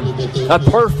Cottingham. A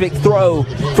perfect throw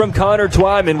from Connor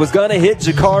Twyman was going to hit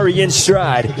Jakari in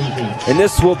stride, and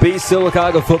this will be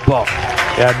Sylacauga football.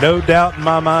 Yeah, no doubt in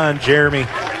my mind, Jeremy.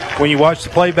 When you watch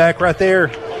the playback right there,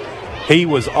 he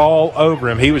was all over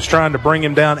him. He was trying to bring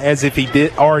him down as if he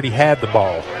already had the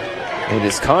ball. And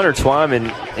it's Connor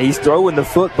Twyman. He's throwing the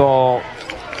football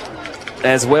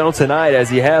as well tonight as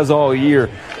he has all year.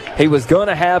 He was going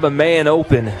to have a man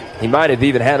open. He might have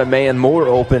even had a man more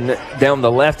open down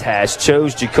the left hash.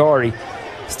 Chose Jakari.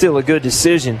 Still a good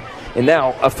decision. And now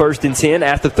a 1st and 10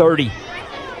 at the 30.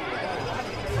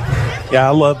 Yeah,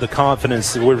 I love the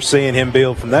confidence that we're seeing him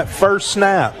build from that first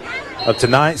snap of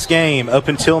tonight's game up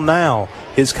until now.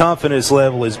 His confidence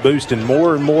level is boosting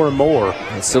more and more and more.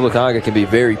 And Sylacauga can be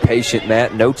very patient,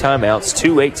 Matt. No timeouts,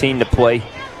 2:18 to play.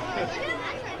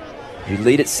 You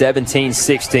lead at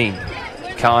 17-16.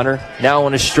 Connor now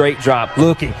on a straight drop,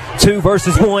 looking. 2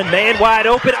 versus 1, man wide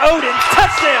open. Odin,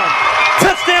 touchdown!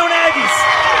 Touchdown Aggies!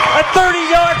 A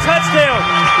 30-yard touchdown!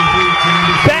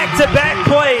 Back-to-back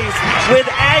plays with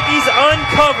Aggies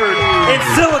uncovered, and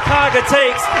Sylacauga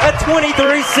takes a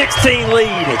 23-16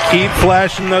 lead. Keep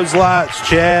flashing those lights,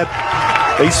 Chad.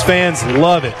 These fans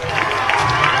love it.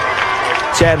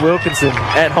 Chad Wilkinson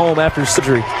at home after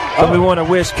surgery. But we want to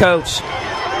wish Coach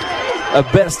a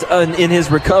best in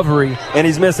his recovery, and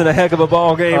he's missing a heck of a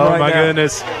ball game right now. Oh, my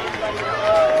goodness.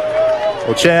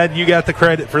 Well, Chad, you got the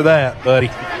credit for that, buddy.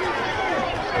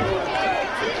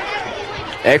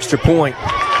 Extra point.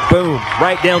 Boom.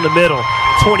 Right down the middle.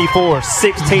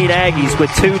 24-16 Aggies with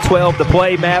 2:12 to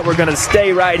play. Matt, we're going to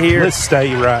stay right here. Let's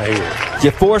stay right here.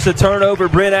 You force a turnover,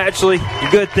 Brent, actually,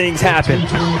 good things happen.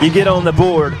 You get on the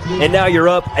board, and now you're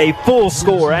up a full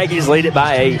score. Aggies lead it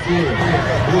by 8.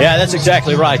 Yeah, that's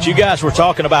exactly right. You guys were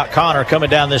talking about Connor coming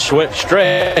down this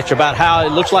stretch, about how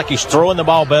it looks like he's throwing the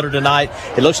ball better tonight.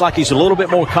 It looks like he's a little bit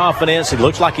more confidence. It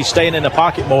looks like he's staying in the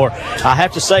pocket more. I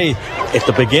have to say, at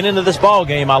the beginning of this ball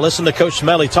game, I listened to Coach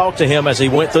Smelly talk to him as he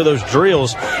went through those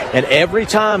drills, and every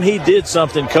time he did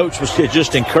something, Coach was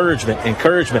just encouragement.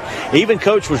 Even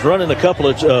Coach was running a couple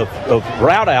of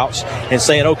route outs and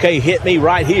saying, okay, hit me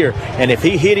right here. And if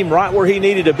he hit him right where he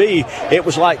needed to be, it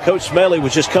was like Coach Smelly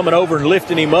was just coming over and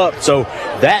lifting him up. So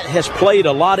that has played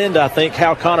a lot into, I think,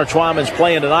 how Connor Twyman's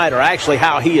playing tonight, or actually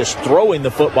how he is throwing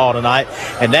the football tonight.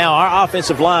 And now our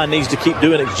offensive line needs to keep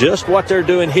doing it just what they're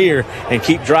doing here and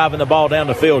keep driving the ball down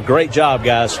the field. Great job,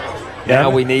 guys.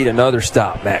 Now we need another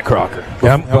stop, Matt Crocker.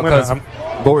 Yeah, because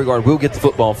Beauregard will get the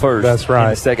football first. That's right. In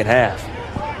the second half.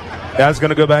 I was going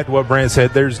to go back to what Brent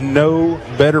said. There's no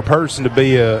better person to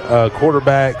be a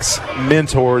quarterback's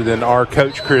mentor than our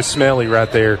coach, Chris Smelly, right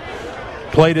there.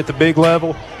 Played at the big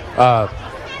level.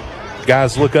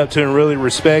 Guys look up to him, really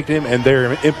respect him, and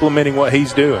they're implementing what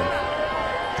he's doing.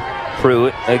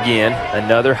 Pruitt again,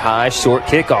 another high, short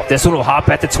kickoff. This one will hop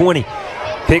at the 20.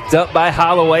 Picked up by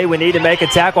Holloway. We need to make a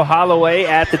tackle. Holloway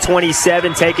at the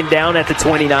 27, taken down at the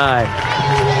 29.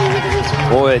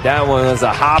 Boy, that one was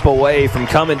a hop away from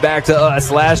coming back to us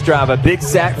last drive. A big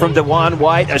sack from DeJuan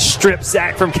White, a strip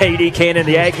sack from KD Cannon.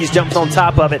 The Aggies jumped on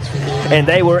top of it, and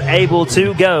they were able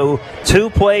to go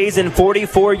 2 plays and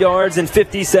 44 yards and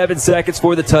 57 seconds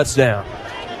for the touchdown.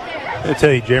 I'll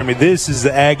tell you, Jeremy, this is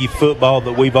the Aggie football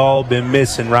that we've all been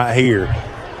missing right here.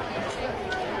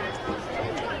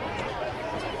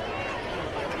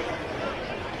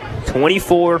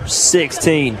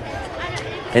 (24-16).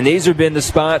 And these have been the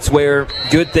spots where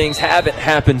good things haven't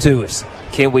happened to us.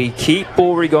 Can we keep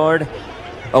Beauregard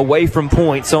away from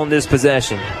points on this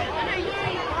possession?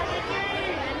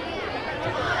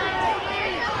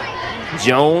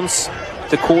 Jones,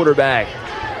 the quarterback.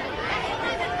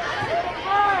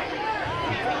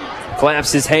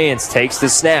 Claps his hands, takes the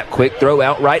snap. Quick throw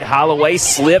out right. Holloway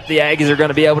slipped. The Aggies are going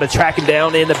to be able to track him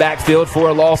down in the backfield for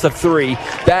a loss of 3.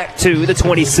 Back to the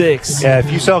 26. Yeah,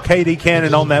 if you saw KD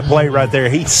Cannon on that play right there,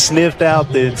 he sniffed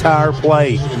out the entire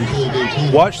play.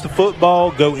 Watched the football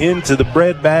go into the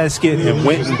bread basket and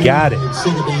went and got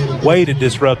it. Way to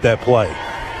disrupt that play.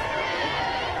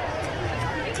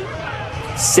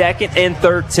 2nd and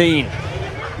 13.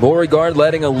 Beauregard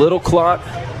letting a little clock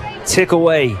tick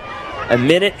away. 1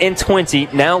 minute and 20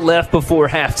 now left before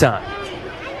halftime.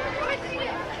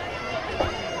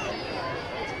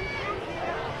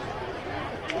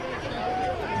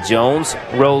 Jones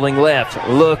rolling left,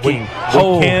 looking. We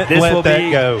can't let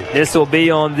that go. This will be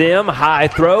on them. High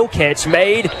throw, catch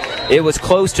made. It was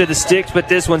close to the sticks, but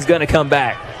this one's going to come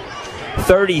back.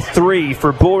 33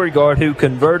 for Beauregard, who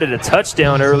converted a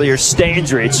touchdown earlier.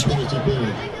 Standridge.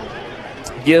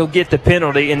 He'll get the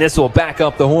penalty, and this will back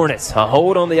up the Hornets. A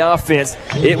hold on the offense.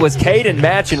 It was Caden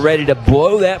Matchin ready to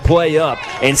blow that play up,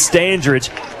 and Standridge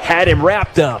had him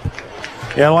wrapped up.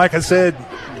 Yeah, like I said,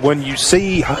 when you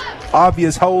see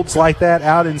obvious holds like that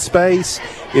out in space,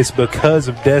 it's because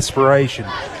of desperation.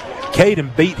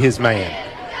 Caden beat his man.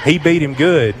 He beat him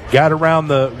good. Got around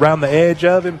the edge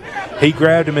of him. He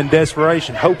grabbed him in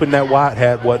desperation, hoping that white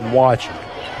hat wasn't watching.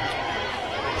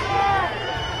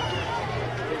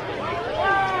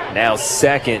 Now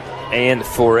 2nd and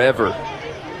forever.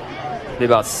 Be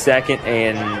about 2nd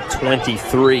and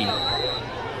 23.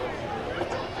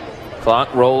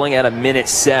 Clock rolling at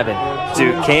 1:07.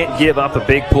 Duke can't give up a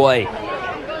big play.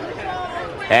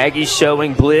 Aggies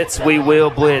showing blitz. We will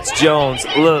blitz. Jones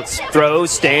looks,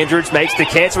 throws. Standridge makes the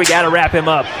catch. We got to wrap him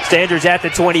up. Standridge at the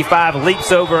 25.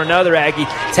 Leaps over another Aggie.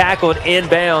 Tackled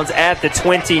inbounds at the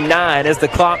 29 as the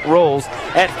clock rolls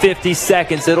at 50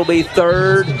 seconds. It'll be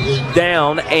 3rd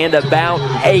down and about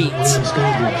 8.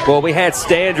 Well, we had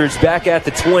Standridge back at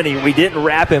the 20. We didn't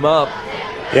wrap him up.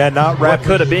 Yeah, not wrap. What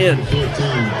could have been?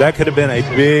 That could have been a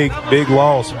big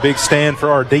loss, a big stand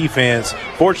for our defense.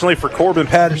 Fortunately for Corbin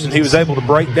Patterson, he was able to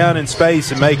break down in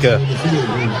space and make a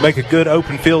good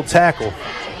open field tackle.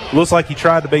 Looks like he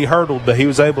tried to be hurdled, but he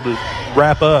was able to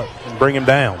wrap up and bring him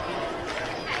down.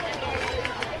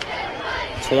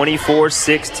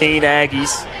 24-16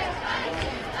 Aggies.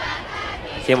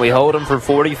 Can we hold them for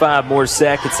 45 more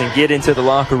seconds and get into the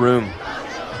locker room?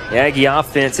 The Aggie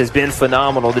offense has been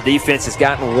phenomenal. The defense has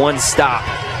gotten 1 stop.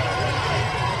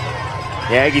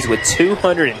 The Aggies with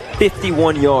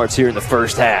 251 yards here in the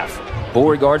first half.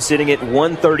 Beauregard sitting at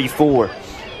 134.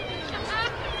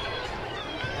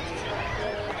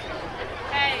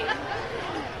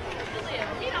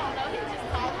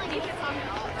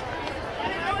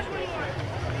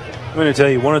 I'm going to tell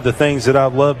you, one of the things that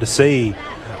I'd love to see,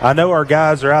 I know our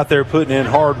guys are out there putting in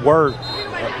hard work,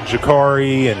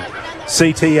 Jakari and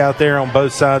CT out there on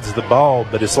both sides of the ball,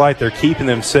 but it's like they're keeping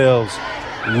themselves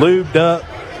lubed up,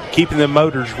 keeping the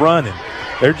motors running.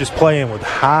 They're just playing with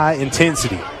high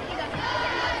intensity.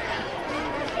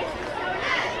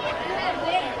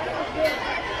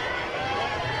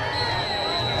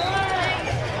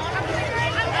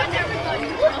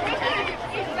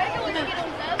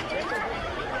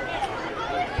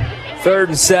 Third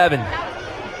and 7.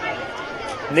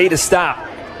 Need a stop.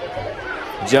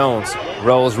 Jones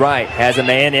rolls right, has a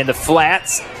man in the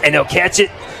flats, and they'll catch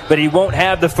it, but he won't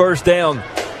have the first down.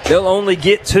 They'll only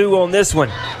get 2 on this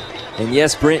one. And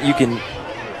yes, Brent, you can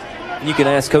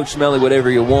ask Coach Smelly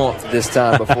whatever you want this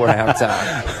time before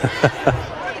halftime.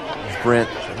 Brent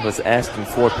was asking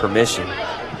for permission.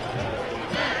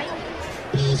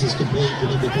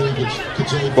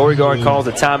 Beauregard calls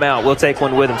a timeout. We'll take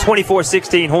one with him.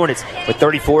 24-16 Hornets with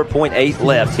 34.8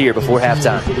 left here before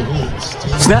halftime.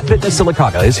 Snap Fitness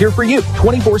Sylacauga is here for you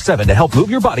 24/7 to help move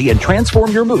your body and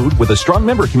transform your mood with a strong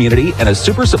member community and a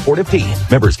super supportive team.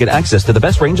 Members get access to the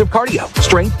best range of cardio,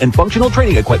 strength, and functional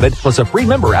training equipment, plus a free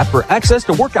member app for access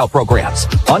to workout programs,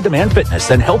 on-demand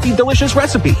fitness, and healthy, delicious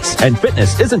recipes. And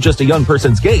fitness isn't just a young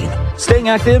person's game. Staying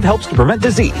active helps to prevent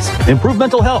disease, improve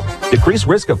mental health, decrease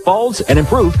risk of falls, and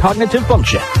improve cognitive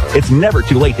function. It's never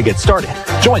too late to get started.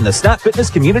 Join the Snap Fitness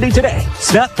community today.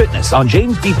 Snap Fitness on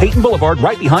James B. Payton Boulevard,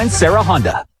 right behind Sarah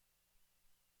Honda.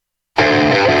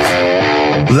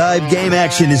 Live game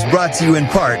action is brought to you in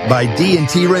part by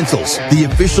D&T Rentals, the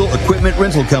official equipment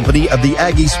rental company of the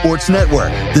Aggie Sports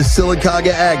Network. The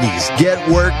Sylacauga Aggies get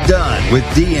work done with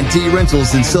D&T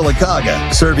Rentals in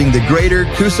Sylacauga, serving the greater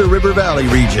Coosa River Valley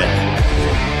region.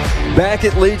 Back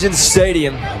at Legion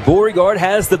Stadium, Beauregard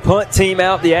has the punt team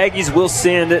out. The Aggies will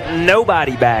send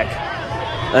nobody back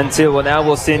until, now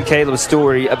we'll send Caleb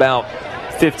Story about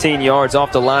 15 yards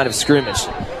off the line of scrimmage.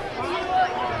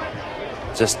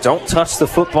 Just don't touch the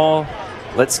football.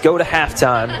 Let's go to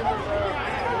halftime.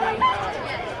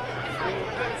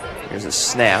 Here's a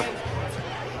snap.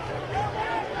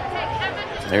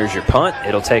 There's your punt.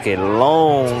 It'll take a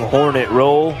long Hornet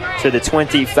roll to the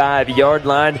 25-yard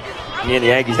line. Again, the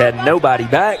Aggies had nobody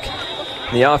back.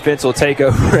 The offense will take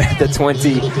over at the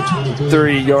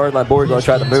 23-yard line. Beauregard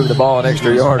tried to move the ball an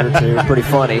extra yard or two. Pretty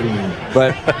funny.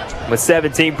 But with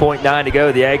 17.9 to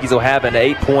go, the Aggies will have an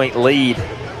 8-point lead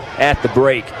at the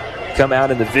break. Come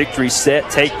out in the victory set,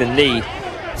 take the knee.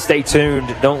 Stay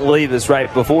tuned. Don't leave us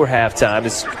right before halftime,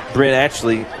 as Brent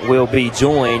actually will be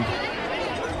joined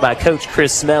by Coach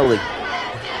Chris Smelly.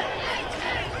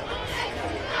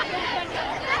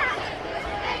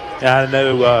 I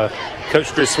know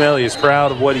Coach Chris Smelly is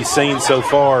proud of what he's seen so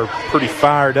far, pretty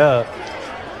fired up.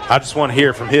 I just want to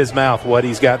hear from his mouth what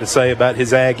he's got to say about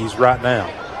his Aggies right now.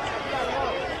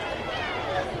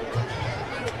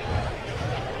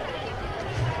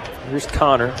 Here's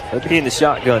Connor. He'll be in the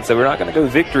shotgun, so we're not going to go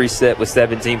victory set with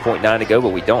 17.9 to go, but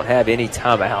we don't have any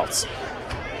timeouts.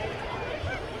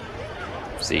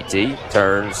 CT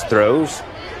turns, throws.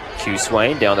 Q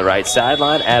Swain down the right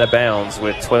sideline, out of bounds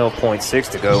with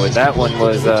 12.6 to go, and that one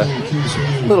was a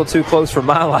little too close for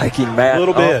my liking, Matt. A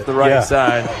little bit, off the right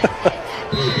side.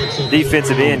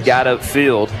 Defensive end got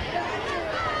upfield.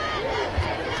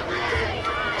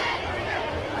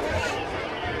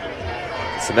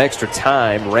 Some extra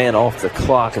time ran off the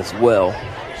clock as well.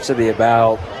 Should be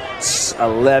about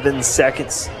 11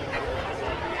 seconds.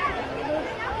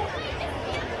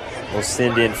 We'll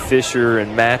send in Fisher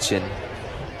and Matchin.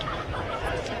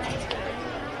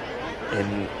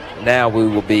 And now we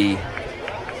will be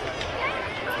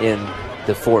in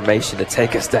the formation to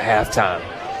take us to halftime.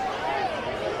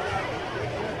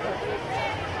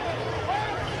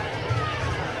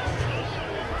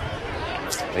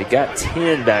 They got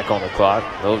 10 back on the clock.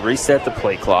 They'll reset the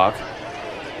play clock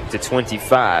to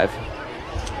 25.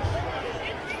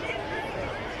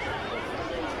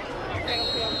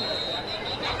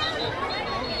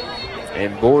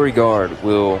 And Beauregard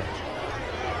will...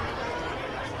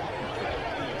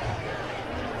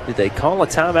 Did they call a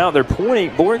timeout? They're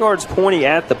pointing. Beauregard's pointing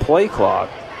at the play clock.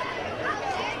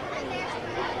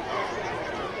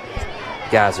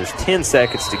 Guys, there's 10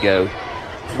 seconds to go.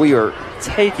 We are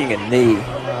taking a knee.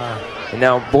 And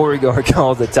now Beauregard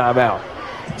calls the timeout.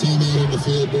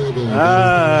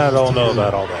 I don't know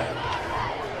about all that.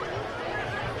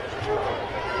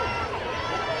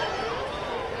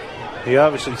 He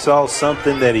obviously saw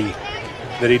something that he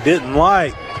didn't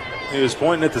like. He was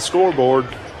pointing at the scoreboard.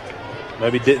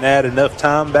 Maybe didn't add enough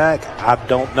time back. I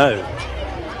don't know.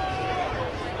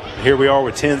 Here we are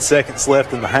with 10 seconds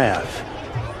left in the half.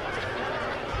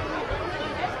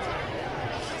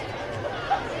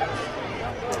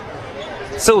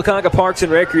 Sylacauga Parks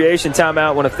and Recreation timeout.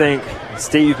 I want to thank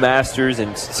Steve Masters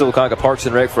and Sylacauga Parks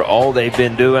and Rec for all they've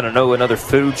been doing. I know another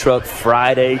food truck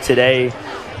Friday today.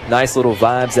 Nice little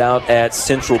vibes out at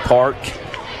Central Park,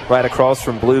 right across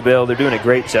from Bluebell. They're doing a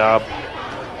great job.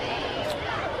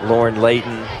 Lauren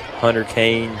Layton, Hunter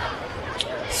Kane,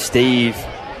 Steve.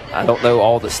 I don't know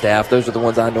all the staff. Those are the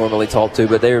ones I normally talk to,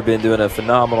 but they have been doing a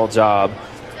phenomenal job.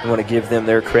 I want to give them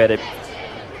their credit.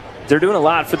 They're doing a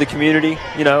lot for the community.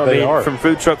 You know, I mean, from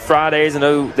Food Truck Fridays, I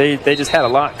know they just had a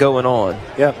lot going on.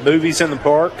 Yeah, movies in the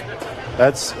park.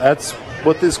 That's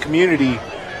what this community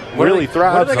really thrives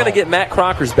on. When are they going to get Matt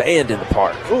Crocker's band in the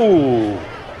park? Ooh.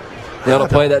 They ought to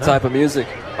play that type of music.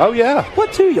 Oh, yeah.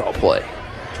 What do y'all play?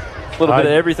 A little bit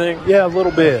of everything? Yeah, a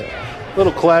little bit. A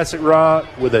little classic rock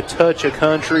with a touch of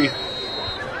country.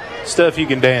 stuff you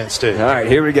can dance to. All right,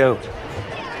 here we go.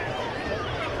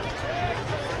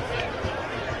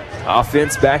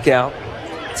 Offense back out.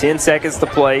 10 seconds to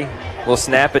play. We'll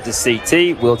snap it to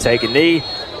CT. We'll take a knee.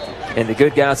 And the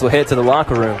good guys will head to the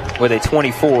locker room with a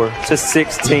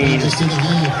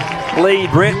 24-16 lead.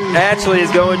 Brent Ashley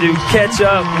is going to catch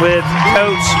up with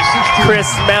Coach Chris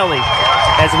Smelly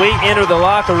as we enter the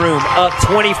locker room up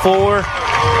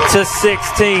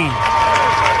 24-16.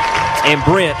 And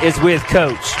Brent is with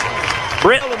Coach.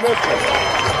 Brent.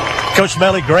 Coach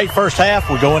Smelly, great first half.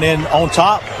 We're going in on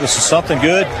top. This is something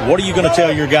good. What are you going to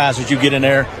tell your guys as you get in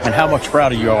there, and how much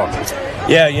prouder you are?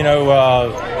 Yeah,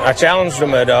 I challenged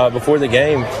them before the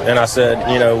game, and I said,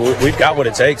 we've got what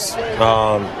it takes,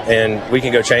 and we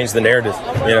can go change the narrative,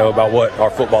 about what our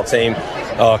football team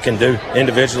can do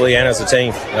individually and as a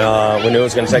team. We knew it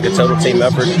was going to take a total team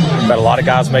effort. We've got a lot of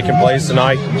guys making plays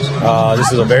tonight.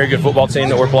 This is a very good football team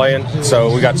that we're playing,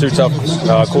 so we got 2 tough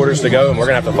quarters to go, and we're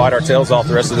going to have to fight our tails off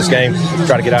the rest of this game to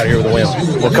try to get out of here with a win.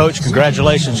 Well, Coach,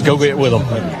 congratulations. Go get with them.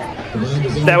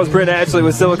 That was Brent Ashley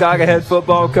with Sylacauga head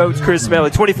football coach Chris Smelly.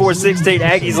 24-16,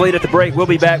 Aggies lead at the break. We'll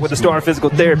be back with the Star Physical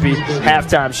Therapy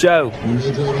halftime show.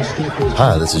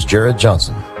 Hi, this is Jared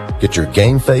Johnson. Get your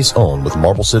game face on with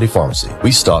Marble City Pharmacy.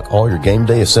 We stock all your game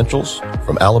day essentials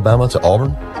from Alabama to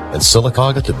Auburn and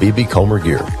Sylacauga to BB Comer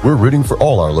gear. We're rooting for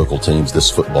all our local teams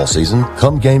this football season.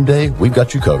 Come game day, we've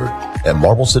got you covered at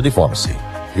Marble City Pharmacy,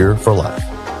 here for life.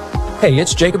 Hey,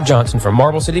 it's Jacob Johnson from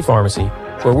Marble City Pharmacy,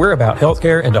 where we're about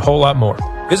healthcare and a whole lot more.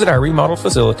 Visit our remodeled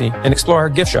facility and explore our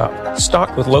gift shop,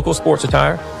 stocked with local sports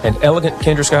attire and elegant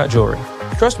Kendra Scott jewelry.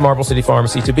 Trust Marble City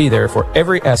Pharmacy to be there for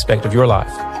every aspect of your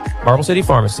life. Marble City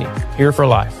Pharmacy, here for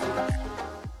life.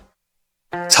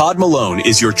 Todd Malone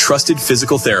is your trusted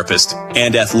physical therapist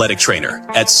and athletic trainer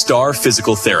at Star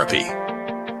Physical Therapy.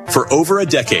 For over a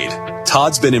decade,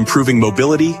 Todd's been improving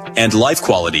mobility and life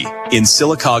quality in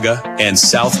Sylacauga and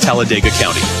South Talladega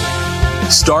County.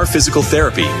 Star Physical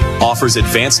Therapy offers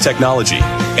advanced technology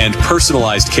and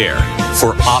personalized care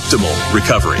for optimal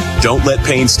recovery. Don't let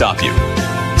pain stop you.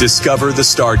 Discover the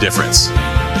Star difference.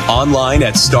 Online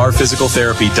at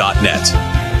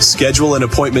starphysicaltherapy.net. Schedule an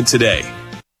appointment today.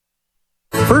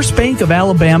 First Bank of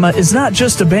Alabama is not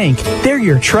just a bank, they're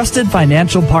your trusted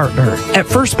financial partner. At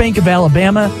First Bank of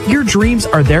Alabama, your dreams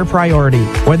are their priority.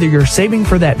 Whether you're saving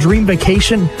for that dream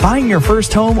vacation, buying your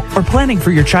first home, or planning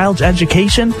for your child's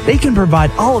education, they can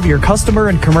provide all of your customer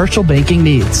and commercial banking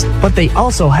needs. But they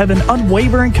also have an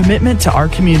unwavering commitment to our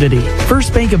community.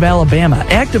 First Bank of Alabama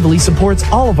actively supports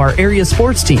all of our area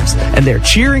sports teams, and they're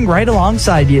cheering right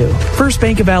alongside you. First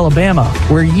Bank of Alabama,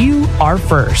 where you are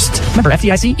first. Member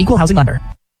FDIC, Equal Housing Lender.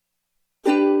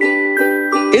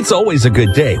 It's always a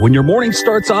good day when your morning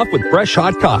starts off with fresh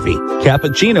hot coffee,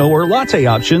 cappuccino, or latte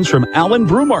options from Allen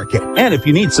Brew Market. And if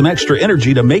you need some extra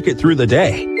energy to make it through the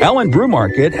day, Allen Brew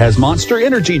Market has Monster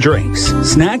energy drinks,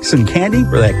 snacks, and candy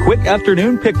for that quick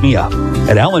afternoon pick-me-up.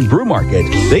 At Allen Brew Market,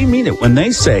 they mean it when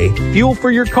they say fuel for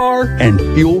your car and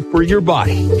fuel for your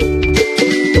body.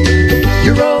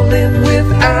 You're rolling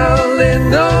with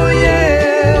Allen, oh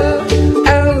yeah,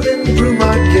 Allen Brew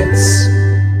Markets.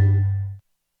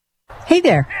 Hey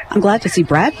there, I'm glad to see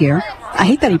Brad here. I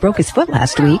hate that he broke his foot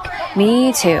last week.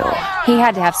 Me too. He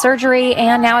had to have surgery,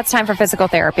 and now it's time for physical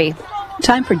therapy.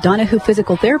 Time for Donahue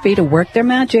Physical Therapy to work their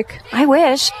magic. I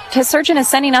wish. His surgeon is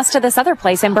sending us to this other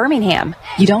place in Birmingham.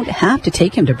 You don't have to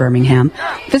take him to Birmingham.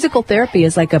 Physical therapy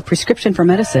is like a prescription for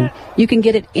medicine. You can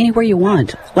get it anywhere you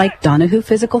want, like Donahue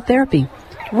Physical Therapy.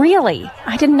 Really?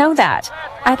 I didn't know that.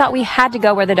 I thought we had to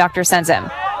go where the doctor sends him.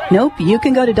 Nope, you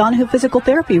can go to Donahue Physical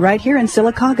Therapy right here in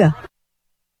Sylacauga.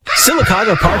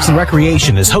 Sylacauga Parks and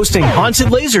Recreation is hosting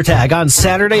Haunted Laser Tag on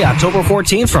Saturday, October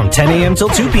 14th from 10 a.m. till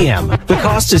 2 p.m. The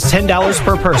cost is $10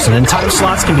 per person, and time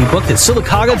slots can be booked at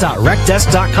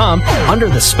sylacauga.recdesk.com under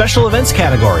the Special Events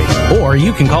category. Or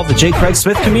you can call the J. Craig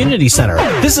Smith Community Center.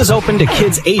 This is open to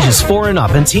kids ages 4 and up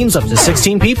and teams up to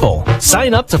 16 people.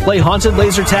 Sign up to play Haunted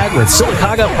Laser Tag with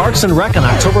Sylacauga Parks and Rec on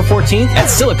October 14th at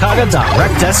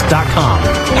sylacauga.recdesk.com.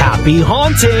 Happy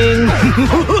haunting!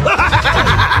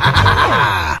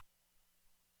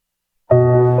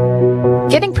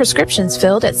 Getting prescriptions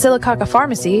filled at Sylacauga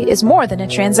Pharmacy is more than a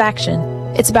transaction.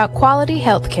 It's about quality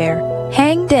health care.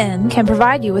 Hang Den can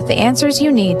provide you with the answers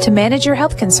you need to manage your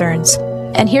health concerns.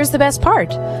 And here's the best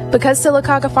part. Because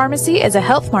Sylacauga Pharmacy is a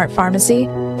Health Mart pharmacy,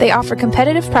 they offer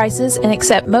competitive prices and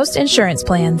accept most insurance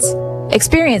plans.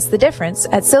 Experience the difference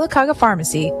at Sylacauga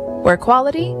Pharmacy, where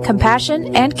quality,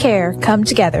 compassion, and care come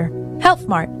together. Health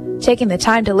Mart, taking the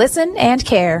time to listen and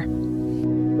care.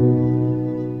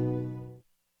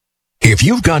 If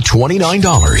you've got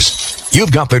 $29,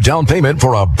 you've got the down payment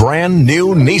for a brand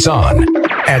new Nissan.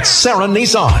 at Sarah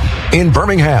Nissan in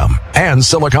Birmingham and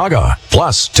Sylacauga.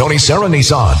 Plus, Tony Sarah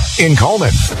Nissan in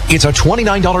Coleman. It's a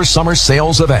 $29 summer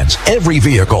sales event. Every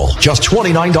vehicle, just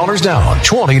 $29 down,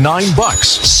 $29.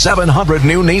 700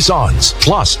 new Nissans.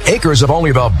 Plus, acres of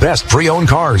only the best pre-owned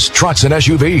cars, trucks, and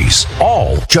SUVs.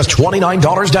 All just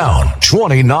 $29 down,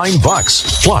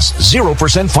 $29. Plus,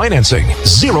 0% financing.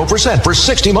 0% for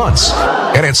 60 months.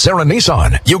 And at Sarah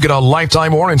Nissan, you get a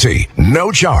lifetime warranty,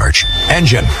 no charge,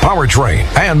 engine, powertrain,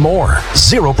 and more.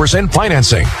 0%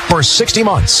 financing for 60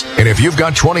 months. And if you've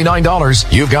got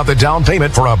 $29, you've got the down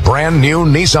payment for a brand new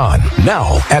Nissan.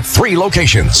 Now at 3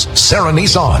 locations, Sarah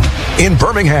Nissan in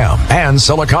Birmingham and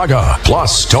Sylacauga.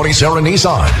 Plus, Tony Sarah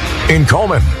Nissan in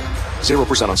Coleman.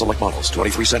 0% on select models.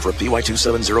 23 Sentra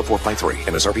BY270453.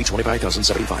 MSRP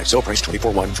 $25,075. Sale price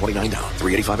 $24,129 down.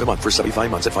 $385 a month for 75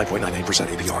 months at 5.99%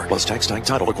 APR. Plus tax, tag,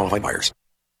 title to qualified buyers.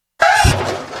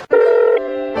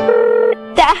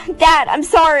 Dad, I'm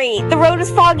sorry. The road was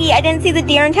foggy. I didn't see the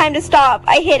deer in time to stop.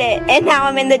 I hit it, and now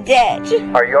I'm in the ditch.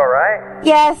 Are you alright?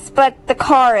 Yes, but the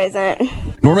car isn't.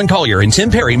 Norman Collier and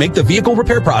Tim Perry make the vehicle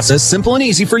repair process simple and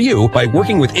easy for you by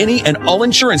working with any and all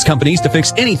insurance companies to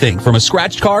fix anything from a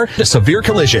scratched car to severe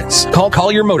collisions. Call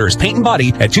Collier Motors Paint and Body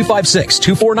at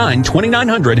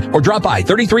 256-249-2900 or drop by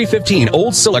 3315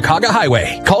 Old Sylacauga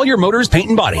Highway. Collier Motors Paint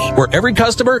and Body, where every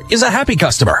customer is a happy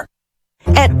customer.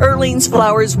 At Earlene's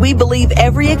Flowers, we believe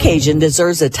every occasion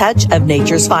deserves a touch of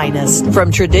nature's finest.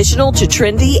 From traditional to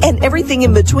trendy and everything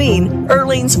in between,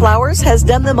 Earlene's Flowers has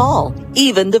done them all,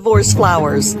 even divorce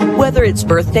flowers. Whether it's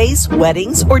birthdays,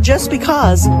 weddings, or just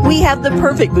because, we have the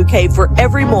perfect bouquet for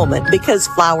every moment because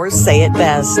flowers say it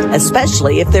best,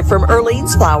 especially if they're from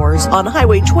Earlene's Flowers on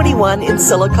Highway 21 in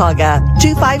Sylacauga.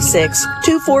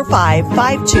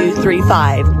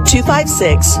 256-245-5235.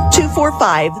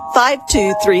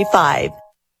 256-245-5235.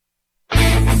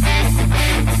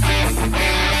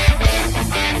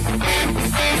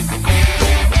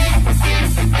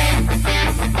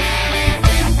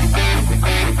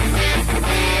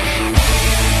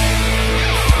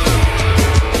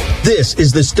 This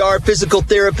is the Star Physical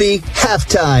Therapy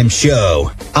Halftime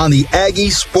Show on the Aggie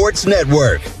Sports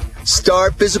Network.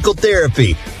 Star Physical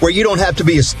Therapy, where you don't have to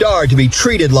be a star to be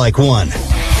treated like one.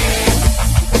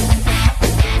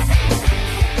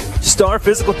 Star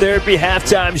Physical Therapy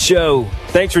Halftime Show.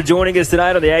 Thanks for joining us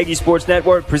tonight on the Aggie Sports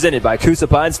Network, presented by Coosa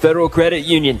Pines Federal Credit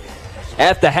Union.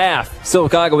 At the half,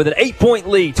 Sylacauga with an 8-point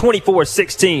lead,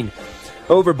 24-16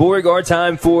 over Beauregard.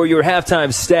 Time for your halftime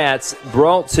stats,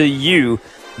 brought to you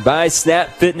by Snap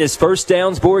Fitness. First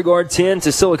downs, Beauregard 10 to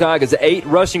Sylacauga's 8.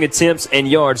 Rushing attempts and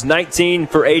yards, 19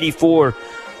 for 84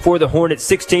 for the Hornets,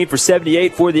 16 for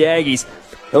 78 for the Aggies.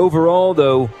 Overall,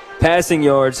 though, passing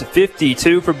yards,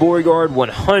 52 for Beauregard,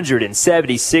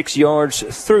 176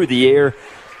 yards through the air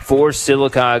for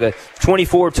Sylacauga.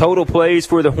 24 total plays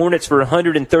for the Hornets for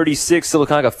 136.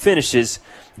 Sylacauga finishes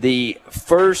the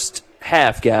first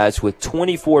half, guys, with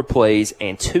 24 plays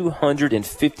and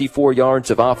 254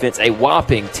 yards of offense, a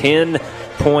whopping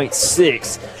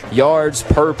 10.6 yards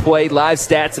per play. Live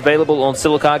stats available on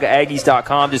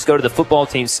SylacaugaAggies.com. Just go to the football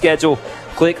team schedule,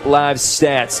 click live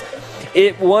stats.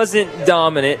 It wasn't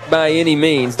dominant by any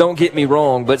means, don't get me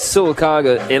wrong, but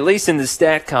Sylacauga, at least in the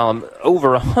stat columm,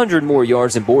 over 100 more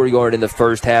yards than Beauregard in the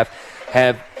first half,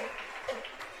 have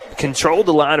controlled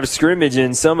the line of scrimmage,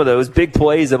 and some of those big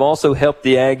plays have also helped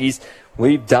the Aggies.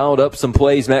 We've dialed up some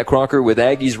plays, Matt Crocker, with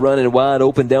Aggies running wide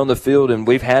open down the field, and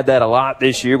we've had that a lot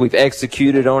this year. We've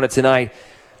executed on it tonight.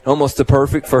 Almost a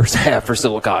perfect first half for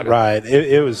Sylacauga. Right.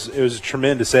 It was a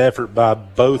tremendous effort by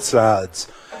both sides.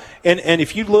 And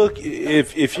if you look,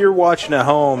 if you're watching at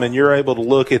home and you're able to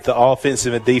look at the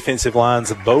offensive and defensive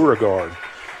lines of Beauregard,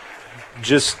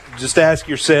 just ask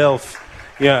yourself,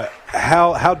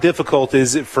 how difficult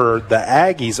is it for the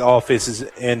Aggies' offenses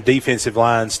and defensive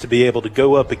lines to be able to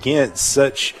go up against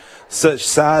such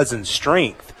size and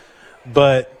strength?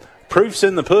 But proof's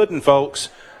in the pudding, folks,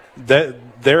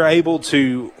 that they're able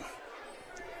to,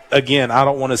 again, I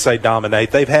don't want to say dominate.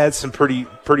 They've had some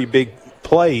pretty big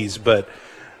plays, but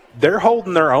they're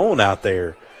holding their own out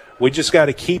there. We just got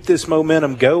to keep this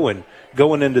momentum going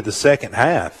into the second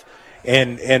half.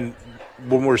 And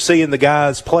when we're seeing the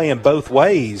guys playing both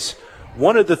ways,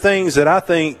 one of the things that I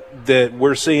think that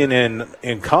we're seeing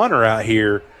in Connor out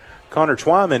here, Connor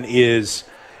Twyman, is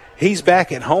he's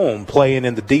back at home playing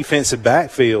in the defensive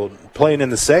backfield, playing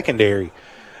in the secondary,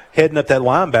 heading up that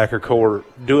linebacker core,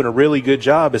 doing a really good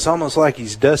job. It's almost like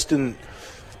he's dusting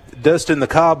the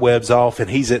cobwebs off and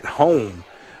he's at home.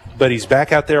 But he's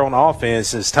back out there on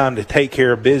offense, and it's time to take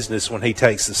care of business when he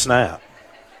takes the snap.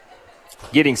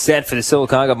 Getting set for the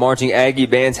Sylacauga Marching Aggie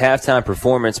Band's halftime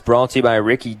performance, brought to you by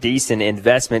Ricky Deason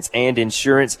Investments and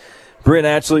Insurance. Brent,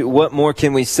 actually, what more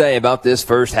can we say about this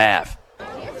first half?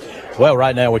 Well,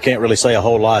 right now we can't really say a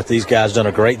whole lot. These guys done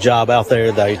a great job out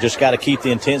there. They just got to keep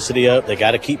the intensity up. They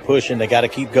got to keep pushing. They got to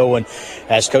keep going.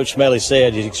 As Coach Smelly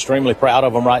said, he's extremely proud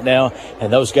of them right now.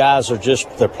 And those guys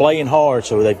they're playing hard,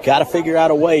 so they've got to figure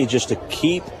out a way just to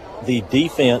keep the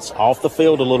defense off the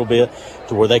field a little bit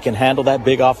to where they can handle that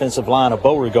big offensive line of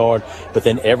Beauregard. But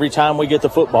then every time we get the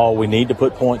football, we need to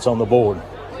put points on the board.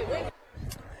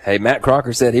 Hey, Matt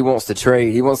Crocker said he wants to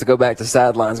trade. He wants to go back to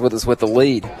sidelines with us with the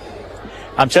lead.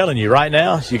 I'm telling you, right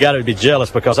now, you got to be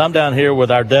jealous because I'm down here with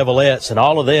our Devilettes, and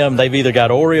all of them, they've either got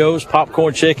Oreos,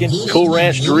 popcorn chicken, Cool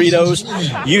Ranch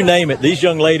Doritos, you name it. These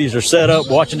young ladies are set up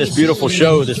watching this beautiful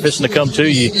show that's fixing to come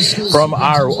to you from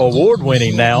our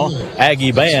award-winning now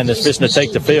Aggie Band that's fixing to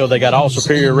take the field. They got all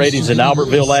superior ratings in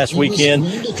Albertville last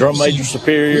weekend, drum major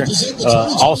superior,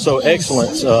 also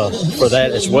excellence for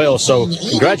that as well. So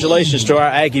congratulations to our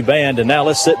Aggie Band, and now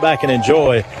let's sit back and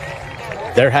enjoy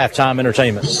their halftime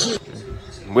entertainment.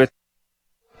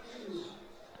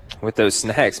 With those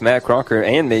snacks, Matt Crocker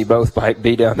and me both might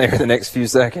be down there in the next few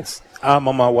seconds. I'm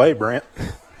on my way, Brent.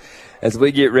 As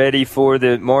we get ready for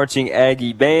the Marching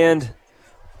Aggie Band,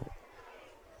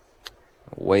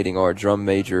 waiting our drum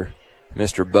major,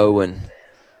 Mr. Bowen,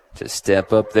 to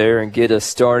step up there and get us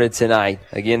started tonight.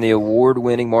 Again, the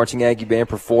award-winning Marching Aggie Band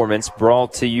performance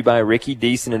brought to you by Ricky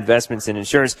Deason Investments and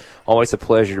Insurance. Always a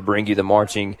pleasure to bring you the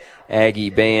Marching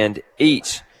Aggie Band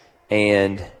each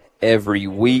and every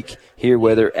week here,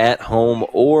 whether at home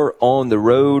or on the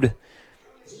road.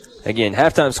 Again,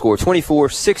 halftime score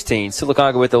 24-16.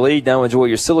 Sylacauga with the lead. Now enjoy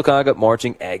your Sylacauga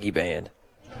Marching Aggie Band.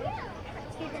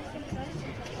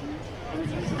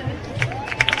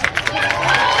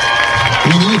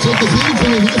 We now take the field for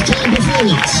a halftime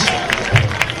performance.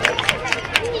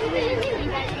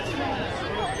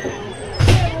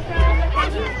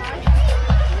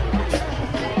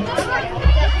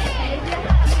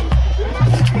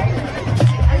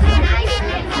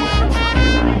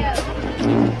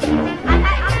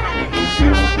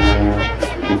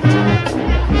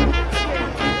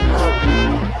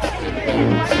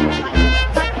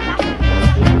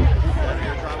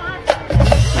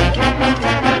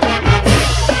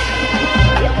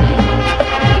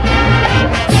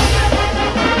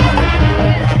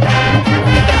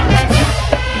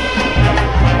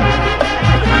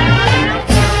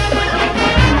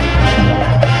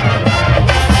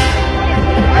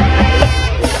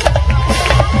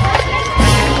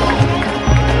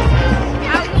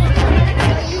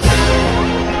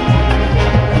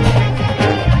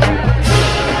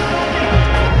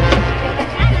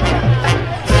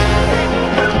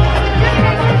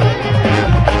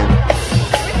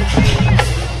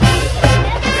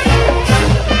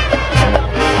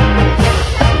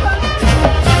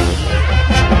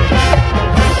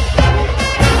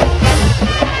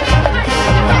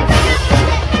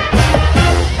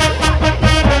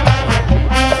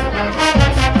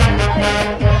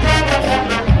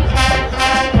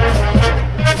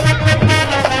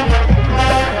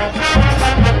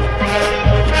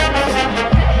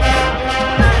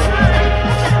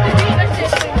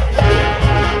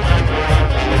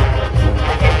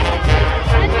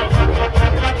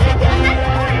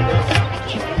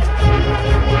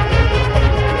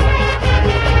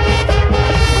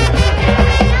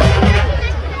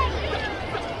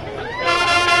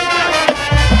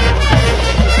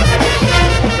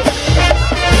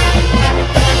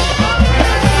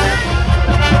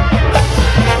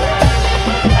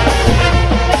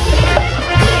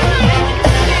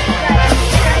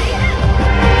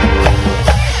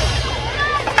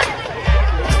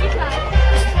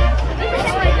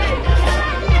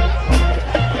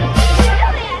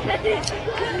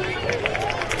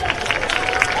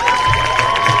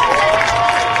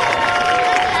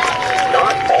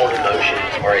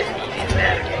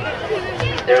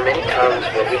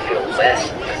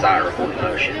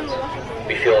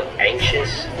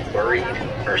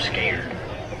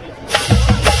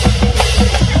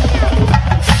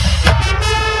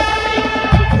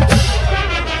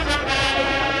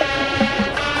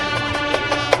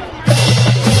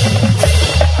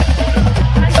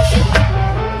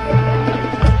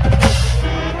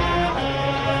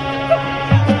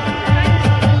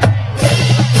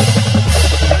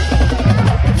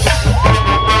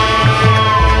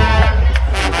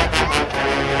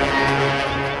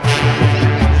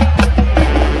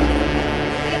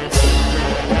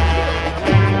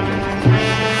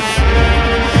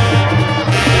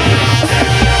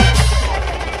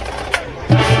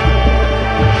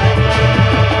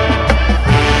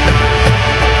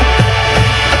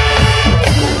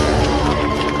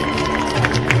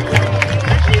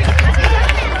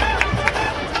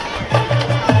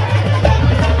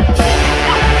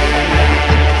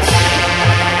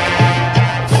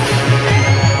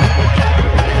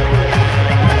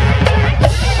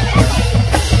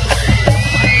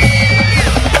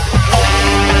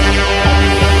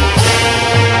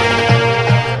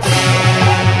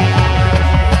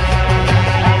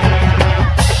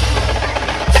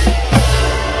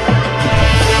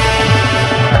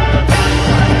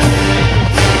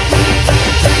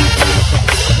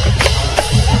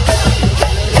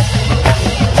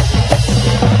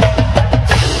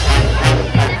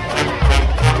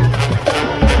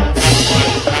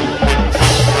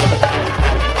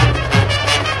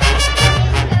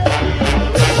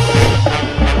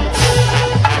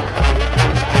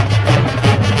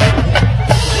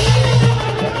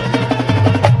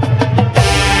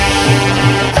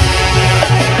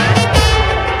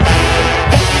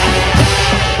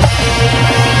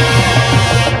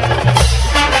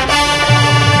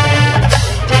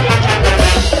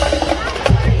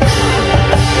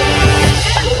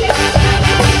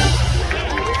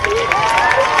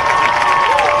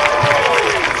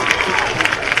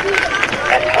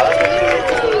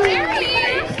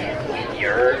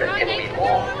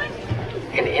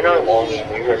 our longing,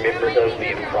 we remember those we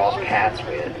have crossed paths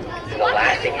with, and the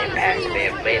lasting impacts they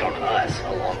have made on us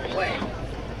along the way.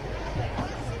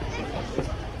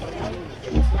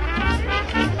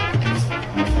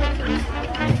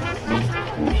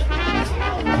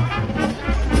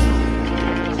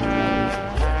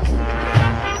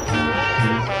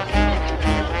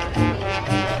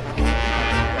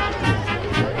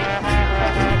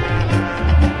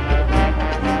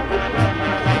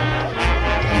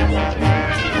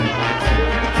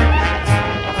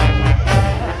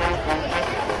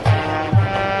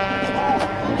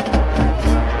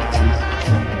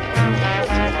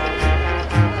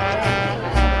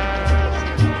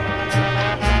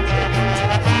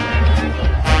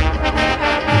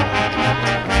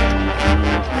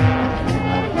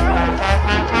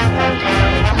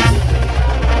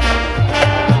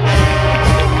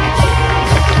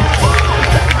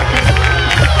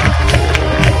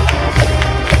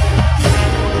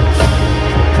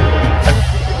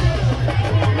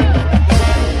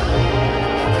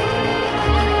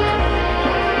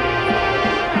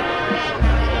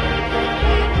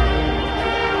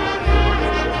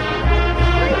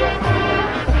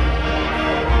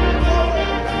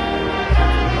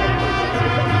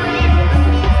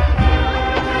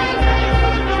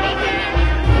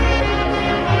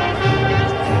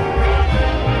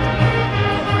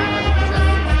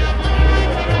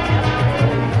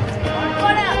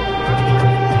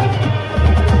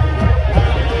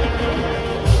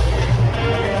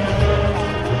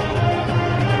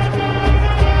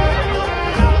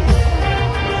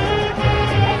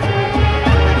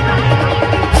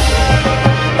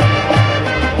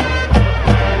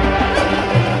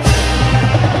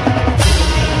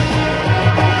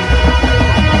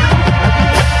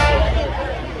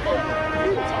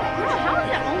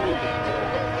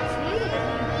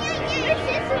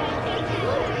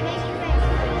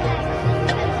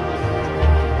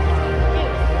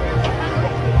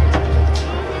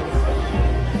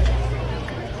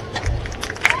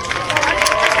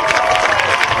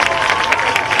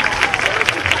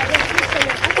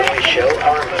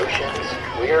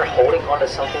 onto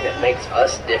something that makes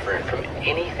us different from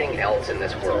anything else in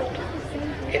this world.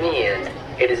 In the end,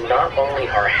 it is not only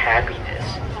our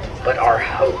happiness, but our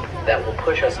hope that will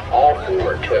push us all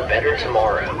forward to a better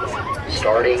tomorrow,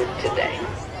 starting today.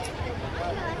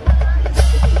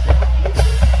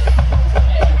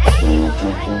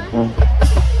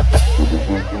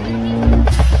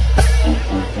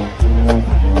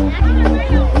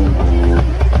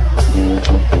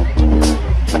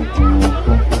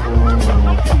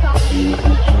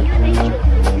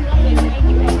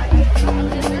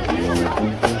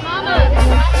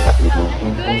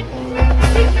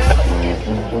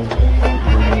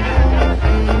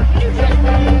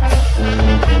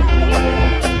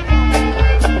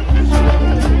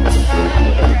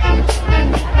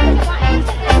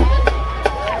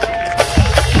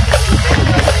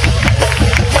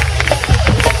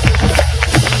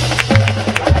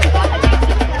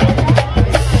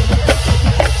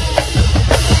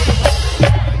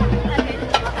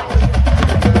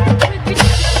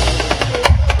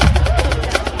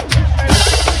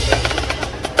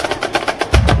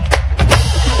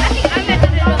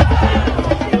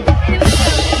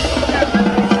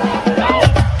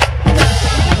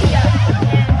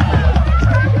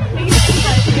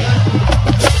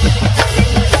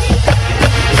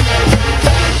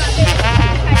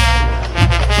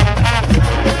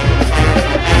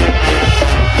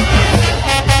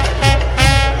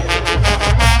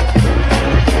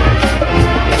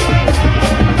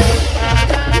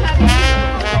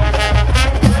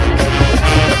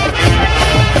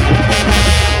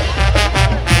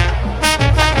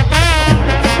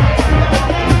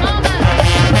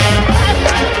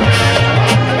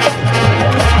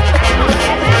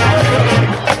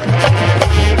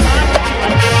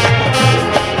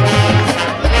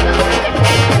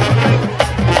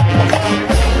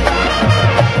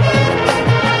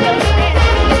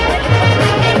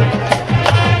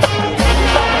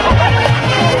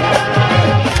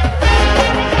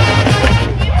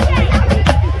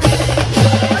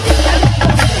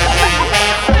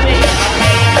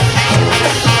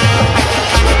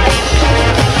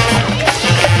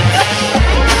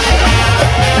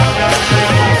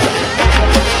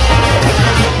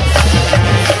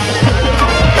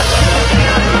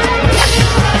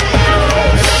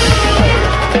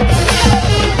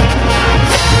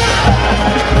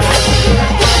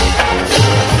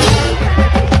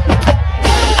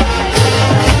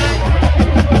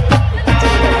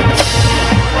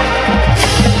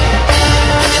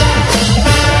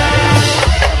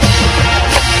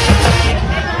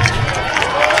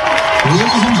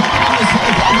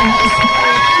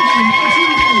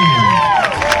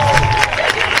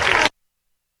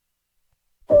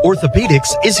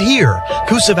 Orthopedics is here.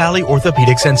 Coosa Valley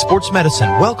Orthopedics and Sports Medicine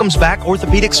welcomes back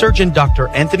orthopedic surgeon Dr.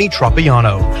 Anthony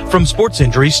Tropiano. From sports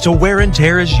injuries to wear and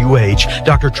tear as you age,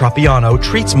 Dr. Tropiano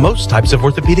treats most types of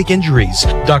orthopedic injuries.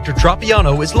 Dr.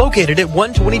 Tropiano is located at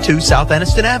 122 South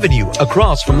Anniston Avenue,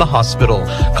 across from the hospital.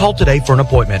 Call today for an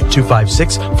appointment,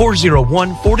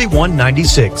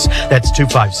 256-401-4196. That's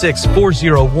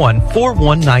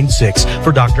 256-401-4196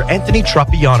 for Dr. Anthony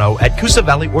Tropiano at Coosa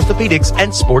Valley Orthopedics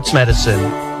and Sports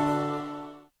Medicine.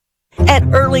 At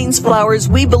Earling's Flowers,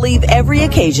 we believe every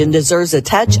occasion deserves a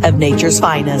touch of nature's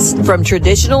finest. From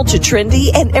traditional to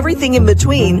trendy and everything in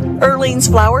between, Earling's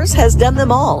Flowers has done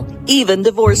them all, even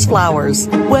divorce flowers.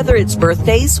 Whether it's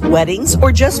birthdays, weddings,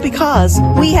 or just because,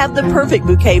 we have the perfect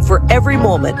bouquet for every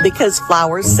moment because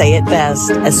flowers say it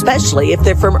best, especially if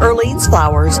they're from Earling's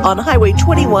Flowers on Highway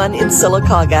 21 in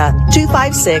Sylacauga.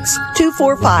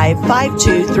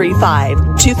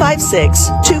 256-245-5235.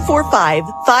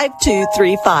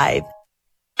 256-245-5235.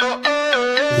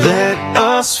 Let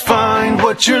us find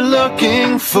what you're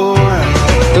looking for.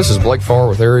 This is Blake Farr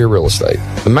with Area Real Estate.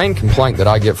 The main complaint that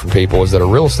I get from people is that a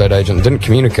real estate agent didn't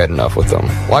communicate enough with them,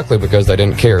 likely because they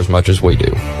didn't care as much as we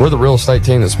do. We're the real estate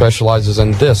team that specializes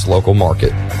in this local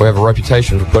market. We have a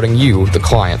reputation for putting you, the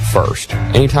client, first.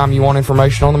 Anytime you want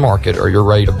information on the market or you're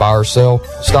ready to buy or sell,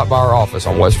 stop by our office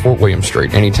on West Fort William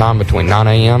Street anytime between 9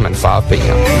 a.m. and 5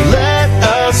 p.m. Let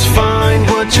us find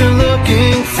what you're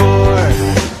looking for.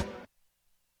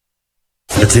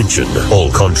 Attention, all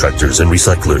contractors and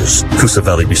recyclers. Coosa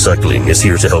Valley Recycling is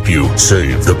here to help you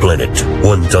save the planet,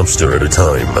 one dumpster at a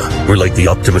time. We're like the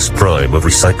Optimus Prime of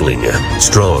recycling.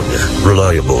 Strong,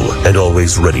 reliable, and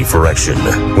always ready for action.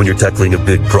 When you're tackling a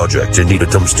big project and need a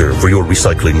dumpster for your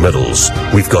recycling metals,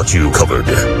 we've got you covered.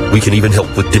 We can even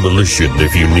help with demolition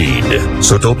if you need.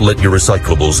 So don't let your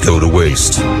recyclables go to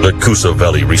waste. Let Coosa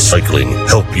Valley Recycling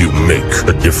help you make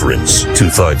a difference.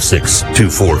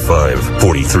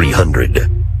 256-245-4300.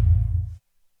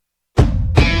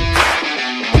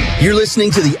 You're listening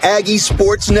to the Aggie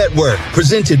Sports Network,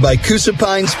 presented by Coosa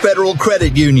Pines Federal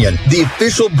Credit Union, the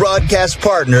official broadcast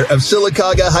partner of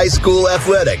Sylacauga High School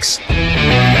Athletics.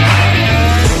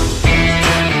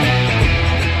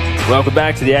 Welcome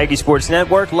back to the Aggie Sports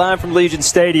Network, live from Legion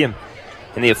Stadium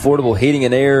in the Affordable Heating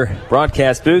and Air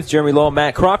broadcast booth. Jeremy Law,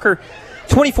 Matt Crocker,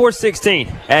 24-16.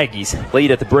 Aggies lead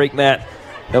at the break, Matt.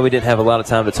 No, we didn't have a lot of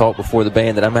time to talk before the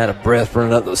band, that I'm out of breath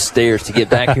running up those stairs to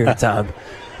get back here in time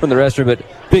from the restroom. But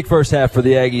big first half for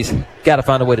the Aggies. Got to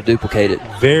find a way to duplicate it.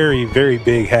 Very, very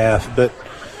big half. But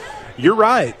you're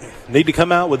right. Need to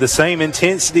come out with the same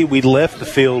intensity we left the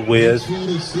field with.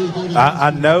 I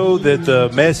know that the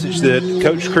message that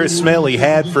Coach Chris Smelly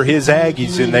had for his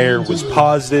Aggies in there was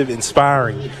positive,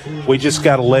 inspiring. We just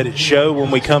got to let it show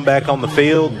when we come back on the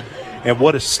field. And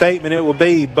what a statement it will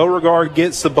be. Beauregard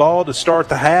gets the ball to start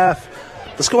the half.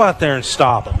 Let's go out there and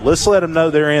stop them. Let's let them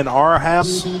know they're in our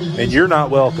house, and you're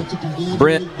not welcome.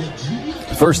 Brent,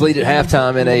 first lead at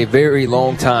halftime in a very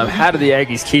long time. How do the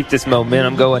Aggies keep this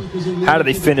momentum going? How do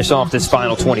they finish off this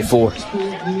final 24?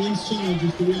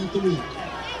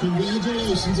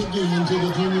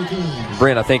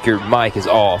 Brent, I think your mic is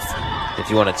off,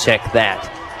 if you want to check that.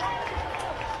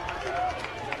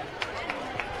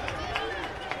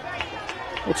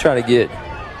 We'll try to get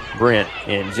Brent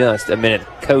in just a minute.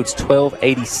 Code's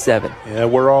 1287. Yeah,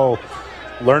 we're all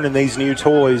learning these new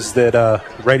toys that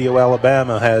Radio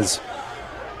Alabama has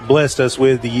blessed us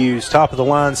with to use. Top of the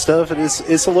line stuff.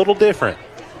 It's a little different.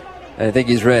 I think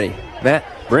he's ready. Matt,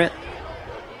 Brent.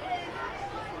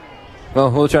 Well,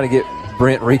 we'll try to get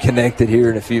Brent reconnected here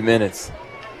in a few minutes.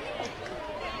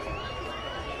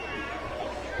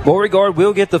 Beauregard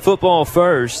will get the football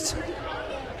first.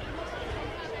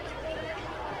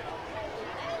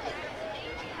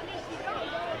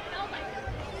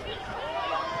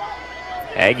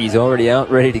 Aggies already out,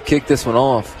 ready to kick this one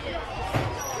off.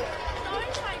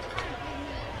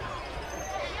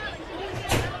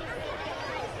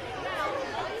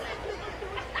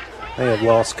 They have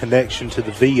lost connection to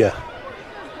the VIA.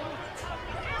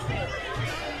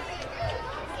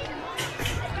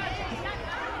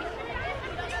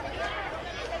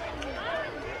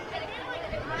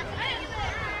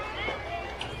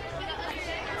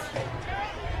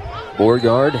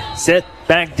 Beauregard set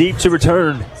back deep to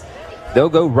return. They'll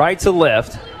go right to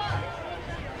left.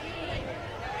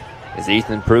 As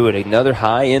Ethan Pruitt, another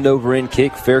high end over end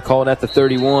kick, fair called at the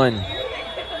 31.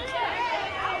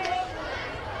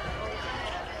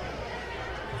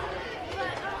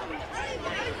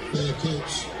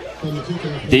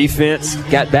 Defense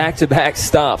got back-to-back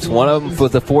stops. One of them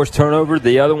was a forced turnover.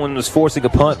 The other one was forcing a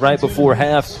punt right before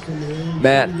half.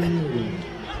 Matt,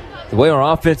 The way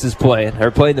our offense is playing, or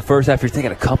playing the first half, you're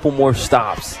thinking a couple more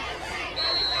stops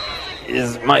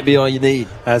might be all you need.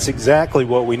 That's exactly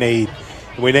what we need.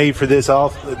 We need for this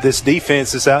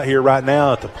defense that's out here right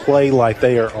now to play like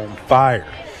they are on fire.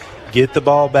 Get the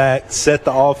ball back, set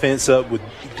the offense up with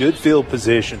good field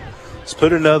position. Let's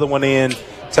put another one in,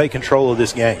 take control of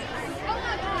this game.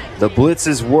 The blitz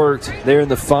has worked there in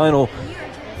the final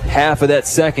half of that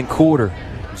second quarter.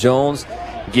 Jones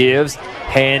gives,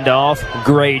 handoff,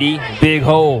 Grady, big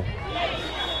hole.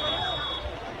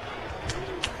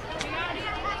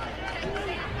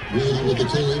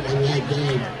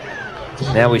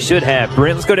 Now we should have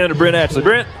Brent. Let's go down to Brent Ashley.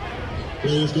 Brent. I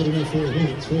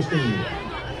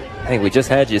think we just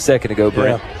had you a second ago,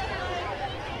 Brent. Yeah.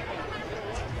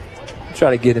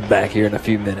 Try to get him back here in a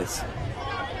few minutes.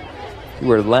 You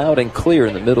were loud and clear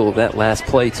in the middle of that last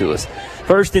play to us.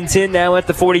 1st and 10 now at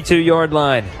the 42-yard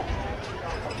line.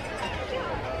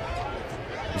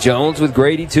 Jones with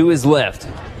Grady to his left.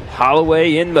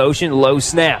 Holloway in motion, low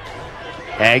snap.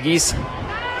 Aggies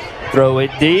throw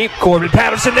it deep. Corbin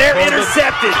Patterson there,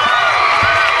 intercepted.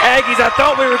 Aggies, I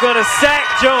thought we were going to sack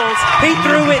Jones. He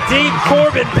threw it deep.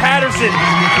 Corbin Patterson.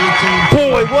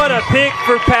 Boy, what a pick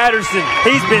for Patterson.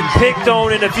 He's been picked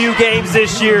on in a few games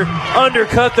this year.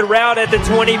 Undercut the route at the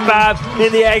 25,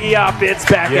 and the Aggie offense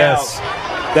back out.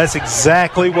 That's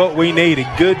exactly what we needed.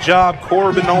 Good job,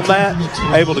 Corbin, on that.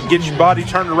 Able to get your body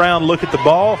turned around, look at the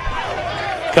ball,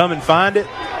 come and find it.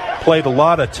 Played a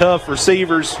lot of tough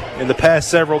receivers in the past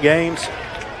several games.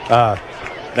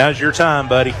 Now's your time,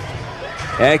 buddy.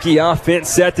 Aggie offense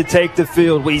set to take the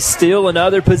field. We steal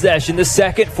another possession, the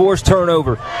second forced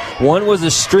turnover. One was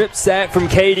a strip sack from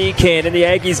KD Cannon. The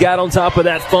Aggies got on top of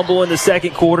that fumble in the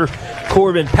second quarter.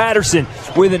 Corbin Patterson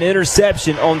with an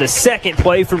interception on the second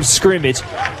play from scrimmage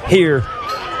here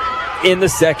in the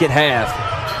second half.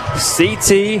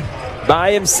 CT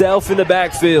by himself in the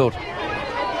backfield.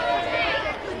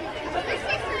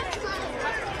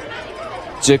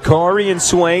 Jakari and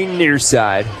Swain near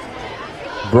side.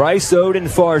 Bryce Oden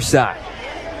far side.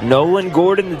 Nolan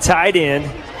Gordon the tight end.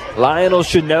 Lionel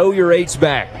Chanot your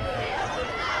H-back.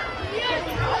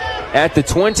 At the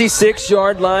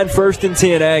 26-yard line, 1st and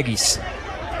 10 Aggies.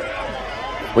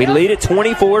 We lead at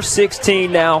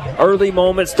 24-16 now. Early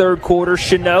moments, third quarter.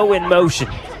 Chanot in motion.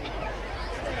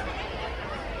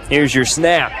 Here's your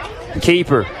snap.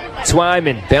 Keeper.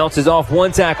 Twyman bounces off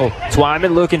one tackle.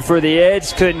 Twyman looking for the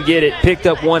edge. Couldn't get it. Picked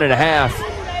up 1.5.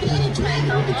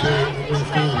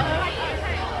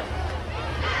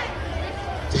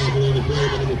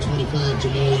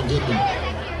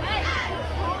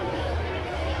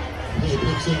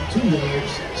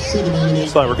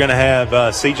 Looks like we're going to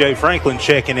have C.J. Franklin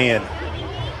checking in.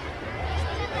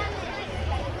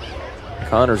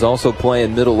 Connor's also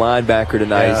playing middle linebacker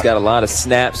tonight. Yeah. He's got a lot of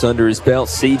snaps under his belt.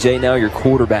 C.J. now your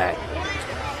quarterback.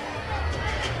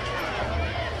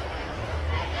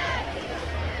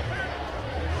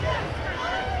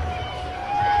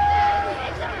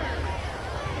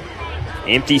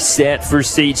 Empty set for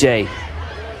C.J.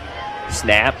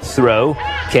 Snap, throw,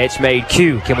 catch made.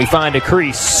 Q. Can we find a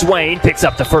crease? Swain picks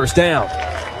up the first down.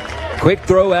 Quick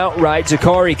throw out right.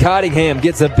 Jakari Cottingham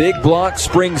gets a big block,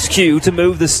 springs Q to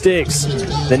move the sticks.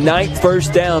 The 9th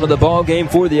first down of the ball game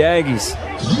for the Aggies.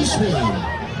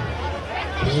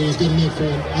 Players getting it from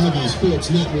Aggie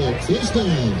Sports Network. First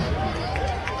down.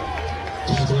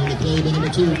 Tackle on the play by number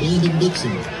 2, Landon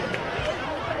Dixon.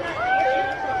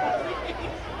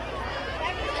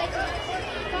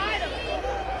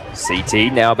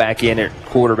 CT now back in at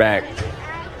quarterback.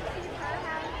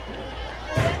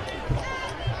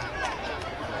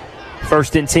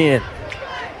 First and 10.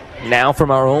 Now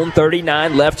from our own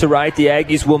 39, left to right, the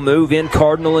Aggies will move in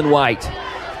Cardinal and white.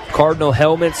 Cardinal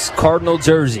helmets, Cardinal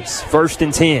jerseys. First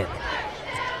and 10.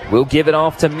 We'll give it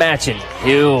off to Matchin.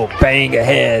 He'll bang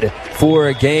ahead for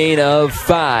a gain of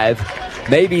 5,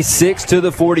 maybe 6 to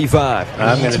the 45.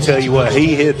 I'm going to tell you what,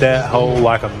 he hit that hole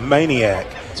like a maniac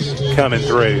coming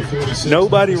through.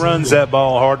 Nobody runs that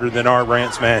ball harder than our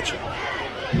Rance Matchin.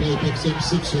 Play picks up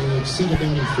 6 yards, settle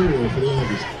down and 4 for the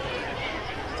Aggies.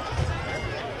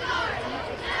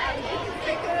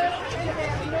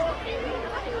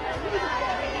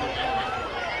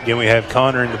 Again, we have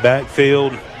Connor in the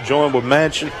backfield, joined with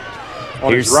Matchin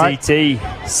on Here's his right. CT,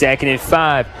 2nd and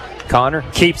 5. Connor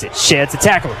keeps it, sheds the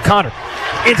tackle. Connor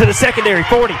into the secondary,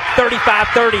 40, 35,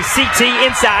 30. CT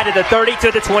inside of the 30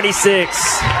 to the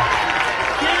 26.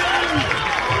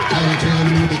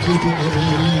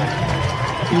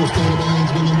 First out of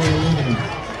bounds by number 11,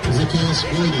 Zacchaeus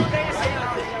Grady.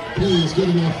 Plays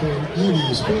getting off from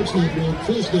Aggie Sports Network.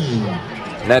 First down.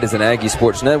 And that is an Aggie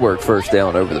Sports Network first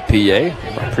down over the PA.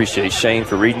 I appreciate Shane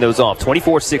for reading those off.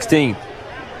 24-16.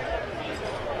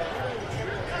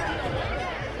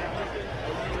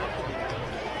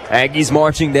 Aggies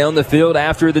marching down the field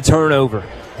after the turnover.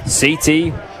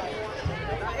 CT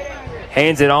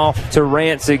hands it off to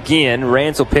Rance again.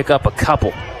 Rance will pick up a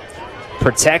couple.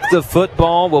 Protect the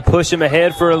football. Will push him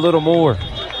ahead for a little more.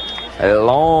 A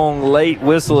long, late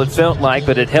whistle it felt like,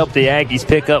 but it helped the Aggies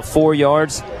pick up 4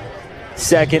 yards.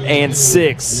 2nd and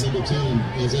 6.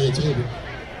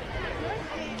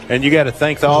 And you got to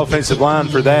thank the offensive line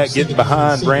for that, getting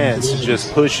behind Rance and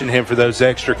just pushing him for those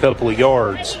extra couple of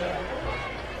yards.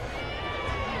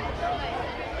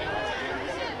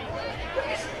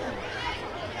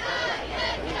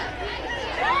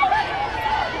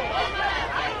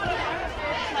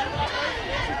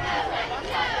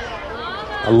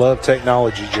 I love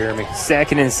technology, Jeremy.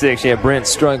 2nd and 6. Yeah, Brent's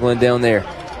struggling down there.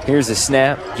 Here's a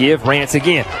snap. Give Rance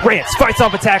again. Rance fights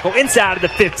off a tackle inside of the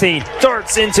 15.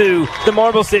 Darts into the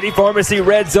Marble City Pharmacy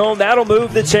red zone. That'll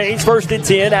move the chains. 1st and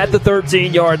 10 at the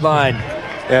 13-yard line.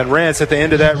 And Rance at the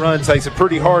end of that run takes a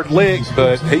pretty hard lick,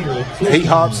 but he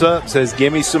hops up, says,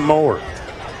 give me some more.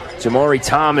 Jamari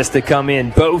Thomas to come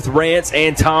in. Both Rance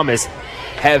and Thomas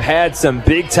have had some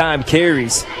big-time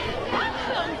carries.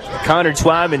 Connor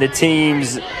Twyman,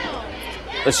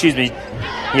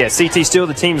 CT still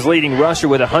the team's leading rusher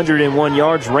with 101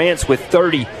 yards. Rance with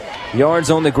 30 yards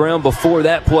on the ground before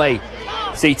that play.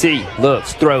 CT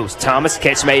looks, throws. Thomas,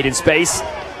 catch made in space.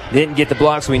 Didn't get the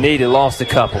blocks we needed, lost a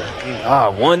couple.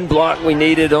 One block we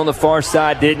needed on the far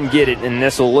side, didn't get it, and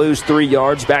this will lose 3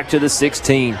 yards back to the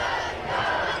 16.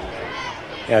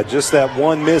 Yeah, just that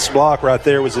one missed block right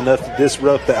there was enough to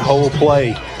disrupt that whole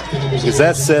play, because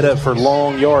that's set up for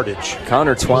long yardage.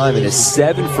 Connor Twyman is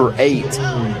 7 for 8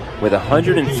 with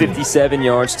 157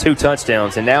 yards, 2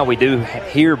 touchdowns. And now we do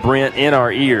hear Brent in our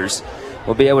ears.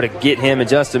 We'll be able to get him in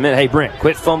just a minute. Hey, Brent,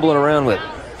 quit fumbling around with it.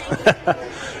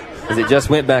 Because it just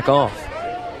went back off.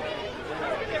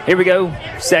 Here we go.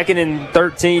 2nd and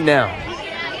 13 now.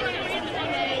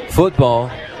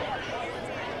 Football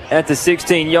at the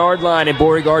 16-yard line, and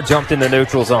Beauregard jumped in the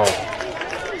neutral zone.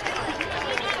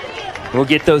 We'll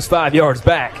get those 5 yards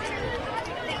back.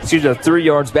 3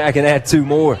 yards back and add 2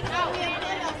 more.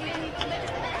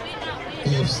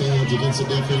 Offsides against the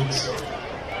defense.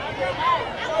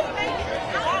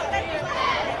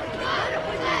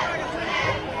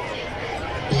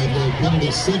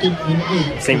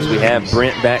 Seems we have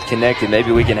Brent back connected.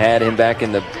 Maybe we can add him back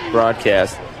in the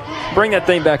broadcast. Bring that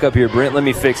thing back up here, Brent. Let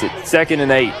me fix it. 2nd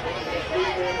and 8.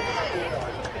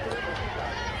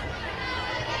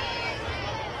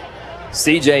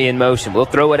 CJ in motion. We'll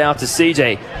throw it out to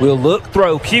CJ. We'll look,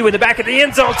 throw. Q in the back of the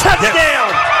end zone.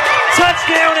 Touchdown!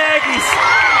 Touchdown, Aggies!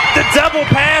 The double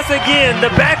pass again.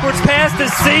 The backwards pass to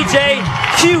CJ.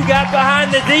 Q got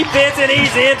behind the defense, and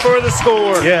he's in for the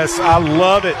score. Yes, I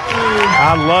love it.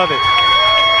 I love it.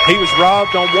 He was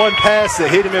robbed on one pass that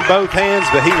hit him in both hands,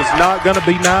 but he was not going to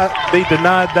be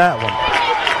denied that one.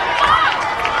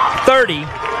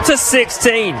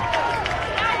 30-16.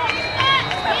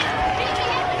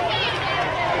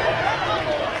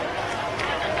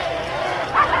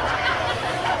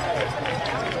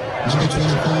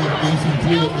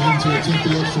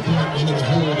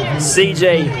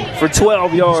 CJ for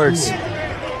 12 yards.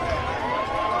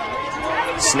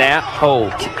 Snap,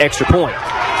 hold, extra point.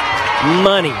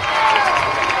 Money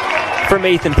from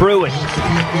Ethan Pruitt.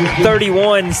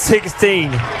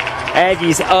 31-16.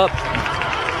 Aggies up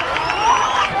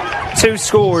 2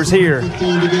 scores here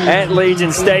at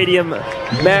Legion Stadium.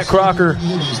 Matt Crocker,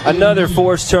 another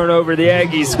forced turnover. The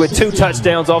Aggies with 2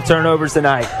 touchdowns off turnovers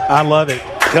tonight. I love it.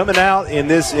 Coming out in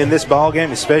this ball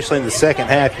game, especially in the second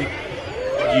half,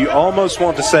 you almost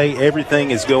want to say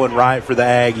everything is going right for the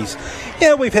Aggies.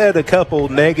 Yeah, we've had a couple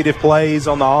negative plays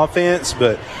on the offense,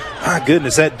 but my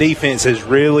goodness, that defense has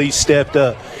really stepped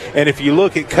up. And if you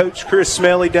look at Coach Chris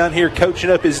Smelly down here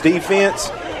coaching up his defense,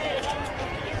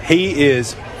 he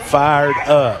is fired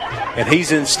up. And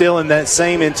he's instilling that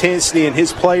same intensity in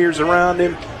his players around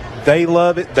him. They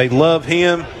love it. They love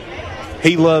him.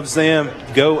 He loves them.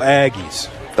 Go Aggies.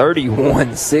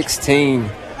 31-16.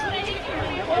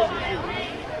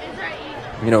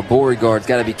 You know, Beauregard's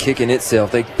got to be kicking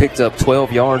itself. They picked up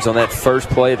 12 yards on that first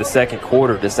play of the second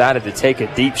quarter, decided to take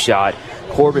a deep shot.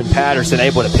 Corbin Patterson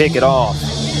able to pick it off.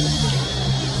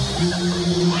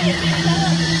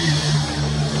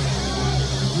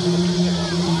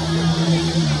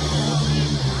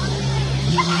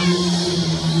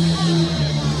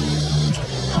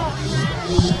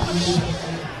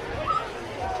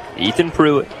 Ethan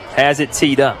Pruitt has it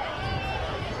teed up.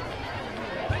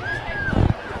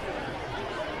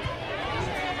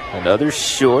 Another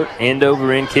short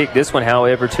end-over-end kick. This one,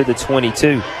 however, to the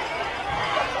 22.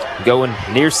 Going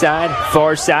near side,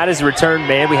 far side is a return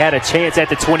man. We had a chance at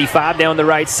the 25 down the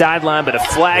right sideline, but a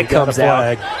flag comes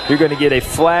out. You're going to get a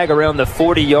flag around the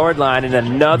 40-yard line and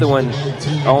another one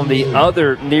on the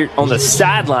on the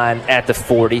sideline at the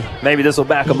 40. Maybe this will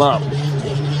back them up.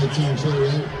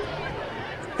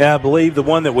 Yeah, I believe the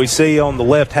one that we see on the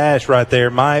left hash right there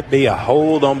might be a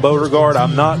hold on Beauregard.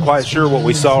 I'm not quite sure what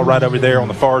we saw right over there on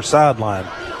the far sideline.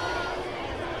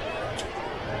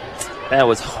 That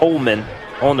was Holman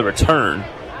on the return.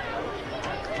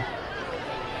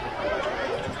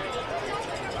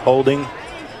 Holding.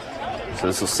 So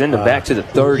this will send them back to the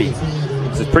 30.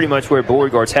 This is pretty much where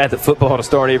Beauregard's had the football to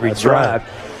start every drive.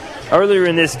 Right. Earlier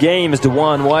in this game, as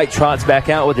DeJuan White trots back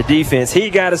out with the defense, he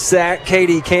got a sack.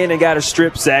 K.D. Cannon got a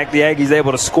strip sack. The Aggies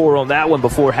able to score on that one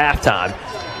before halftime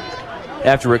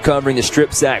after recovering the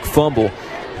strip sack fumble.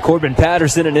 Corbin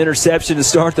Patterson, an interception to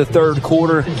start the third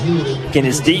quarter. Can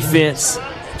his defense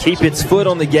keep its foot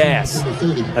on the gas?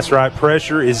 That's right.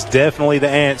 Pressure is definitely the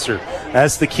answer.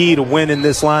 That's the key to winning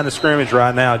this line of scrimmage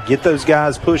right now. Get those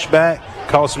guys pushed back,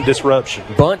 cause some disruption.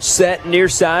 Bunch set near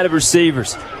side of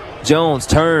receivers. Jones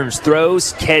turns,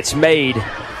 throws, catch made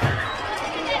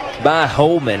by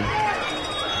Holman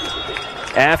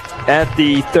at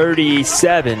the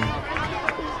 37.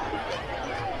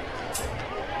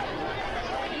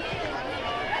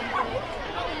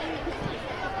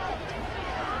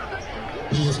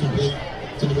 Pass complete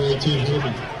to number 18,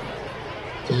 Holman.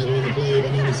 Tackle on the play by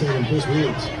 97, Chris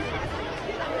Woods.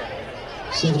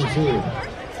 74.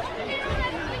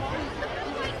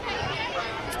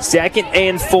 2nd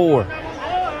and 4.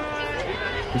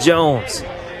 Jones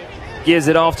gives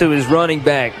it off to his running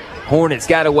back. Hornets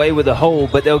got away with a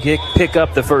hold, but they'll pick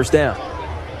up the first down.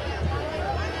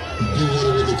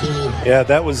 Yeah,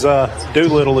 that was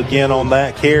Doolittle again on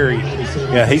that carry.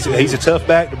 Yeah, he's a tough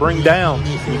back to bring down.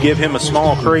 You give him a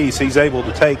small crease, he's able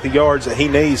to take the yards that he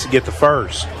needs to get the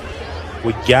first.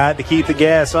 We got to keep the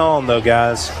gas on, though,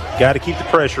 guys. Got to keep the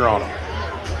pressure on him.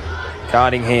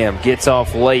 Cottingham gets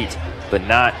off late, but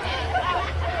not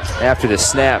after the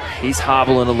snap. He's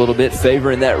hobbling a little bit,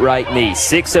 favoring that right knee.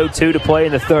 6:02 to play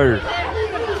in the third.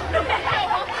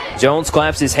 Jones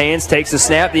claps his hands, takes a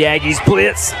snap. The Aggies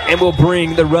blitz and will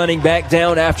bring the running back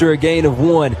down after a gain of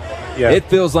 1. Yeah. It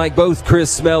feels like both Chris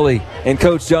Smelly and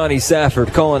Coach Johnny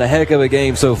Safford calling a heck of a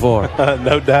game so far.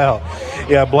 No doubt.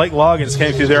 Yeah, Blake Loggins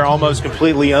came through there almost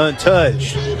completely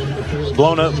untouched.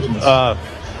 Blown up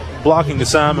blocking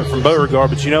assignment from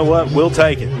Beauregard, but you know what? We'll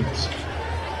take it.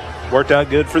 Worked out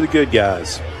good for the good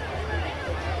guys.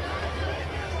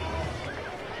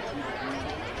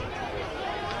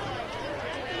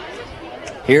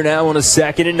 Here now on a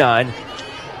 2nd and 9.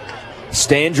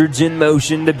 Standridge in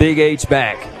motion, the big H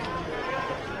back.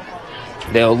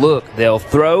 They'll look, they'll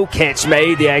throw, catch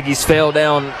made. The Aggies fell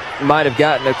down, might have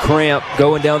gotten a cramp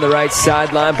going down the right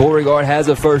sideline. Beauregard has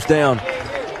a first down.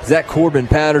 Is that Corbin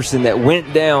Patterson that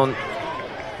went down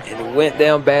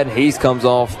bad? He comes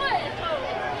off.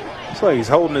 Looks like he's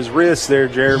holding his wrist there,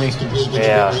 Jeremy.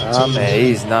 Yeah,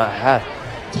 he's not.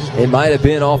 It might have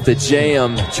been off the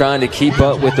jam trying to keep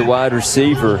up with the wide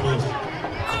receiver.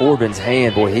 Corbin's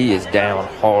hand, boy, he is down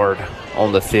hard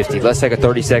on the 50. Let's take a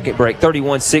 30-second break.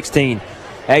 31-16.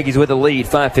 Aggies with a lead.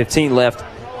 5:15 left,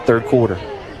 third quarter.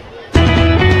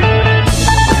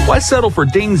 Why settle for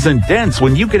dings and dents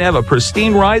when you can have a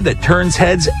pristine ride that turns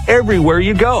heads everywhere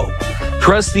you go?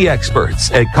 Trust the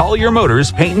experts at Collier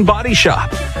Motors Paint and Body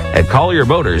Shop. At Collier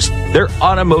Motors, they're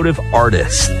automotive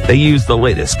artists. They use the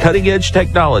latest cutting-edge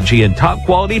technology and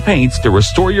top-quality paints to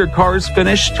restore your car's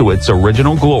finish to its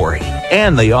original glory.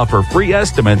 And they offer free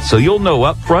estimates so you'll know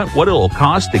up front what it'll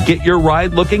cost to get your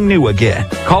ride looking new again.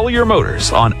 Collier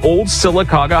Motors on Old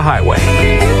Sylacauga Highway.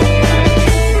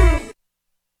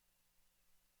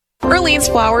 Earlene's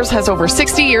Flowers has over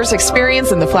 60 years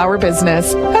experience in the flower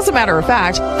business. As a matter of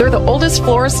fact, they're the oldest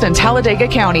florist in Talladega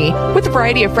County. With a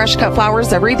variety of fresh cut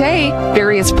flowers every day,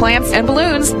 various plants and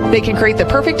balloons, they can create the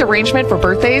perfect arrangement for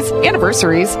birthdays,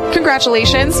 anniversaries,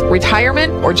 congratulations,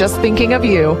 retirement, or just thinking of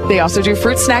you. They also do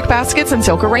fruit snack baskets and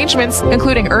silk arrangements,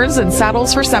 including urns and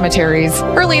saddles for cemeteries.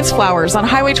 Earlene's Flowers on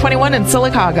Highway 21 in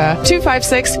Sylacauga,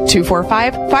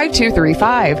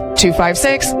 256-245-5235,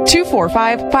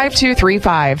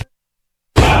 256-245-5235.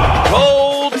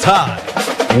 Roll Tide.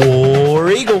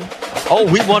 War Eagle. All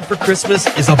we want for Christmas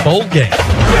is a bowl game.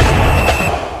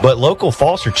 But local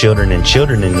foster children and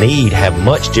children in need have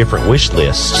much different wish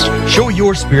lists. Show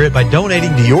your spirit by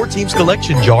donating to your team's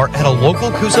collection jar at a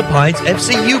local Coosa Pines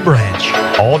FCU branch.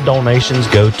 All donations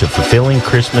go to fulfilling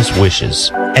Christmas wishes.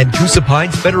 And Coosa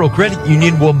Pines Federal Credit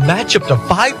Union will match up to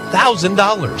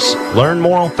 $5,000. Learn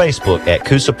more on Facebook at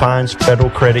Coosa Pines Federal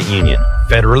Credit Union.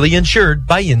 Federally insured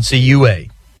by NCUA.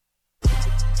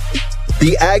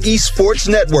 The Aggie Sports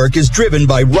Network is driven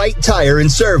by Right Tire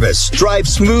and Service. Drive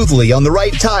smoothly on the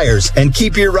right tires and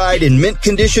keep your ride in mint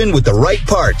condition with the right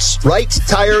parts. Right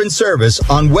Tire and Service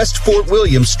on West Fort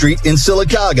William Street in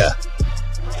Sylacauga.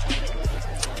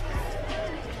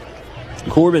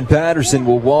 Corbin Patterson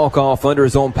will walk off under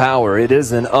his own power. It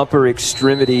is an upper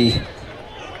extremity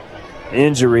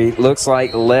injury. Looks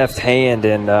like left hand,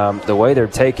 and the way they're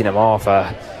taking him off,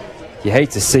 you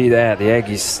hate to see that. The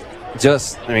Aggies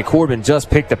Corbin just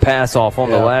picked the pass off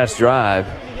on the last drive,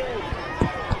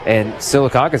 and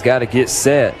Sylacauga's got to get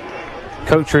set.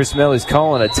 Coach Trismelli's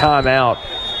calling a timeout,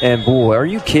 and boy, are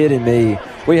you kidding me?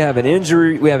 We have an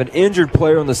injury. We have an injured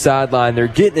player on the sideline. They're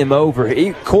getting him over.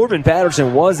 Corbin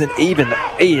Patterson wasn't even.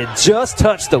 He had just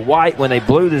touched the white when they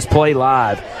blew this play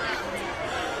live.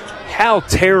 How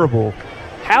terrible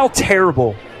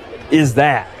is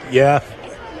that? Yeah.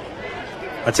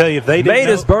 I tell you, if they made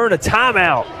us burn a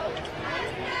timeout.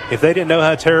 If they didn't know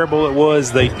how terrible it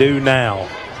was, they do now.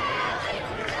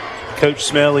 Coach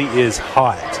Smelly is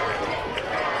hot.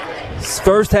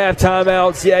 First half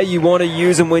timeouts, you want to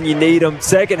use them when you need them.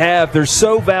 Second half, they're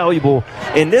so valuable.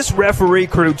 And this referee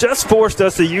crew just forced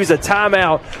us to use a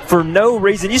timeout for no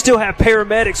reason. You still have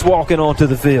paramedics walking onto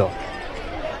the field.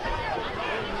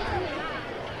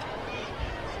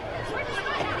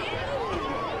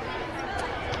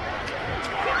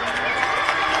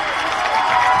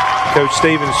 Coach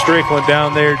Steven Strickland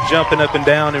down there jumping up and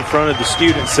down in front of the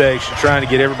student section trying to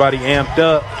get everybody amped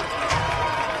up.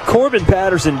 Corbin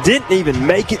Patterson didn't even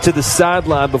make it to the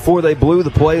sideline before they blew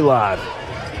the play live.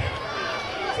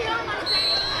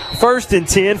 1st and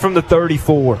 10 from the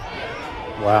 34.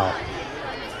 Wow.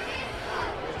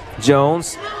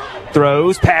 Jones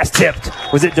throws, pass tipped.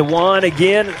 Was it DeJuan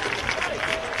again?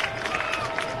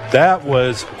 That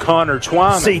was Connor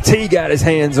Twyman. CT got his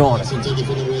hands on it.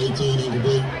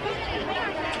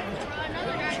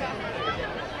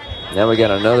 Now we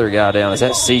got another guy down. Is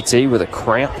that CT with a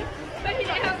cramp?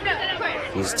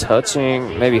 He's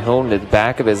touching, maybe holding the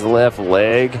back of his left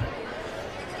leg.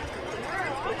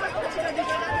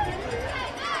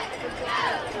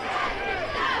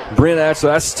 Brent,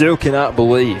 actually, I still cannot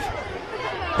believe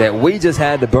that we just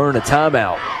had to burn a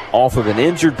timeout off of an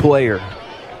injured player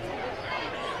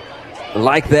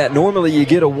like that. Normally you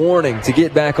get a warning to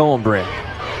get back on, Brent.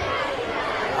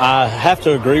 I have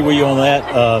to agree with you on that.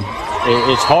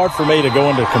 It's hard for me to go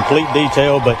into complete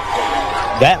detail, but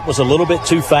that was a little bit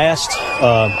too fast.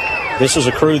 This is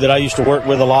a crew that I used to work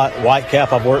with a lot.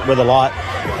 Whitecap I've worked with a lot.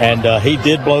 And he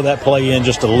did blow that play in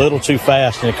just a little too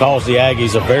fast, and it caused the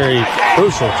Aggies a very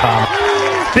crucial time.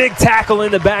 Big tackle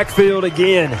in the backfield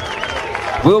again.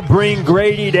 We'll bring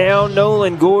Grady down,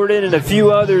 Nolan Gordon, and a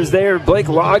few others there. Blake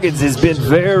Loggins has been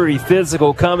very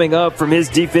physical coming up from his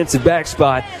defensive back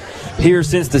spot here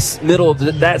since the middle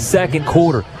of that second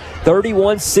quarter.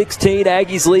 31-16,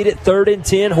 Aggies lead it, 3rd and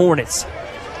 10, Hornets.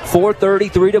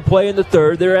 4:33 to play in the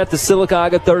third. They're at the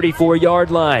Sylacauga 34-yard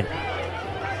line.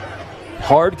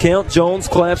 Hard count. Jones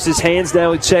claps his hands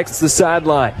down. He checks the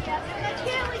sideline.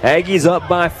 Aggies up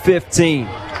by 15.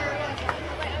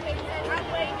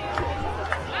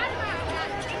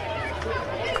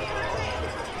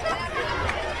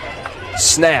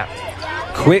 Snap.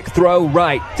 Quick throw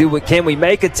right. Can we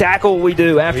make a tackle? We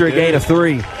do after a gain of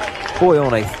 3. Boy,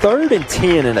 on a 3rd and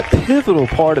 10 in a pivotal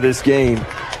part of this game,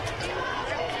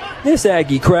 this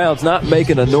Aggie crowd's not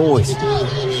making a noise.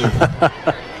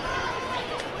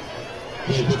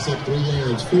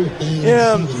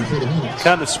 Yeah, I'm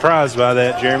kind of surprised by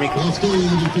that, Jeremy.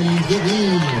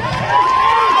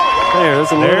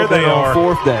 There's a little bit on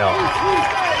 4th down.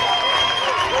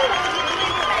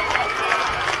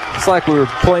 It's like we were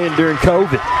playing during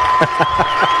COVID.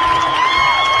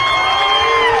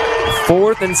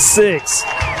 4th and 6.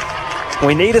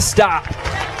 We need a stop.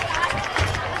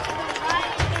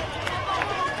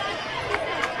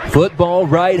 Football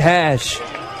right hash.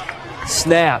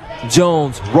 Snap.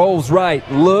 Jones rolls right.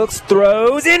 Looks.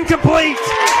 Throws. Incomplete.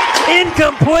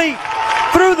 Incomplete.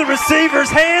 Through the receiver's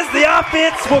hands. The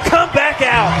offense will come back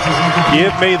out.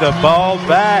 Give me the ball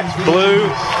back, Blue.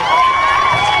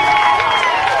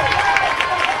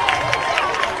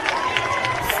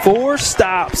 Four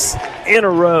stops in a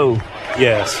row.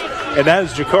 Yes. And that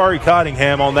was Jakari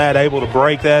Cottingham on that, able to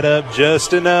break that up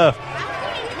just enough.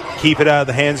 Keep it out of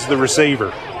the hands of the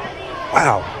receiver.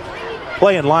 Wow.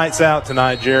 Playing lights out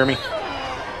tonight, Jeremy.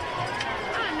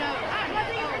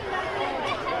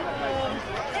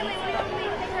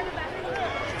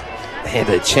 And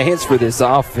a chance for this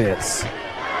offense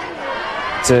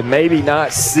to maybe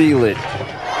not seal it,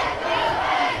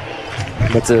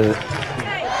 but to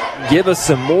give us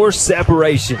some more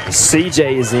separation.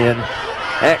 CJ is in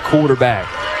at quarterback.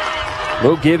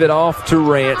 We'll give it off to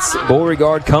Rance.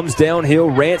 Beauregard comes downhill.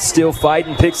 Rance still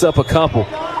fighting, picks up a couple.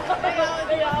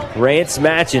 Rance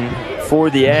matching for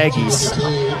the Aggies.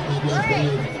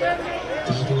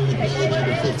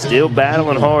 Still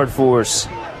battling hard for us.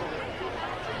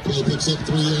 Looks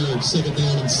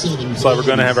like we're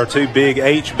going to have our two big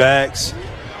H-backs,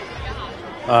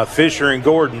 Fisher and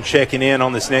Gordon, checking in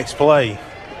on this next play.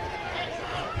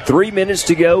 3 minutes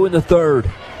to go in the third.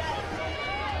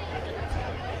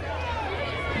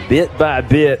 Bit by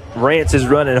bit, Rance is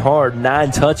running hard. 9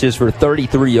 touches for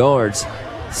 33 yards.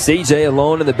 CJ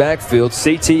alone in the backfield.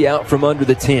 CT out from under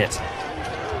the tent.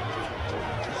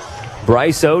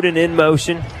 Bryce Oden in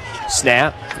motion.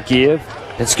 Snap, give.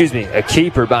 A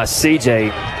keeper by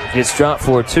CJ gets dropped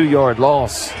for a 2-yard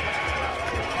loss.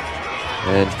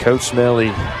 And Coach Smelly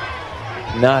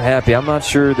not happy. I'm not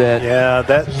sure that. Yeah,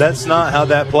 that's not how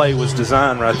that play was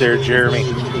designed right there, Jeremy.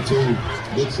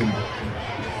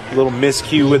 A little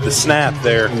miscue with the snap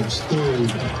there.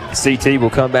 CT will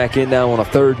come back in now on a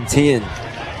 3rd and 10.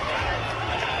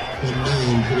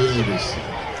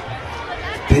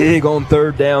 Big on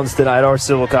 3rd downs tonight, our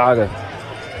Sylacauga.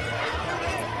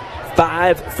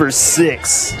 5 for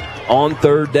 6 on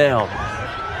 3rd down.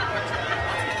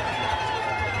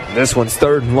 This one's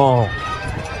 3rd and long.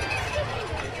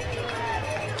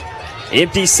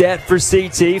 Empty set for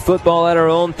CT. Football at our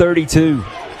own 32.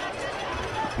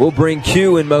 We'll bring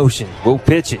Q in motion. We'll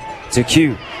pitch it to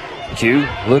Q. Q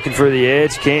looking for the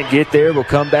edge. Can't get there. We'll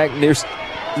come back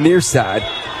near side.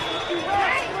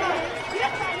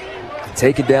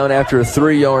 Taken down after a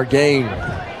 3-yard gain.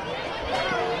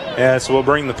 Yeah, so we'll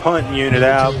bring the punt unit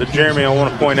out. But, Jeremy, I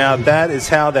want to point out that is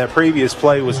how that previous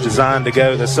play was designed to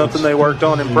go. That's something they worked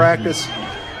on in practice.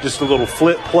 Just a little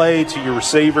flip play to your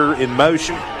receiver in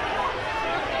motion.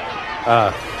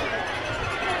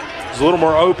 It's a little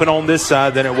more open on this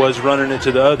side than it was running it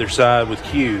to the other side with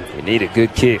Q. We need a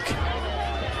good kick.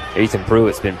 Ethan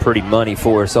Pruitt's been pretty money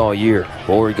for us all year.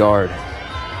 Beauregard.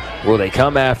 Will they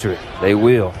come after it? They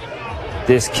will.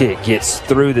 This kick gets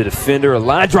through the defender. A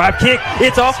line drive kick.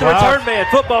 It's off the return man.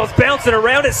 Football's bouncing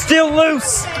around. It's still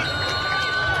loose.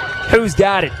 Who's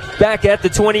got it? Back at the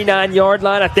 29-yard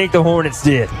line. I think the Hornets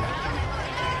did.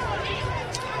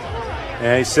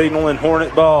 Yeah, he's signaling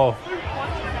Hornet ball.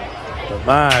 But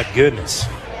my goodness.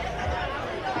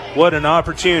 What an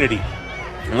opportunity.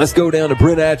 And let's go down to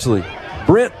Brent Atchley.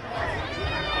 Brent.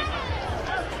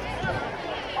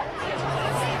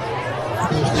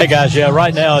 Hey, guys, yeah,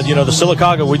 right now, the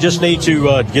Sylacauga, we just need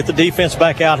to get the defense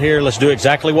back out here. Let's do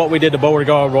exactly what we did to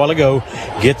Beauregard a while ago.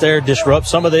 Get there, disrupt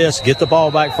some of this, get the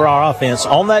ball back for our offense.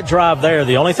 On that drive there,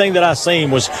 the only thing that I seen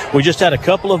was we just had a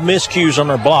couple of miscues on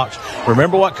our blocks.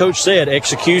 Remember what Coach said,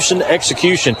 execution.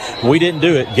 We didn't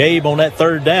do it. Gabe on that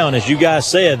 3rd down, as you guys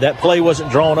said, that play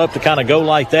wasn't drawn up to kind of go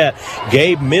like that.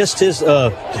 Gabe missed his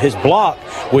block,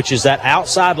 which is that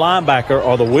outside linebacker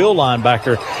or the wheel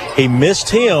linebacker. He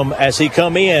missed him as he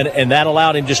come in, and that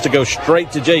allowed him just to go straight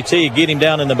to JT, get him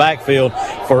down in the backfield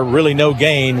for really no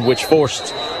gain, which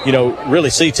forced, really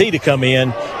CT to come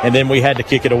in, and then we had to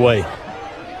kick it away.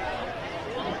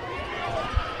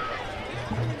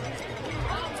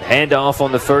 Handoff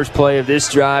on the first play of this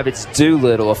drive. It's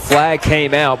Doolittle. A flag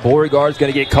came out. Beauregard's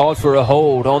going to get called for a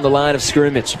hold on the line of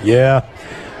scrimmage. Yeah,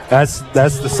 that's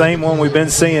the same one we've been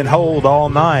seeing hold all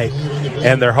night,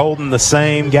 and they're holding the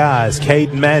same guys.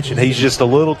 Caden Matchin, he's just a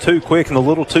little too quick and a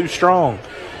little too strong.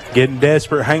 Getting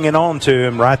desperate, hanging on to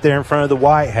him right there in front of the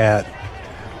white hat.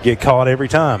 Get caught every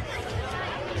time.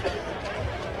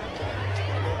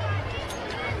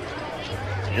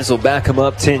 This will back them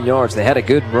up 10 yards. They had a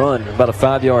good run, about a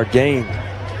 5-yard gain.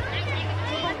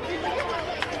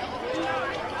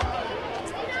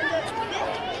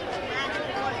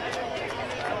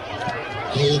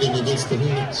 Holding against the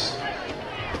Hornets.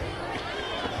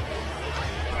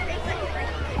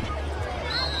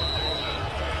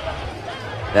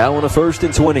 Now on a 1st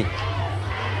and 20.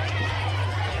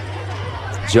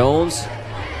 Jones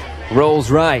rolls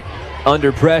right.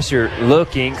 Under pressure,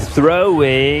 looking,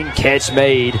 throwing, catch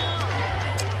made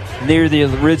near the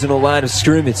original line of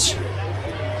scrimmage.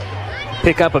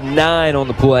 Pick up of 9 on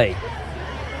the play.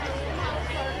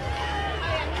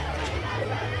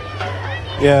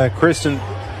 Yeah,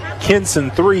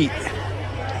 Kenson Threet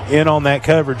in on that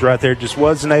coverage right there. Just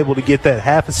wasn't able to get that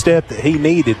half a step that he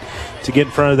needed to get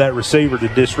in front of that receiver to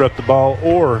disrupt the ball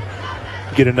or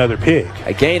get another pick.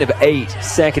 A gain of 8,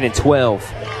 2nd and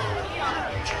 12.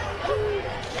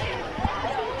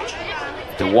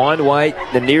 DeJuan White,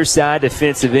 the near side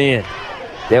defensive end.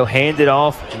 They'll hand it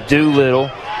off. Doolittle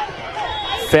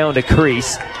found a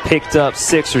crease, picked up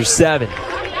 6 or 7.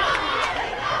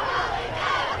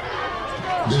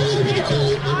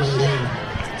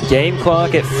 Game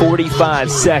clock at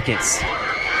 45 seconds.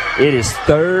 It is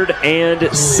 3rd and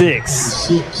 6.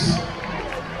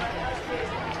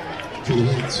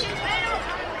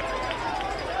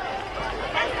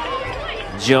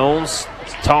 Jones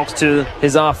talks to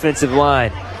his offensive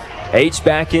line. H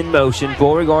back in motion.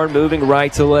 Beauregard moving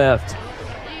right to left.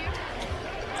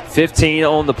 15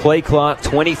 on the play clock,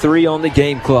 23 on the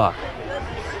game clock.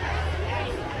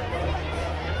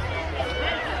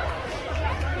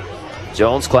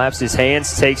 Jones claps his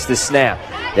hands, takes the snap.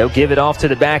 They'll give it off to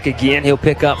the back again. He'll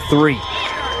pick up 3.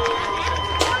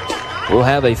 We'll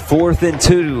have a 4th and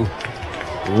 2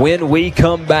 when we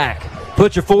come back.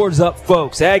 Put your forwards up,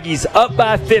 folks. Aggies up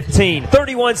by 15.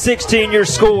 31-16 your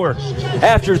score.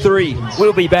 After 3,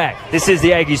 we'll be back. This is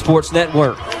the Aggie Sports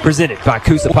Network, presented by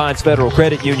Coosa Pines Federal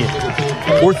Credit Union.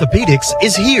 Orthopedics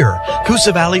is here.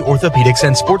 Coosa Valley Orthopedics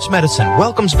and Sports Medicine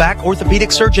welcomes back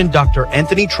orthopedic surgeon Dr.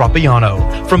 Anthony Tropiano.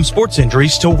 From sports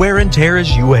injuries to wear and tear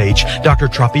as you age, Dr.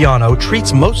 Tropiano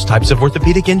treats most types of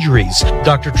orthopedic injuries.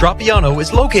 Dr. Tropiano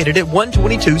is located at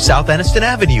 122 South Anniston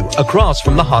Avenue, across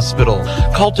from the hospital.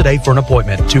 Call today for an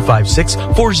appointment,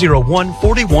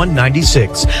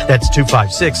 256-401-4196. That's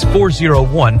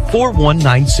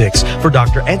 256-401-4196 for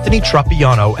Dr. Anthony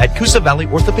Tropiano at Coosa Valley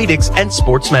Orthopedics and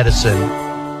Sports Medicine.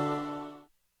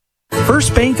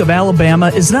 First Bank of Alabama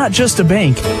is not just a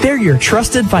bank, they're your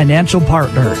trusted financial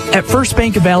partner. At First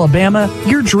Bank of Alabama,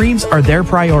 your dreams are their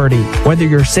priority. Whether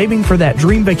you're saving for that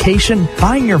dream vacation,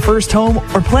 buying your first home,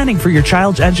 or planning for your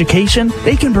child's education,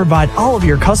 they can provide all of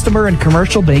your customer and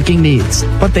commercial banking needs.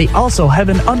 But they also have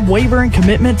an unwavering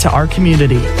commitment to our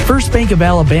community. First Bank of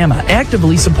Alabama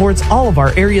actively supports all of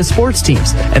our area sports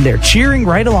teams, and they're cheering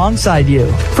right alongside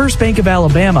you. First Bank of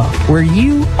Alabama, where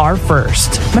you are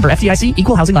first. Member FDIC,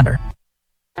 Equal Housing Lender.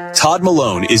 Todd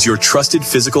Malone is your trusted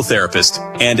physical therapist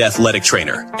and athletic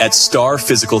trainer at Star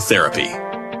Physical Therapy.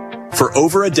 For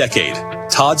over a decade,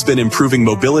 Todd's been improving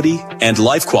mobility and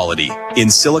life quality in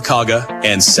Sylacauga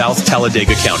and South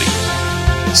Talladega County.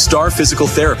 Star Physical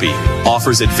Therapy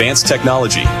offers advanced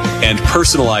technology and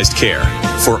personalized care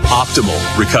for optimal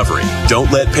recovery.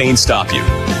 Don't let pain stop you.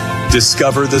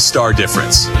 Discover the Star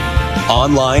difference.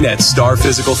 Online at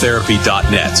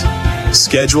starphysicaltherapy.net.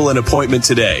 Schedule an appointment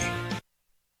today.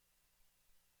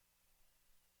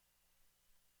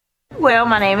 Well,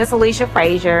 my name is Alicia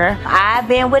Frazier. I've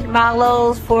been with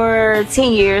Milo's for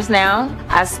 10 years now.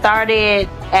 I started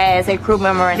as a crew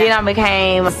member, and then I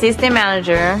became assistant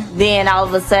manager. Then all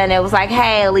of a sudden it was like,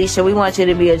 hey, Alicia, we want you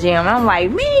to be a GM. I'm like,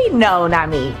 me? No, not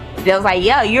me. They was like,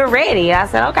 yeah, you're ready. I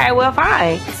said, okay, well,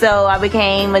 fine. So I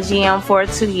became a GM for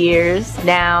 2 years.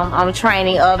 Now I'm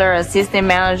training other assistant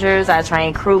managers. I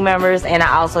train crew members, and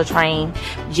I also train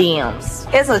GMs.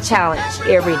 It's a challenge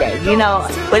every day, you know,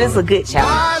 but it's a good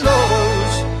challenge.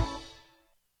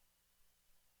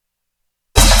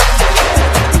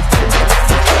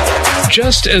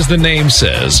 Just as the name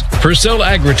says, Purcell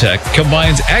Agritech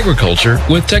combines agriculture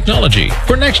with technology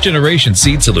for next-generation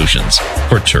seed solutions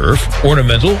for turf,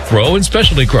 ornamental, row, and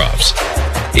specialty crops.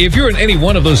 If you're in any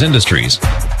one of those industries,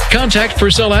 contact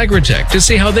Purcell Agritech to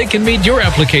see how they can meet your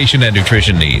application and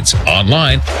nutrition needs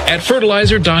online at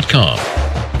fertilizer.com.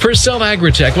 Purcell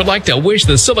Agritech would like to wish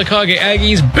the Sylacauga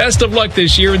Aggies best of luck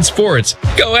this year in sports.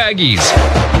 Go Aggies!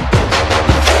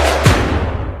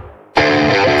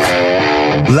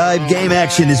 Live game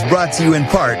action is brought to you in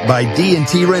part by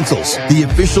D&T Rentals, the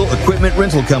official equipment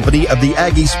rental company of the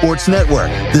Aggie Sports Network.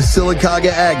 The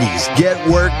Sylacauga Aggies get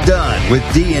work done with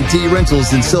D&T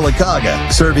Rentals in Sylacauga,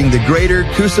 serving the greater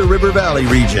Coosa River Valley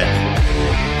region.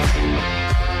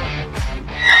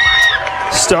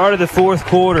 Start of the fourth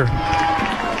quarter.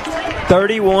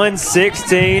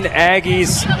 31-16,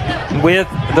 Aggies with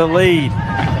the lead.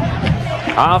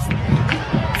 Off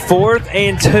 4th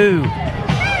and 2.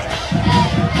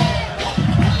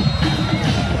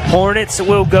 Hornets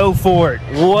will go for it.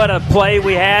 What a play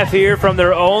we have here from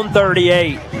their own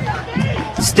 38.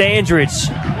 Standridge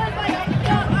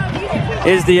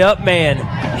is the up man.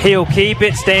 He'll keep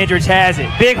it. Standridge has it.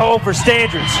 Big hole for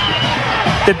Standridge.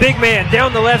 The big man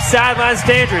down the left sideline.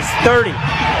 Standridge 30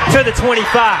 to the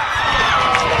 25.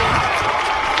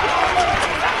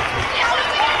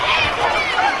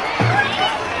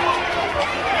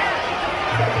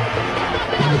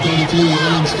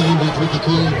 With the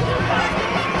call.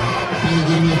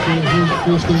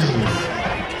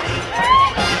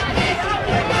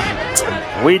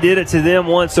 We did it to them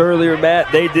once earlier,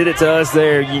 Matt. They did it to us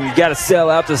there. You got to sell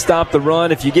out to stop the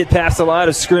run. If you get past the line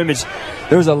of scrimmage,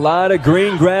 there's a lot of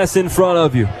green grass in front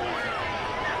of you.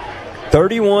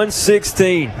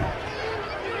 31-16.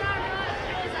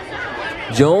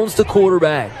 Jones, the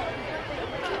quarterback.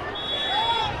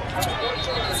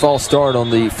 False start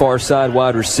on the far side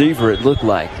wide receiver, it looked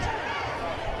like.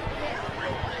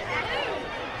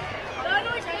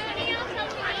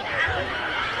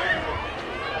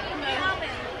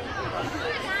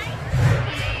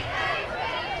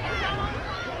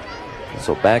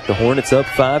 So back the Hornets up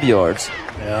 5 yards.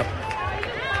 Yep.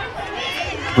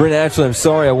 Brent Ashley, I'm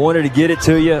sorry, I wanted to get it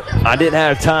to you. I didn't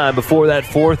have time before that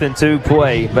 4th and 2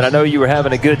 play, but I know you were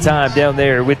having a good time down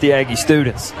there with the Aggie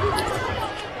students.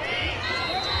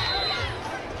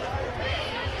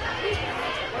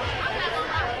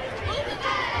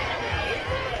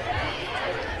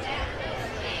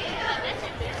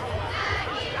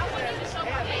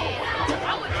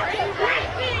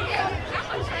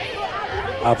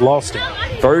 I've lost him.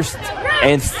 1st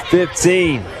and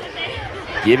 15.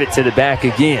 Give it to the back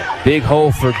again. Big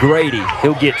hole for Grady.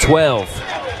 He'll get 12.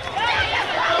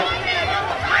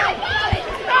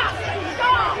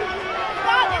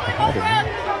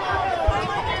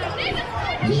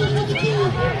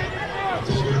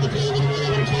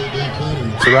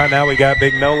 So right now we got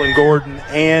Big Nolan Gordon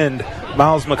and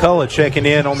Miles McCullough checking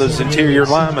in on those interior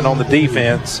linemen on the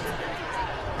defense.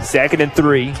 2nd and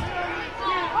 3.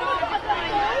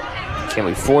 Can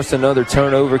we force another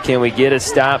turnover? Can we get a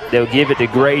stop? They'll give it to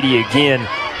Grady again.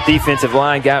 Defensive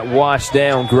line got washed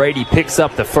down. Grady picks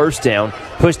up the 1st down,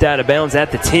 pushed out of bounds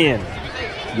at the 10.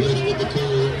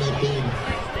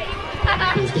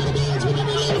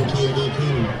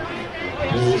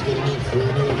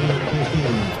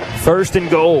 1st and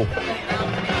goal.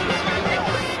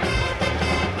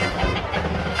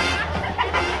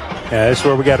 Yeah, that's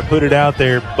where we got to put it out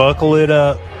there. Buckle it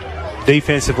up.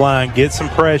 Defensive line, get some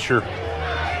pressure.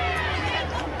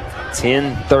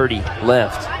 10:30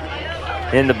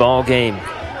 left in the ball game.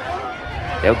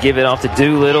 They'll give it off to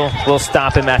Doolittle. We'll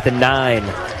stop him at the 9.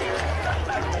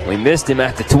 We missed him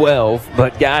at the 12,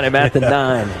 but got him at the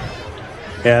 9.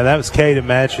 Yeah, that was Caden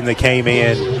Matchin that came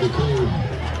in.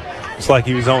 It's like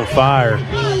he was on fire.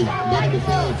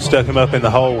 Stuck him up in the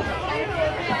hole.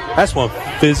 That's one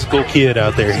physical kid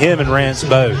out there. Him and Rance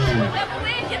both.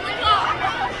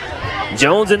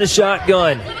 Jones in the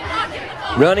shotgun.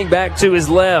 Running back to his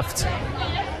left.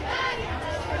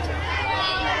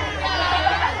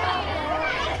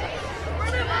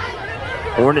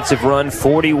 Hornets have run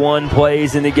 41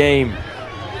 plays in the game.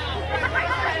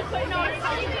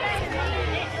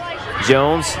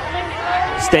 Jones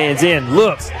stands in,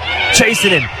 looks,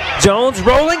 chasing him. Jones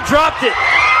rolling, dropped it.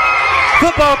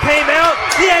 Football came out.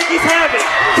 The Yankees have it.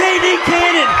 KD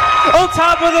Cannon on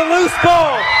top of the loose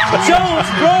ball. Jones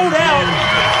rolled out.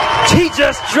 He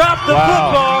just dropped the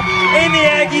football, and the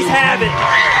Aggies have it.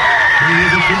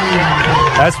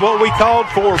 That's what we called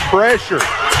for, pressure.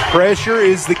 Pressure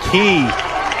is the key.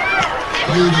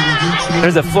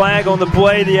 There's a flag on the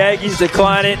play. The Aggies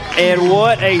decline it, and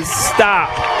what a stop.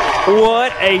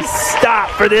 What a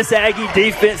stop for this Aggie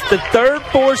defense. The 3rd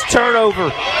forced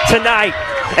turnover tonight.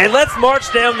 And let's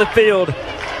march down the field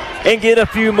and get a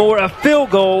few more. A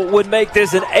field goal would make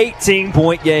this an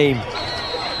 18-point game.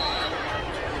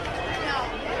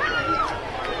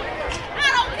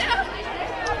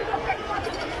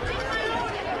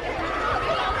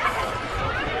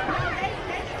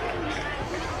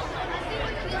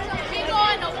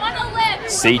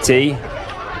 CT,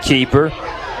 keeper,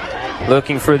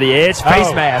 looking for the edge.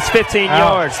 Face mask, 15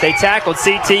 yards. They tackled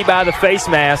CT by the face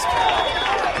mask.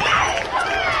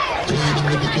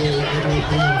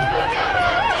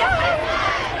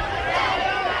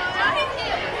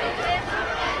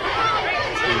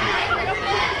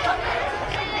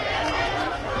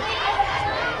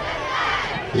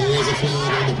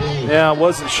 Yeah, I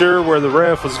wasn't sure where the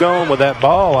ref was going with that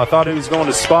ball. I thought he was going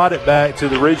to spot it back to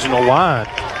the original line.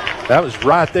 That was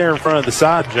right there in front of the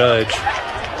side judge.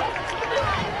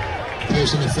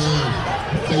 Personal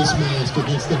foul, face mask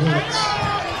against the Hornets.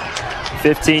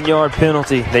 15-yard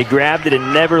penalty. They grabbed it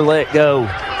and never let go.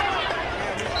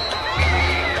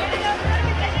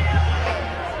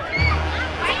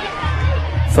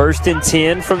 First and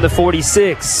 10 from the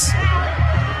 46.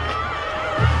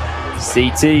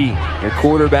 CT, your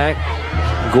quarterback.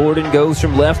 Gordon goes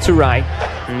from left to right.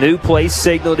 New play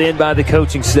signaled in by the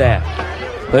coaching staff.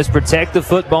 Let's protect the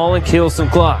football and kill some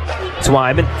clock.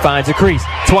 Twyman finds a crease.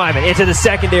 Twyman into the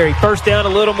secondary. First down a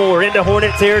little more. Into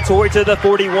Hornet territory to the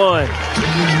 41.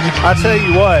 I tell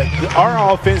you what,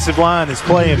 our offensive line is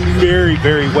playing very,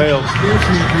 very well.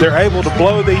 They're able to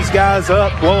blow these guys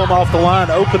up, blow them off the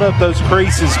line, open up those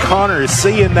creases. Connor is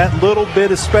seeing that little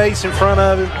bit of space in front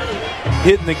of him,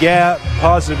 hitting the gap,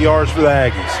 positive yards for the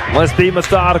Aggies. Let's be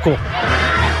methodical.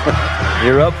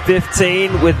 You're up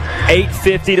 15 with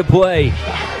 8:50 to play.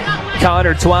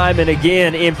 Connor Twyman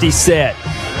again, empty set.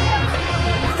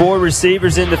 4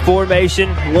 receivers in the formation,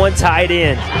 1 tight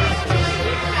end.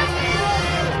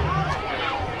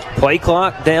 Play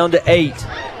clock down to 8.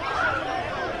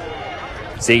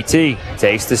 CT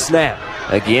takes the snap.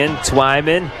 Again,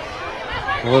 Twyman.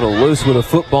 A little loose with a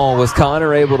football. Was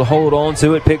Connor able to hold on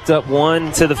to it? Picked up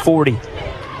 1 to the 40.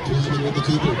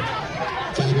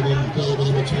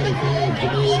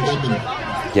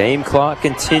 Game clock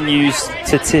continues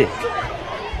to tick.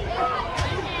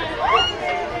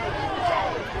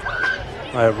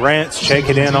 Rance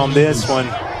checking in on this one.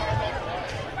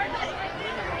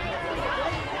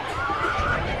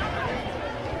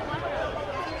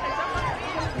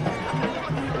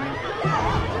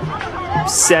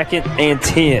 Second and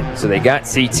 10. So they got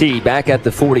CT back at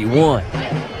the 41.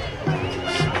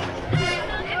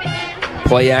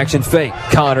 Play action fake.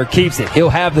 Connor keeps it. He'll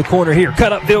have the corner here.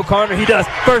 Cut upfield Connor. He does.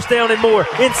 First down and more.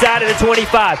 Inside of the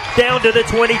 25. Down to the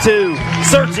 22.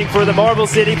 Searching for the Marble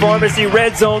City Pharmacy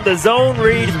red zone. The zone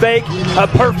read fake. A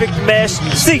perfect mesh.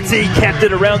 CT kept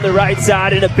it around the right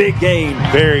side in a big game.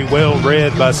 Very well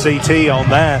read by CT on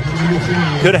that.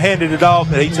 Could have handed it off,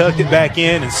 but he tucked it back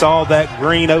in and saw that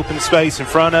green open space in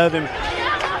front of him.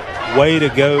 Way to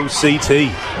go,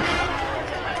 CT.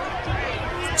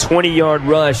 20-yard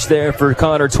rush there for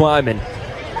Connor Twyman.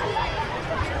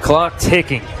 Clock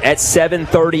ticking at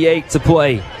 7:38 to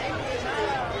play.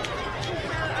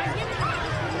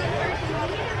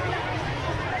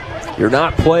 You're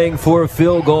not playing for a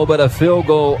field goal, but a field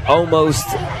goal almost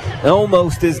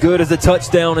as good as a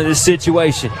touchdown in this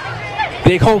situation.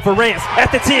 Big hole for Rance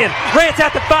at the 10. Rance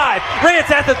at the 5.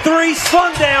 Rance at the 3.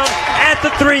 Slung down at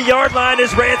the 3-yard line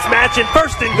as Rance matching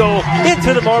first and goal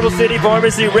into the Marble City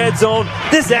Pharmacy red zone.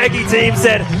 This Aggie team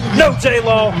said, no,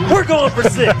 J-Law, we're going for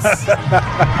 6.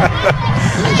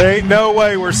 There ain't no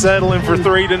way we're settling for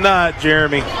 3 tonight,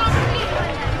 Jeremy.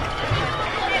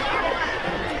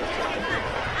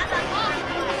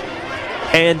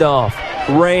 Handoff.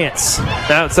 Rance.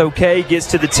 That's okay. Gets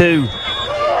to the 2.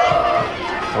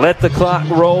 Let the clock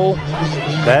roll.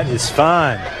 That is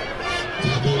fine.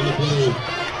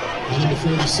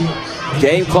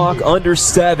 Game clock under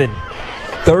 7.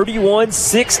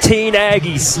 31-16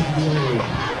 Aggies.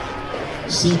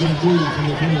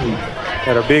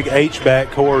 Got our big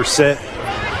H-back core set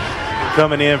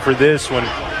coming in for this one.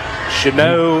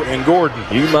 Chanot and Gordon.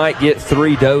 You might get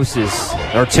 3 doses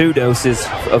or 2 doses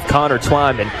of Connor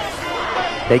Twyman.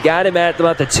 They got him at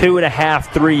about the 2.5,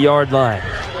 3-yard line.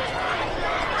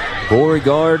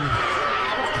 Beauregard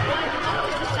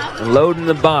loading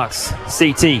the box.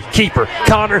 CT, keeper,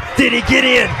 Connor, did he get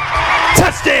in?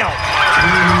 Touchdown!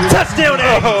 Touchdown,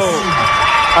 Aggies! Oh,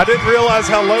 I didn't realize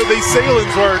how low these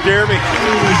ceilings were, Jeremy.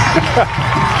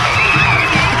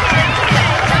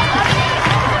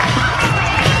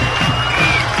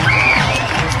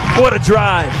 What a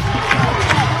drive.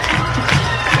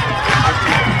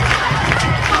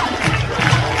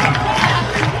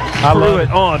 I love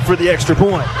it on for the extra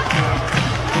point.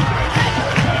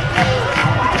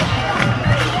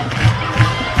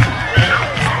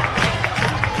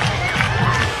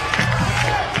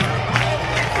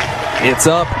 It's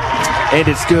up, and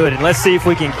it's good. And let's see if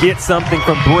we can get something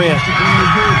from Brent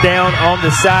down on the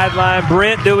sideline.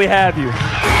 Brent, do we have you?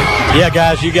 Yeah,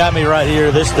 guys, you got me right here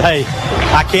this day.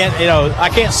 I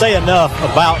can't say enough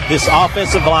about this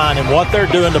offensive line and what they're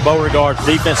doing to Beauregard's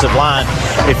defensive line.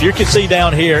 If you can see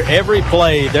down here, every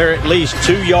play, they're at least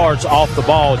 2 yards off the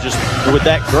ball just with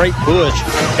that great push,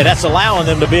 and that's allowing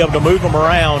them to be able to move them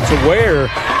around to where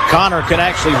Connor can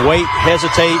actually wait,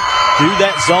 hesitate, do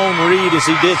that zone read as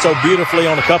he did so beautifully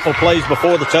on a couple of plays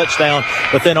before the touchdown,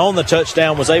 but then on the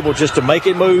touchdown was able just to make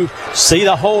it move, see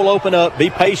the hole open up, be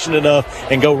patient enough,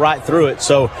 and go right through it.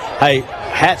 So, hey,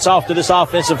 hats off to this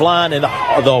offensive line and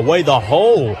the way the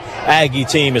whole Aggie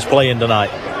team is playing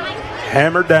tonight.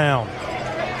 Hammer down.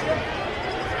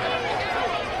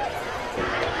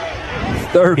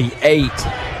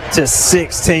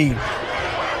 38-16.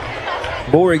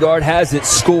 Beauregard hasn't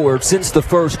scored since the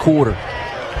first quarter.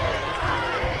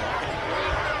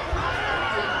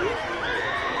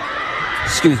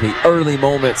 Early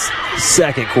moments,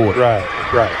 second quarter. Right.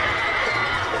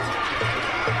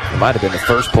 might have been the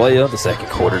first play of the second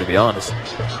quarter, to be honest.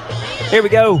 Here we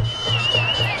go.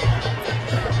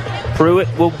 Pruitt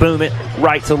will boom it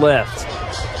right to left.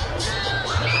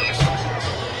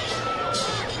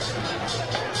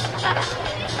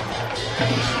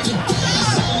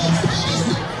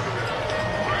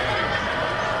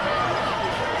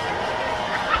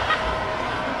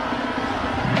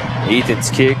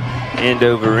 Ethan's kick, end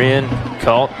over end,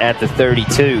 caught at the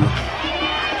 32.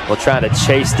 Will try to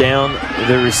chase down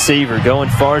the receiver, going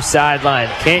far sideline.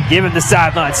 Can't give him the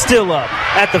sideline, still up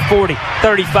at the 40,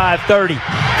 35, 30,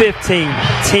 15,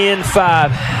 10,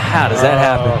 5. How does that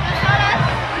happen?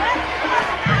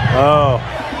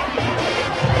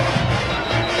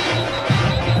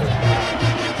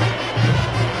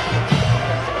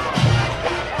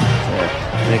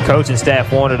 The coaching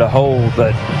staff wanted a hold,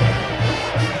 but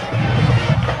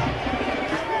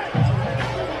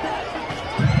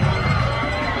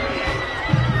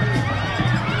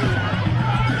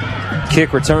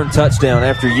kick return touchdown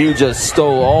after you just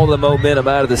stole all the momentum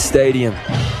out of the stadium.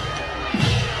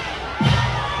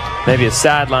 Maybe a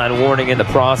sideline warning in the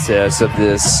process of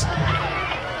this.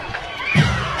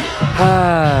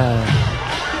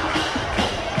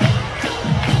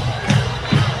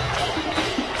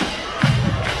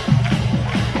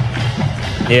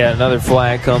 Yeah, another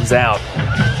flag comes out.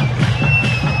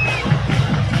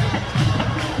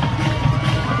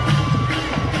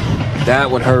 That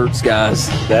one hurts, guys.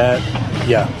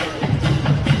 Yeah.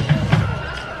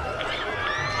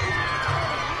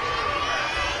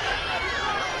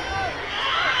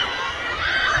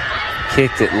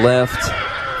 Kicked it left.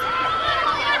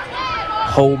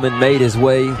 Holman made his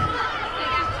way.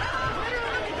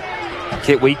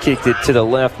 We kicked it to the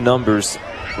left numbers,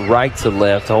 right to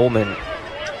left. Holman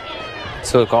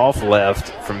took off left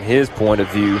from his point of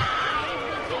view.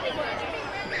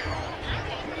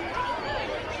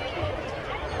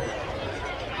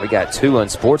 We got two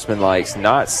unsportsmanlikes,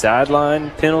 not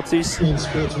sideline penalties.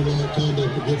 Unsportsmanlike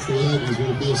conduct against the Aggies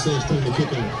will be assessed on the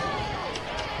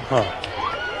kickoff.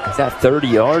 Is that 30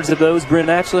 yards of those, Brent,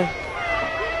 actually?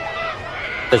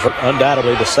 There's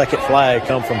undoubtedly the second flag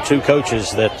come from two coaches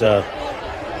that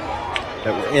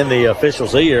were in the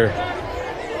official's ear.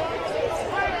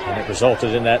 And it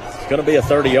resulted in that. It's going to be a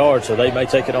 30 yards, so they may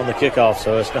take it on the kickoff.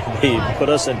 So it's going to put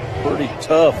us in pretty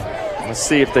tough. Let's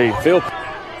see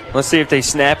if they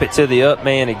snap it to the up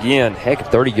man again. Heck,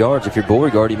 30 yards. If you're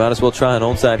Beauregard, you might as well try an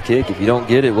onside kick. If you don't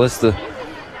get it,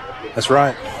 That's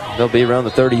right. They'll be around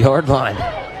the 30-yard line.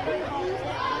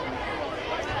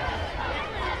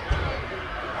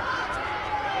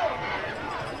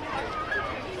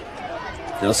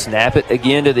 They'll snap it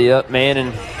again to the up man,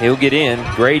 and he'll get in.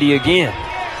 Grady again.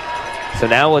 So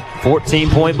now a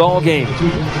 14-point ball game.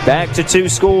 Back to 2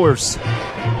 scores.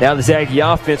 Now this Aggie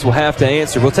offense will have to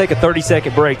answer. We'll take a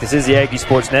 30-second break. This is the Aggie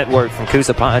Sports Network from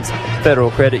Coosa Pines Federal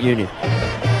Credit Union.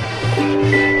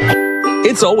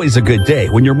 It's always a good day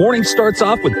when your morning starts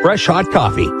off with fresh hot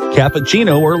coffee,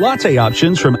 cappuccino, or latte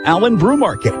options from Allen Brew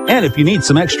Market. And if you need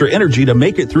some extra energy to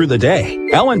make it through the day,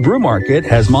 Allen Brew Market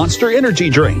has Monster energy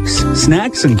drinks,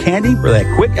 snacks, and candy for that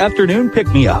quick afternoon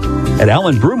pick-me-up. At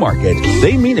Allen Brew Market,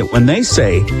 they mean it when they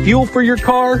say fuel for your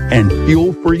car and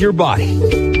fuel for your body.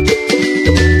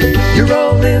 You're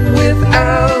rolling with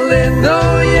Allen,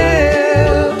 oh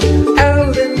yeah,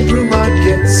 Allen Brew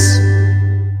Markets.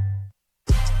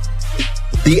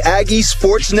 The Aggie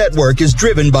Sports Network is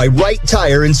driven by Right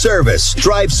Tire and Service.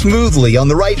 Drive smoothly on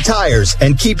the right tires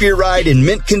and keep your ride in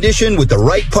mint condition with the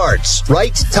right parts.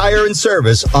 Right Tire and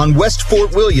Service on West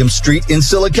Fort William Street in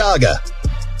Sylacauga.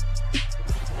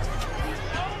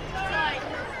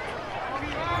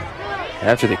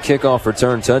 After the kickoff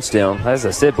return touchdown, as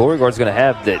I said, Beauregard's going to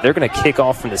have they're going to kick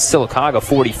off from the Sylacauga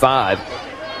 45.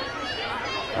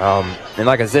 And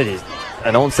like I said,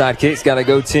 an onside kick's got to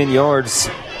go 10 yards.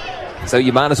 So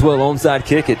you might as well onside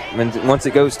kick it. And once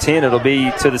it goes 10, it'll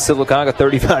be to the Sylacauga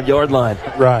 35-yard line.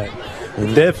 Right.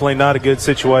 Definitely not a good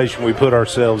situation we put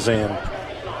ourselves in.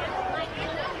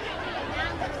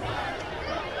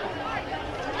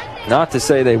 Not to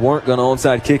say they weren't going to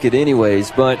onside kick it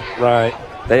anyways, but right.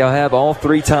 They'll have all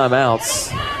 3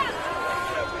 timeouts.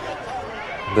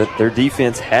 But their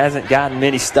defense hasn't gotten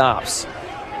many stops.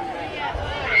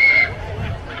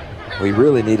 We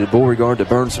really needed Beauregard to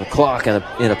burn some clock in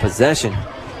a possession.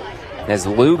 As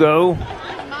Lugo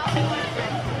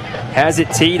has it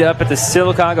teed up at the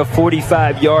Sylacauga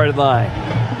 45-yard line.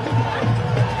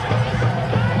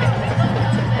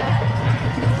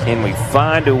 Can we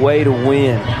find a way to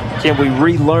win? Can we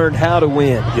relearn how to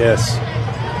win? Yes.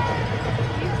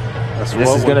 This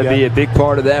is going to be a big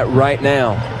part of that right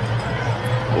now.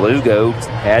 Lugo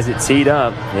has it teed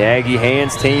up. The Aggie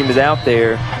hands team is out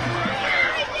there.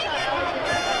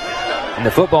 And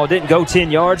the football didn't go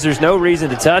 10 yards. There's no reason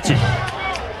to touch it.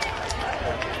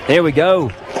 There we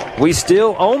go. We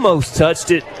still almost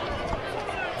touched it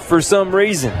for some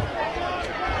reason.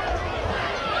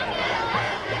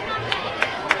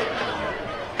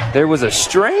 There was a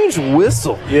strange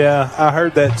whistle. Yeah, I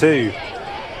heard that too.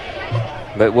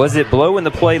 But was it blowing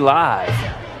the play live?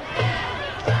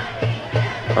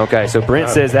 Okay, so Brent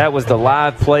says that was the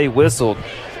live play whistled,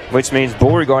 which means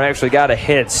Beauregard actually got a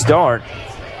head start.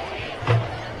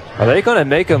 Are they going to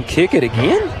make them kick it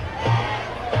again?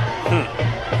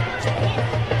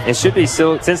 It should be,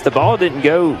 since the ball didn't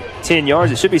go 10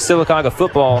 yards, it should be Sylacauga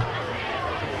football.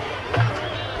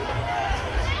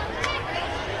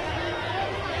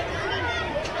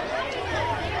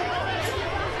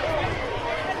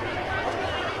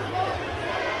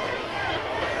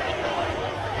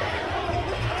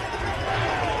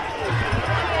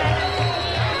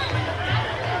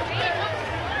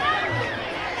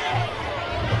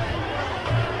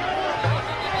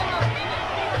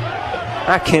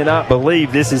 I cannot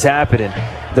believe this is happening.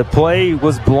 The play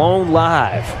was blown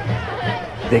live.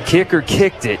 The kicker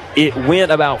kicked it. It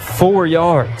went about 4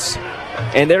 yards.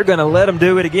 And they're going to let them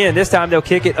do it again. This time they'll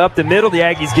kick it up the middle. The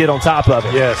Aggies get on top of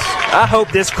it. Yes. I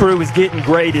hope this crew is getting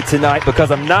graded tonight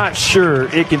because I'm not sure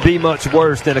it can be much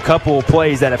worse than a couple of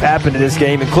plays that have happened in this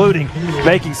game, including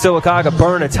making Sylacauga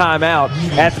burn a timeout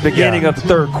at the beginning of the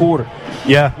third quarter.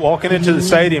 Yeah, walking into the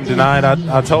stadium tonight,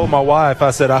 I told my wife,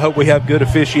 I said, I hope we have good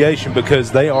officiation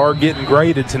because they are getting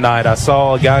graded tonight. I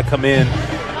saw a guy come in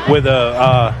with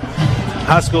a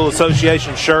high school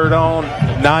association shirt on,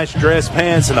 nice dress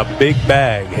pants, and a big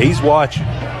bag. He's watching.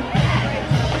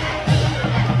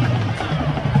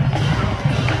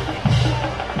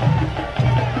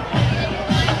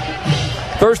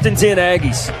 First and 10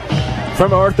 Aggies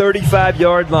from our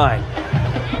 35-yard line.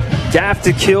 Have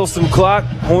to kill some clock.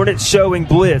 Hornets showing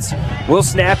blitz. We'll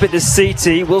snap it to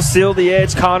CT. We'll seal the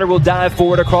edge. Connor will dive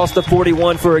forward across the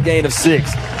 41 for a gain of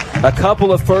 6. A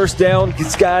couple of first down,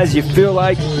 guys, you feel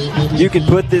like you can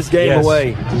put this game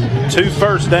away. 2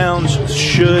 first downs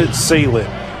should seal it.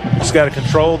 Just got to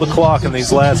control the clock in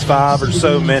these last 5 or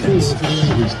so minutes.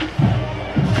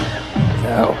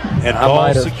 No. And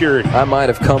ball security. I might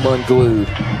have come unglued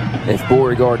if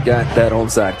Beauregard got that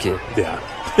onside kick. Yeah.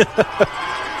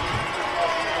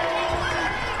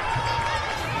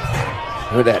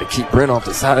 We would have had to keep Brent off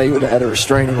the side. He would have had a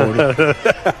restraining order.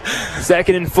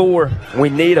 2nd and 4. We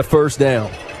need a first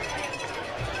down.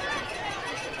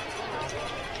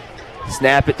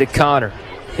 Snap it to Connor.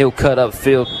 He'll cut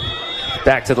upfield.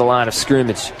 Back to the line of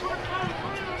scrimmage.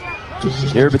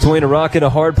 You're between a rock and a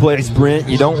hard place, Brent.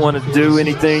 You don't want to do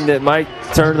anything that might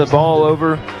turn the ball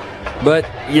over, but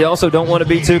you also don't want to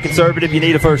be too conservative. You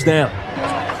need a first down.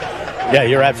 Yeah,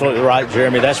 you're absolutely right,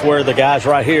 Jeremy. That's where the guys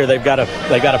right here, they've got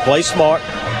to play smart.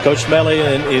 Coach Smelly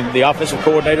and the offensive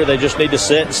coordinator, they just need to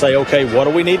sit and say, okay, what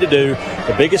do we need to do?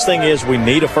 The biggest thing is we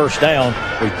need a first down.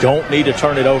 We don't need to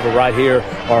turn it over right here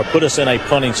or put us in a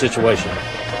punting situation.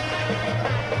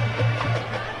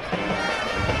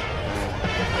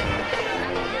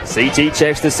 CT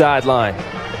checks the sideline.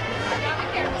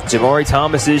 Jamari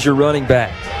Thomas is your running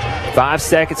back. 5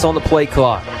 seconds on the play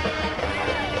clock.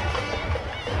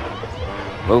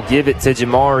 We'll give it to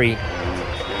Jamari.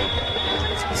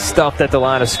 Stuffed at the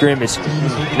line of scrimmage.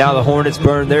 Now the Hornets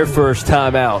burn their first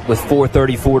timeout with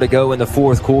 4:34 to go in the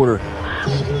fourth quarter.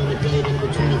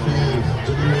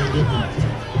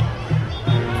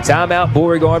 Timeout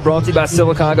Beauregard brought to you by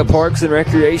Sylacauga Parks and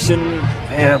Recreation.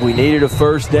 Man, we needed a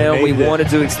first down. We wanted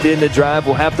to extend the drive.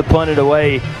 We'll have to punt it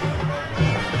away.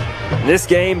 This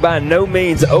game by no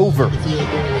means over.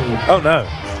 Oh, no.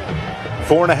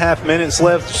 4.5 minutes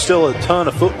left. Still a ton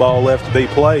of football left to be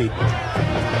played.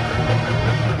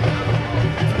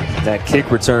 That kick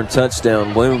return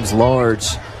touchdown looms large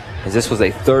as this was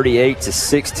a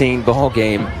 38-16 ball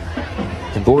game.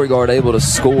 And Beauregard able to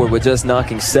score with just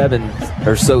knocking 7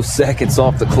 or so seconds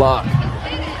off the clock.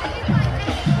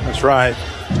 That's right.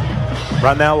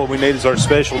 Right now what we need is our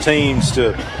special teams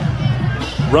to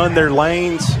run their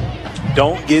lanes.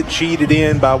 Don't get cheated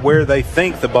in by where they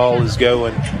think the ball is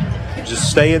going. Just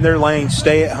stay in their lane,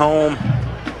 stay at home,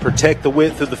 protect the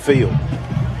width of the field.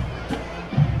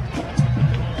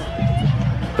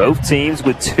 Both teams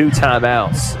with 2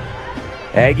 timeouts.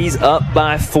 Aggies up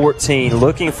by 14,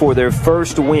 looking for their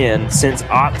first win since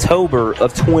October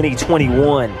of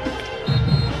 2021.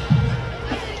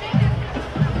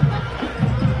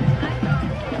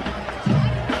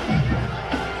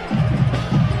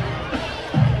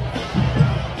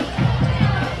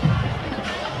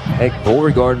 Heck,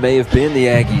 Beauregard may have been the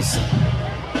Aggies'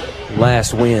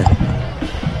 last win.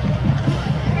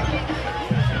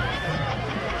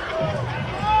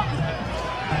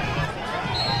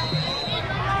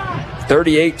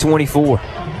 (38-24).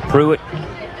 Pruitt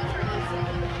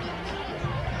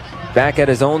back at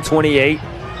his own 28.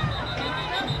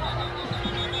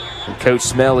 And Coach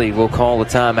Smelly will call a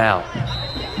timeout.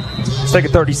 Let's take a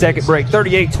 30-second break.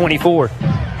 38-24.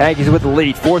 Aggies with the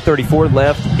lead. 4:34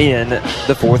 left in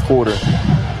the fourth quarter.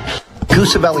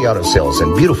 Coosa Valley Auto Sales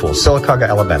in beautiful Sylacauga,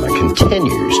 Alabama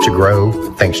continues to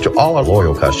grow thanks to all our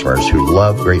loyal customers who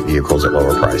love great vehicles at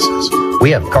lower prices. We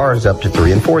have cars up to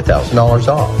 $3,000 and $4,000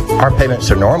 off. Our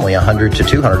payments are normally $100 to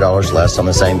 $200 less on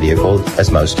the same vehicle as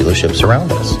most dealerships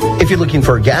around us. If you're looking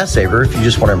for a gas saver, if you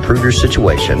just want to improve your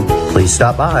situation, please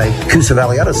stop by. Coosa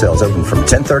Valley Auto Sales open from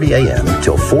 10:30 a.m.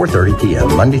 till 4:30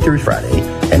 p.m. Monday through Friday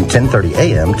and 10:30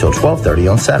 a.m. till 12:30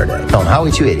 on Saturday on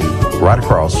Highway 280, right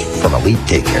across from Elite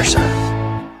Daycare Center.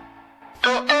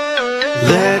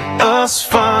 Let us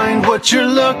find what you're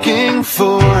looking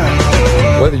for.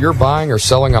 Whether you're buying or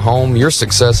selling a home, your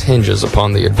success hinges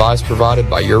upon the advice provided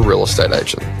by your real estate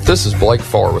agent. This is Blake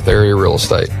Farr with Area Real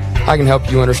Estate. I can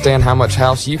help you understand how much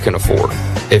house you can afford.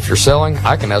 If you're selling,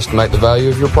 I can estimate the value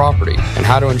of your property and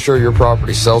how to ensure your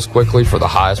property sells quickly for the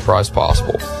highest price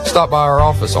possible. Stop by our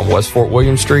office on West Fort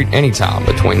William Street anytime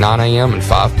between 9 a.m. and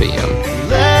 5 p.m.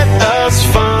 Let us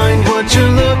find what you're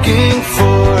looking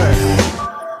for.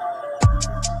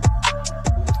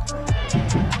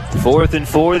 4th and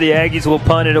 4, the Aggies will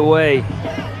punt it away.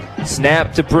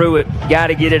 Snap to Pruitt. Got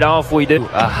to get it off. We do.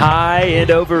 A high end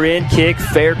over end kick.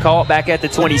 Fair call back at the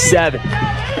 27.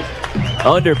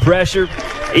 Under pressure.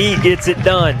 He gets it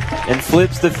done and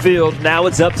flips the field. Now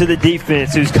it's up to the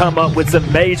defense, who's come up with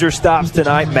some major stops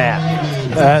tonight,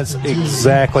 Matt. That's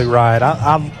exactly right.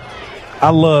 I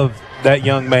love that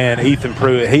young man, Ethan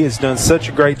Pruitt. He has done such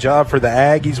a great job for the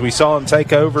Aggies. We saw him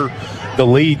take over the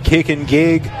lead kicking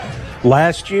gig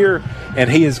last year, and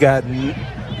he has gotten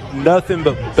nothing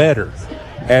but better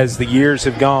as the years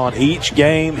have gone. Each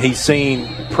game he's seen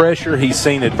pressure, he's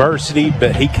seen adversity,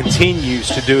 but he continues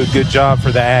to do a good job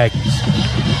for the Aggies.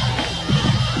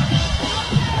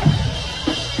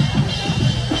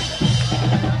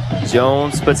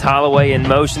 Jones puts Holloway in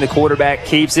motion. The quarterback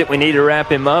keeps it. We need to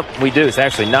wrap him up. We do. It's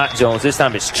actually not Jones. This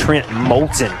time it's Trent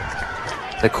Moulton,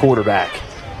 the quarterback,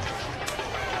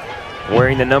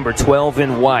 wearing the number 12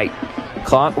 in white.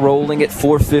 Clock rolling at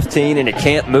 4:15, and it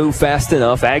can't move fast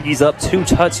enough. Aggies up 2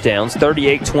 touchdowns,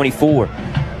 38-24.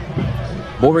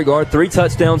 Beauregard 3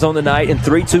 touchdowns on the night and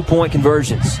 3 2-point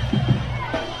conversions.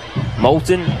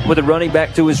 Moulton with a running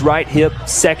back to his right hip,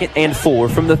 2nd and 4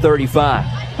 from the 35.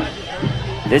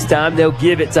 This time they'll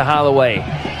give it to Holloway.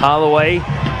 Holloway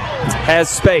has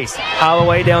space.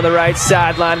 Holloway down the right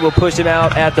sideline will push him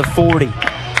out at the 40.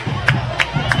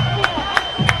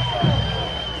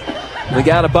 We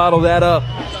got to bottle that up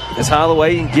as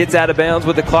Holloway gets out of bounds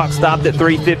with the clock stopped at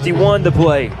 3:51 to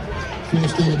play.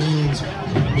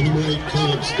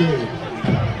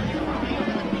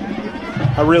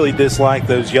 I really dislike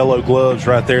those yellow gloves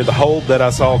right there. The hold that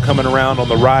I saw coming around on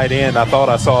the right end, I thought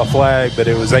I saw a flag, but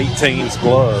it was 18's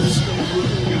gloves.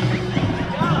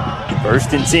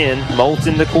 1st and 10.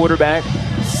 Moulton, the quarterback.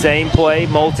 Same play.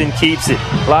 Moulton keeps it.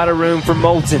 A lot of room for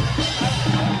Moulton.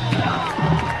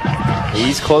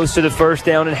 He's close to the first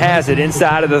down and has it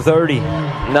inside of the 30.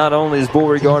 Not only is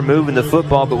Beauregard moving the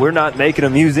football, but we're not making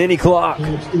them use any clock.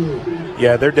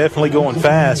 Yeah, they're definitely going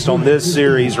fast on this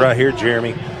series right here,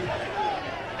 Jeremy.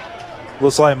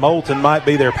 Looks like Moulton might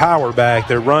be their power back,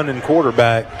 their running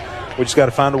quarterback. We just got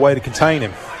to find a way to contain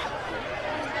him.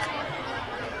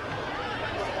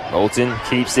 Moulton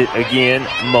keeps it again.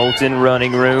 Moulton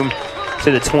running room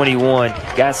to the 21.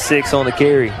 Got 6 on the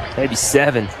carry, maybe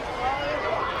 7.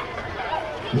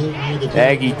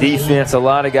 Aggie defense, a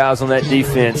lot of guys on that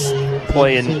defense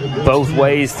playing both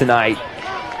ways tonight.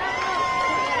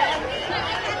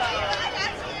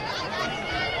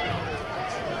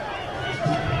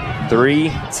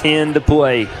 .3:10 to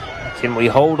play. Can we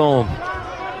hold on?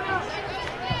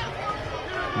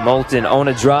 Moulton on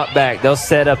a drop back. They'll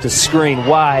set up the screen.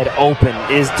 Wide open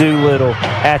is Doolittle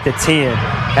at the 10.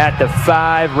 At the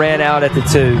 5, ran out at the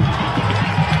 2.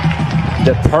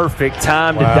 The perfect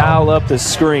time to dial up the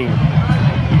screen.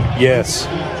 Yes.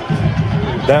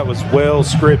 That was well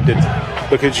scripted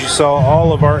because you saw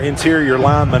all of our interior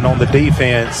linemen on the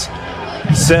defense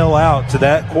sell out to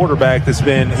that quarterback that's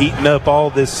been eating up all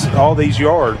these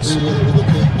yards.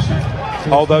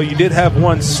 Although you did have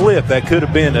one slip that could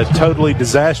have been a totally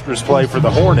disastrous play for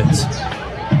the Hornets.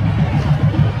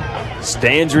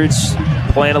 Standridge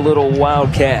playing a little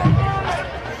wildcat.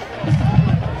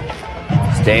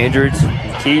 Standards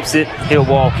keeps it. He'll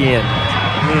walk in.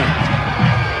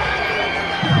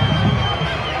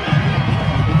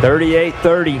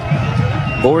 38-30.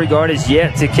 Beauregard is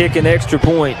yet to kick an extra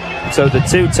point. So the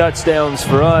 2 touchdowns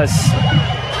for us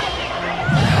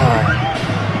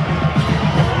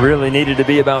really needed to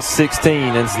be about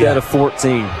 16 instead of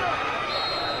 14.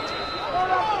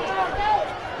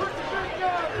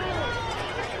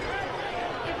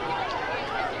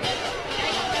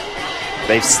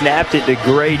 They've snapped it to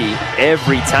Grady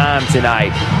every time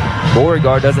tonight.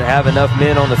 Beauregard doesn't have enough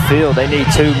men on the field. They need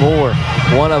 2 more.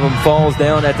 One of them falls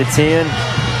down at the 10.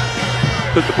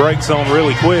 Put the brakes on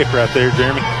really quick right there,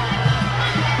 Jeremy.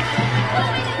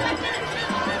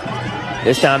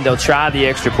 This time they'll try the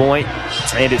extra point,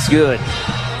 and it's good.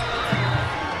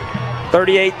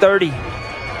 38-30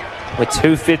 with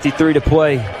 2:53 to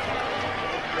play.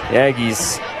 The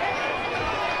Aggies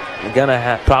are going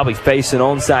to probably face an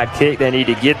onside kick. They need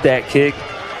to get that kick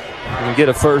and get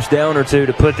a first down or 2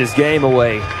 to put this game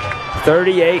away.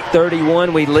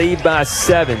 38-31, we lead by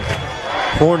 7.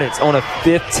 Hornets on a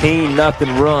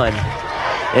 15-0 run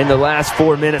in the last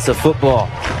 4 minutes of football.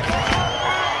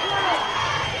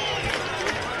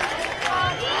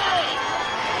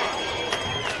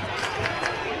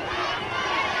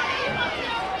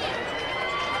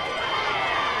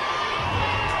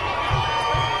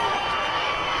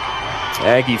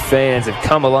 Aggie fans have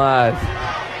come alive.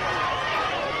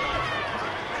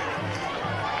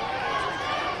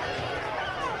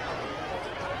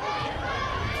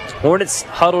 Hornets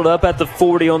huddled up at the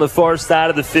 40 on the far side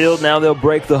of the field. Now they'll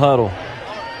break the huddle.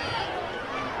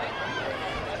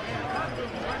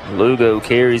 Lugo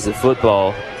carries the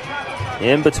football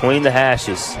in between the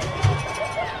hashes.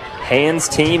 Hands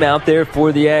team out there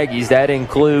for the Aggies. That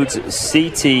includes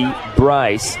CT,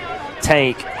 Bryce,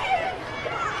 Tank,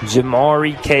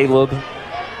 Jamari, Caleb,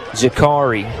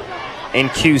 Jakari,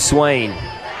 and Q Swain.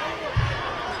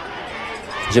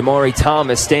 Jamari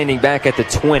Thomas standing back at the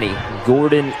 20.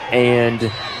 Gordon and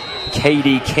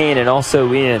KD Cannon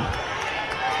also in.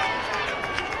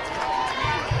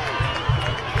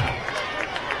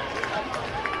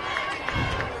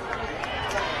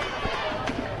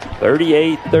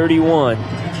 (38-31).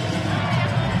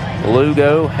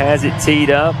 Lugo has it teed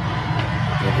up,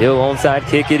 and he'll onside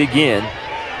kick it again.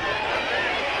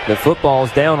 The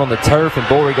football's down on the turf, and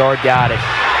Beauregard got it.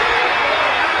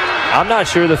 I'm not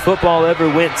sure the football ever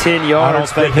went 10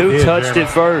 yards, but who touched it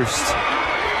first?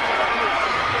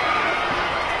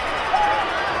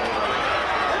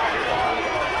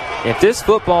 If this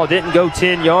football didn't go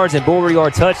 10 yards and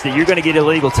Beauregard touched it, you're going to get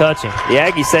illegal touching. The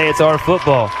Aggies say it's our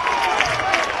football.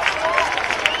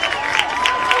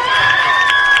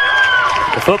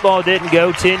 The football didn't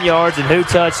go 10 yards, and who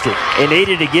touched it? It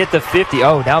needed to get the 50.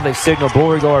 Oh, now they've signaled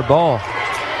Beauregard ball.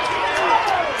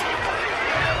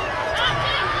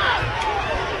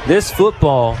 This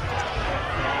football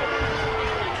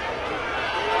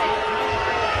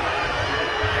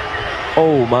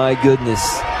oh my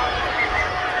goodness.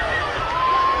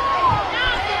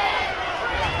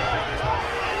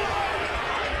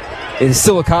 In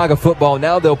Sylacauga football,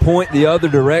 now they'll point the other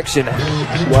direction.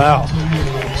 Wow.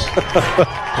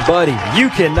 Buddy, you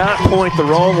cannot point the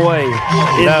wrong way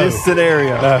in this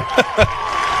scenario.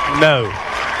 No.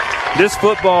 This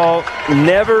football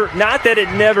never, not that it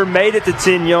never made it to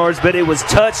 10 yards, but it was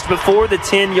touched before the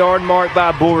 10-yard mark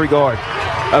by Beauregard.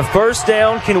 A first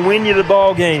down can win you the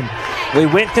ball game. We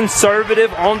went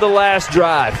conservative on the last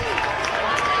drive.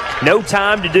 No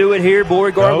time to do it here.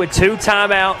 Beauregard with 2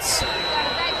 timeouts.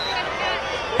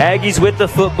 Aggies with the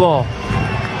football.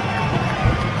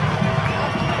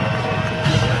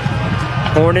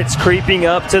 Hornets creeping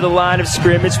up to the line of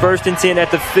scrimmage. 1st and 10 at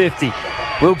the 50.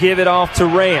 We'll give it off to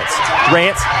Rance.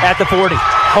 Rance at the 40.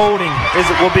 Holding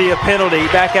will be a penalty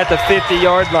back at the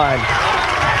 50-yard line.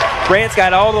 Rance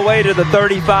got all the way to the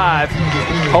 35.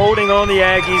 Holding on the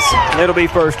Aggies. It'll be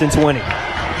 1st and 20.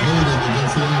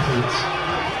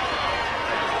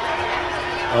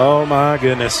 Oh, my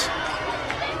goodness.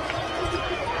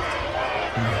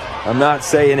 I'm not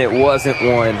saying it wasn't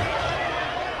one,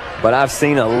 but I've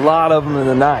seen a lot of them in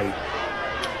the night.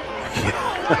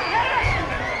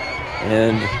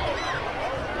 And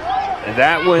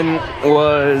that one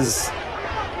was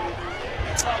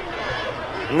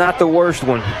not the worst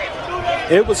one.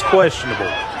 It was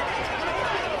questionable.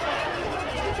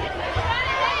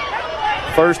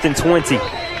 1st and 20.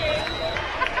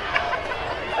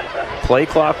 Play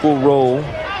clock will roll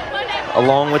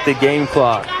along with the game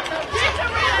clock.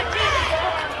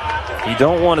 You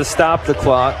don't want to stop the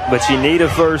clock, but you need a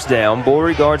first down.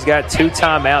 Beauregard's got 2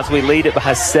 timeouts. We lead it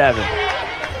by 7.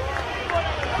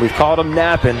 We've caught them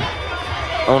napping.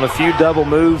 on a few double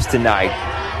moves tonight.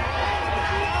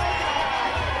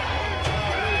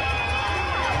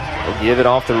 He'll give it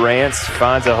off to Rance.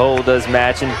 Finds a hole, does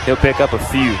matching. He'll pick up a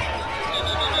few.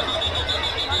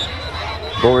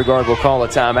 Beauregard will call a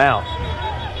timeout.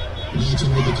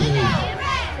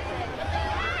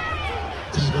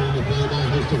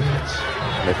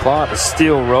 The clock is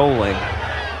still rolling.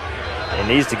 It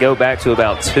needs to go back to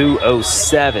about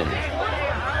 2:07.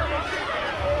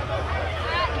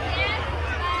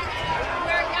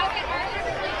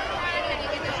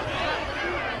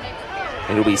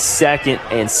 It'll be 2nd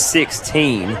and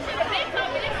 16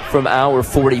 from our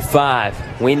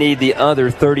 45. We need the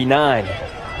other 39.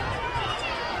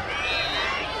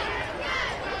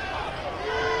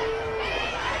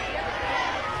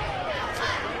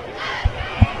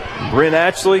 Brent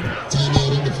Ashley,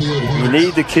 you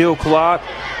need the kill clock.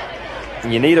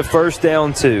 You need a first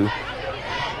down too.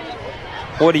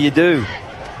 What do?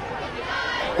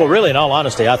 Well, really, in all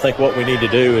honesty, I think what we need to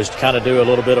do is kind of do a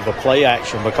little bit of a play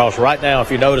action, because right now,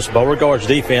 if you notice, Beauregard's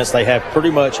defense, they have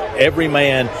pretty much every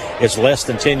man is less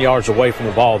than 10 yards away from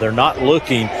the ball. They're not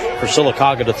looking for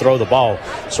Sylacauga to throw the ball.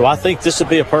 So I think this would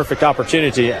be a perfect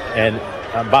opportunity, and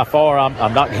by far,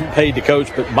 I'm not getting paid to coach,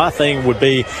 but my thing would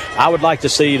be I would like to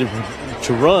see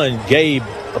to run Gabe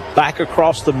back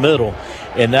across the middle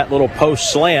in that little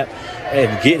post slant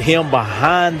and get him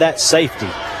behind that safety.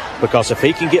 Because if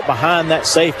he can get behind that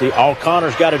safety, all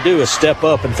Connor's got to do is step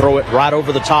up and throw it right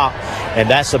over the top, and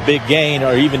that's a big gain,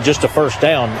 or even just a first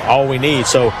down, all we need.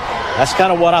 So that's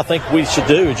kind of what I think we should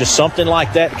do, just something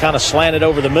like that, kind of slant it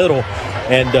over the middle,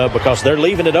 and because they're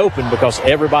leaving it open because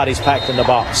everybody's packed in the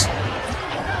box.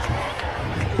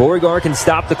 Beauregard can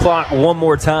stop the clock one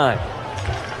more time.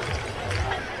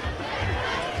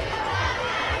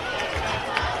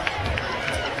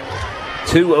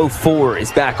 .204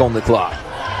 is back on the clock.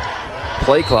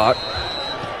 Play clock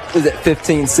is at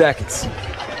 15 seconds.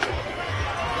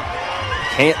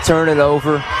 Can't turn it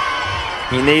over.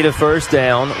 You need a first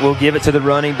down. We'll give it to the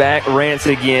running back, Rance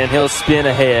again. He'll spin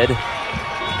ahead,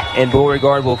 and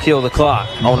Beauregard will kill the clock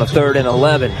on a 3rd and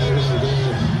 11.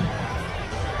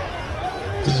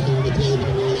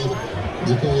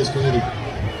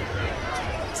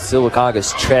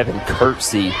 Sylacauga's Trevin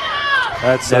Kirksey.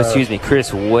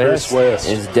 Chris West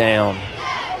is down.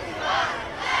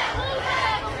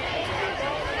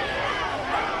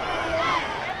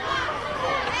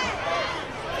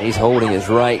 He's holding his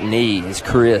right knee, is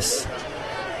Chris.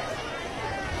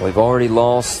 We've already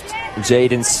lost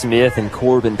Jaden Smith and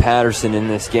Corbin Patterson in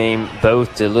this game,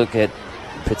 both to look at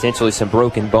potentially some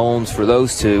broken bones for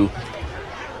those two.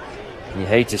 You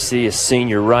hate to see a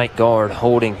senior right guard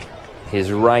holding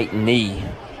his right knee.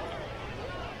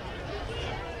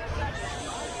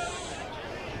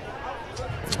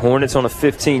 Hornets on a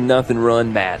 15-0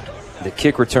 run, Matt. The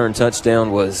kick return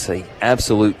touchdown was an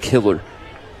absolute killer.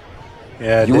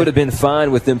 Yeah, you would have been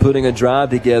fine with them putting a drive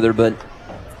together, but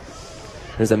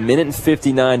there's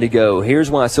 1:59 to go. Here's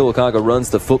why Sylacauga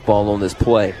runs the football on this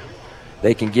play.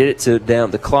 They can get it to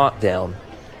the clock down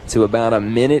to about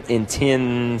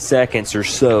 1:10 or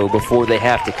so before they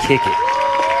have to kick it.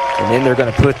 And then they're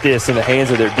going to put this in the hands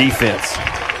of their defense.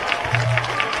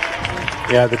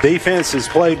 Yeah, the defense has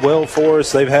played well for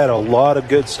us. They've had a lot of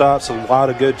good stops, a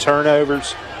lot of good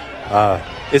turnovers.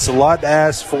 It's a lot to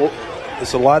ask for.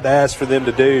 It's a lot to ask for them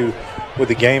to do with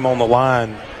the game on the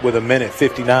line with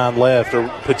 1:59 left, or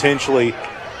potentially,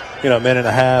 a minute and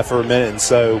a half or a minute and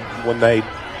so when they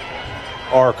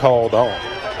are called on.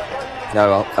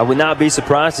 Now, I would not be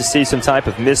surprised to see some type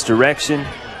of misdirection,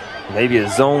 maybe a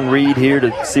zone read here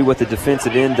to see what the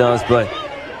defensive end does, but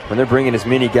when they're bringing as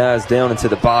many guys down into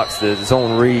the box, the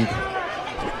zone read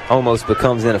almost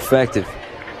becomes ineffective.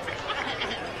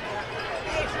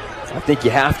 I think you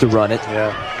have to run it.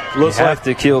 Yeah. You have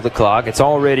to kill the clock. It's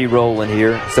already rolling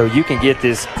here, so you can get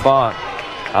this clock.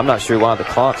 I'm not sure why the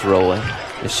clock's rolling.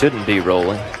 It shouldn't be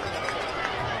rolling.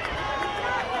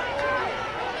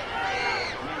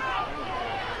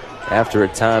 After a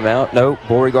timeout. Nope,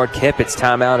 Beauregard kept its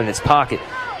timeout in its pocket.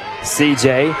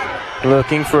 CJ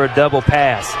looking for a double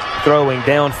pass. Throwing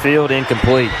downfield,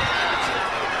 incomplete.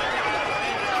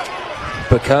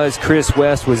 Because Chris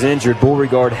West was injured,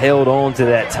 Beauregard held on to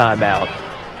that timeout.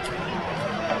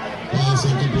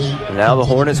 Now the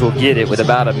Hornets will get it with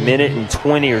about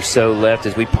 1:20 or so left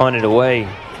as we punt it away.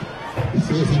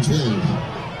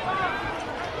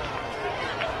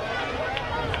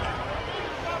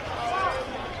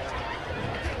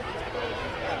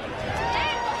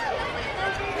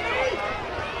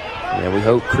 Yeah, we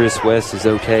hope Chris West is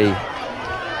okay.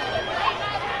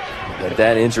 But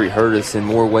that injury hurt us in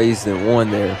more ways than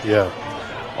one there. Yeah.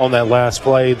 on that last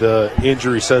play, the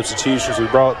injury substitutions. We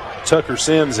brought Tucker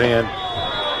Sims in.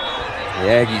 The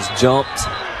Aggies jumped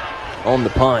on the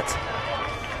punt.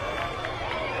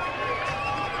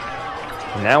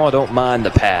 Now I don't mind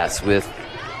the pass with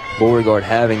Beauregard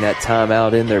having that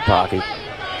timeout in their pocket.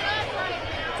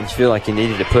 I just feel like you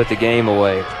needed to put the game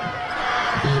away.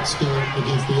 Bad start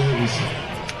against the Aggies.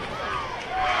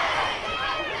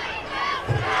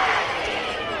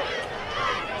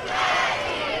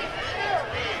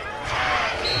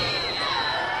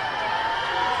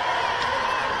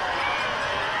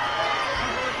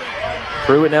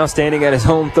 Pruitt now standing at his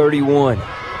home 31.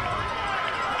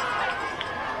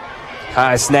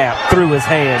 High snap through his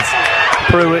hands.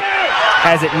 Pruitt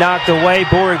has it knocked away.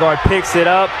 Beauregard picks it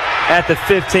up at the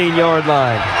 15-yard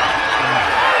line.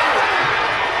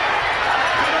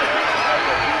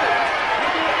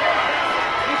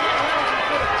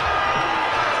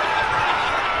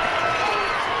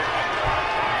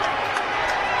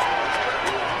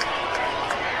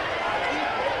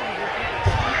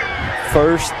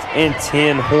 First and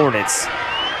 10 Hornets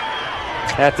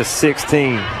at the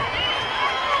 16.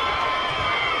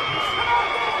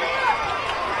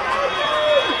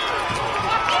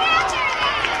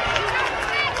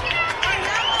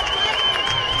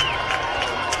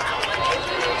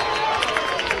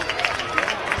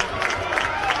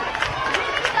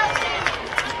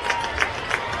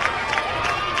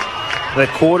 The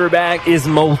quarterback is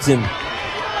Moulton.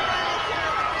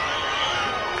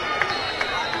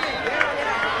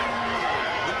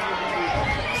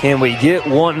 Can we get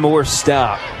one more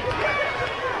stop?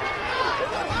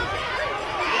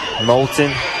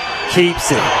 Moulton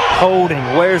keeps it, holding.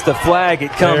 Where's the flag?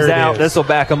 It comes out. This will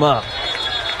back him up.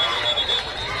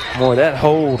 Boy, that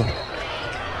hold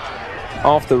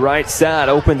off the right side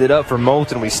opened it up for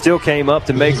Moulton. We still came up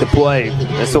to make the play.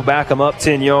 This will back him up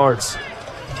 10 yards.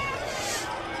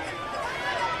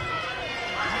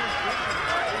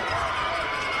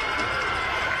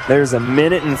 There's a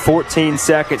minute and 14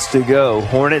 seconds to go.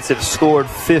 Hornets have scored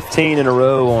 15 in a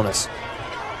row on us.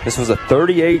 This was a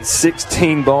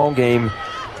 38-16 ball game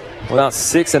with about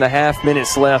 6.5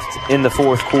 minutes left in the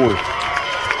fourth quarter.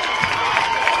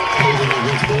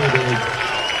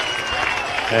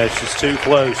 That's just too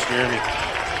close, Jeremy.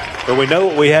 But we know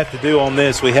what we have to do on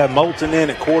this. We have Moulton in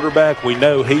at quarterback. We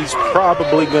know he's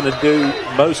probably going to do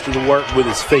most of the work with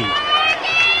his feet.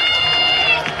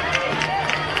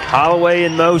 Holloway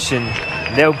in motion.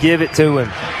 They'll give it to him.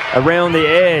 Around the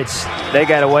edge, they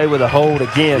got away with a hold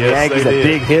again. Yes, the Aggies a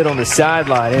big hit on the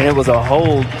sideline, and it was a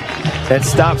hold that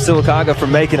stopped Sylacauga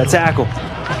from making a tackle.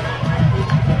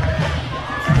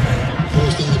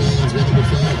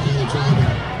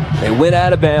 They went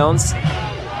out of bounds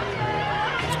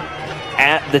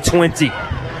at the 20.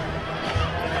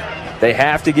 They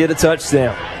have to get a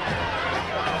touchdown.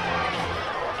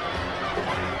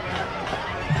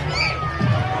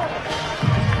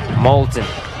 Moulton,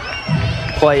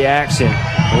 play action,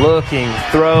 looking,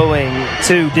 throwing,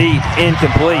 too deep,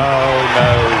 incomplete. Oh,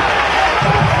 no.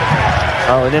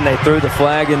 Oh, and then they threw the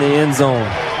flag in the end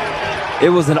zone. It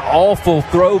was an awful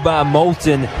throw by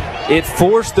Moulton. It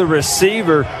forced the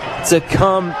receiver to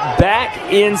come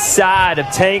back inside of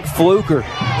Tank Fluker.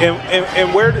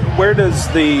 And where does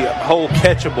the whole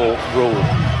catchable rule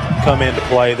come into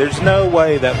play? There's no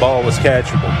way that ball was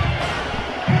catchable.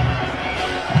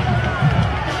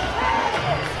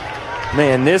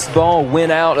 Man, this ball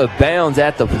went out of bounds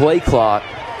at the play clock.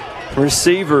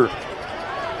 Receiver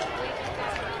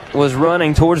was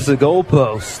running towards the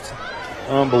goalpost.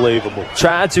 Unbelievable.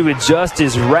 Tried to adjust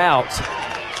his route,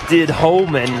 did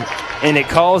Holman, and it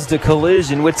caused a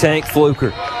collision with Tank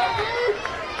Fluker.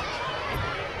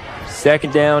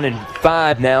 Second down and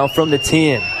 5 now from the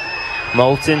 10.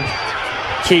 Moulton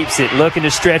keeps it, looking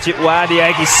to stretch it wide. The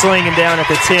Aggies slinging down at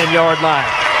the 10-yard line.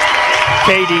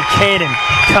 K.D. Cannon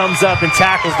comes up and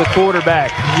tackles the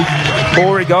quarterback.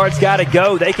 Beauregard's got to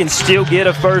go. They can still get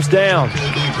a first down.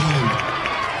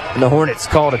 And the Hornets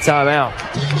called a timeout.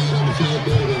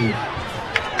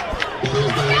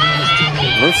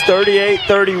 It's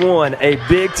 38-31. A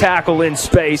big tackle in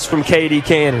space from K.D.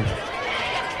 Cannon.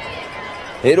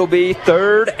 It'll be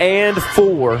 3rd and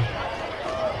 4.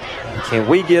 Can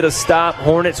we get a stop?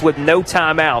 Hornets with no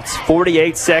timeouts.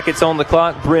 48 seconds on the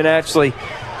clock. Brent Ashley,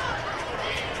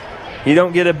 you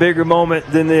don't get a bigger moment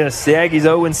than this. The Aggies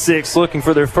 0-6, looking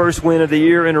for their first win of the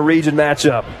year in a region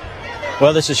matchup.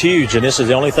 Well, this is huge, and this is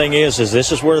the only thing is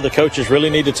this is where the coaches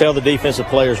really need to tell the defensive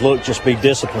players, look, just be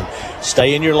disciplined.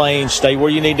 Stay in your lane. Stay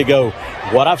where you need to go.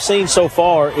 What I've seen so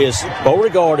far is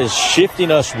Beauregard is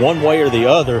shifting us one way or the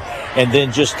other and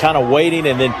then just kind of waiting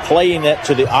and then playing that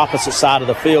to the opposite side of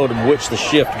the field in which the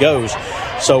shift goes.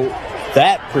 So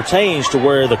that pertains to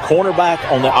where the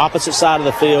cornerback on the opposite side of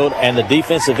the field and the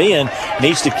defensive end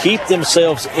needs to keep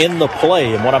themselves in the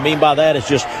play. And what I mean by that is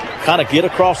just kind of get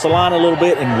across the line a little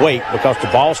bit and wait, because the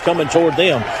ball's coming toward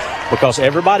them, because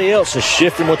everybody else is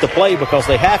shifting with the play because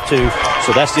they have to.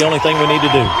 So that's the only thing we need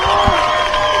to do.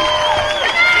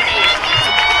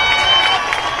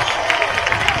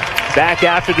 Back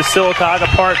after the Sylacauga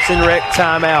Parks and Rec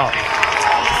timeout.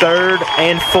 3rd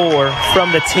and 4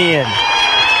 from the 10.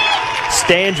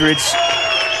 Standridge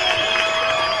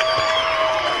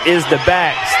is the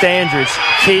back. Standridge,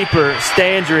 keeper.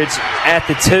 Standridge at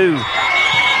the 2.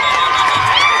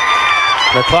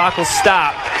 The clock will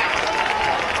stop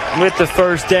with the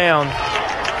first down.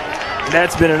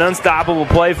 That's been an unstoppable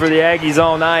play for the Aggies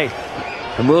all night.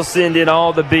 And we'll send in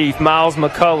all the beef. Miles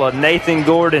McCullough, Nathan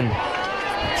Gordon,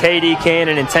 KD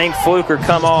Cannon, and Tank Fluker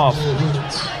come off.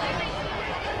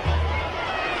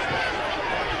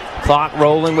 Clock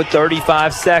rolling with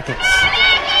 35 seconds.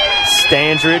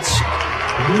 Standridge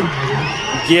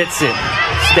gets it.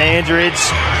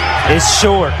 Standridge is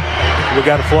short. We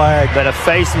got a flag. But a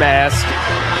face mask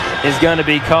is going to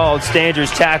be called.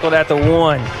 Standridge tackled at the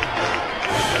 1.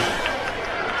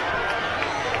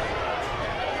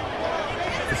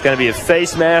 It's going to be a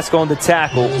face mask on the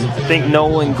tackle. I think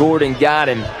Nolan Gordon got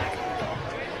him.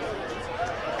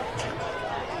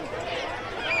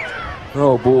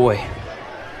 Oh, boy.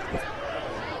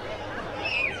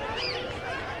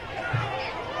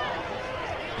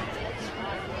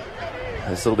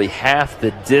 This will be half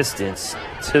the distance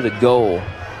to the goal.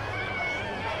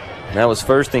 And that was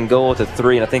 1st and goal at the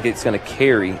 3, and I think it's going to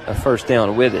carry a first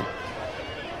down with it.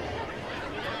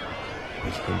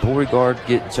 And Beauregard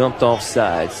get jumped off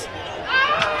sides.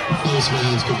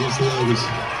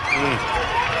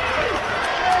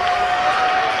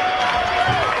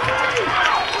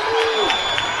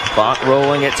 Clock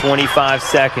rolling at 25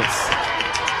 seconds.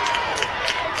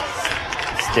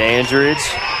 Standridge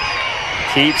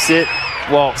keeps it,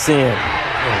 walks in.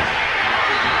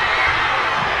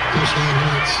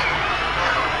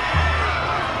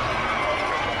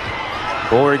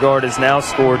 Beauregard has now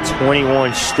scored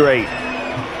 21 straight.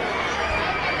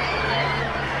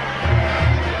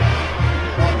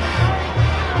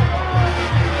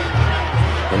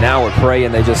 And now we're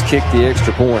praying they just kick the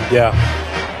extra point. Yeah.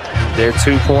 Their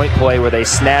 2-point play where they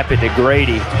snap it to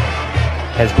Grady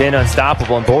has been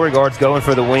unstoppable, and Beauregard's going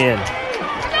for the win.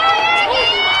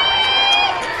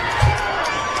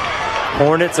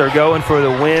 Hornets are going for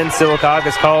the win.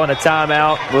 Sylacauga's calling a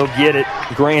timeout. We'll get it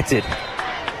granted.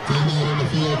 Timeout on the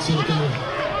field, Sylacauga.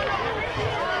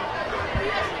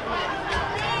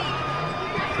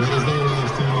 That is their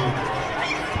last timeout.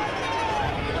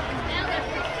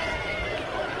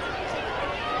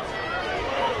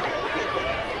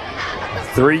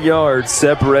 3 yards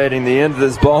separating the end of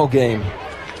this ball game.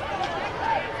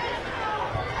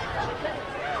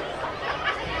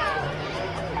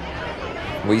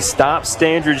 We stopped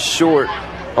Standridge short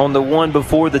on the one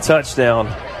before the touchdown.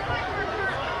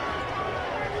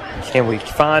 Can we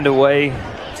find a way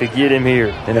to get him here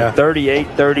in a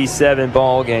 38-37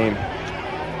 ball game?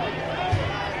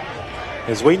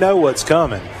 As we know what's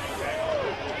coming.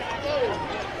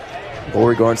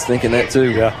 Beauregard's thinking that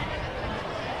too. Yeah.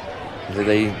 Do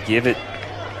they give it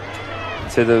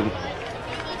to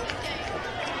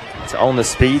on the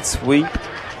speed sweep?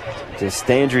 Does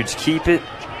Standridge keep it?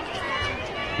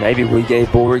 Maybe we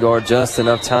gave Beauregard just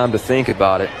enough time to think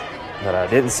about it, but I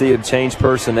didn't see him change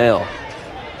personnel.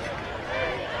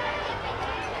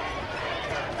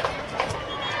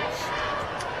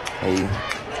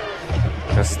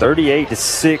 It's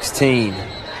 38-16.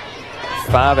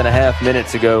 5.5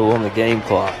 minutes ago on the game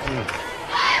clock.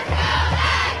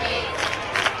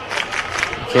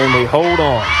 Can we hold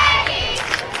on?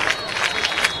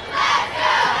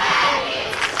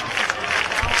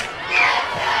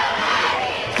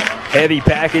 Heavy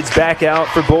package back out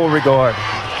for Beauregard.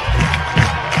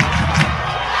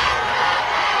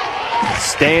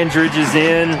 Standridge is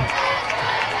in.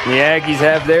 The Aggies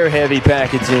have their heavy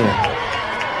package in.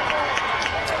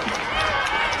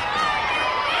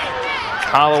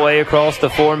 Holloway across the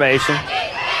formation.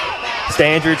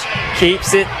 Standridge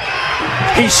keeps it.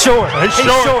 He's short. He's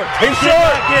short. He did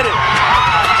not get it.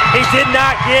 He did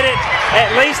not get it.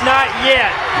 At least not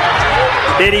yet.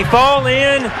 Did he fall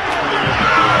in?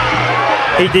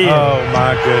 He did. Oh,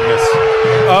 my goodness.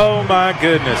 Oh, my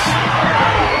goodness.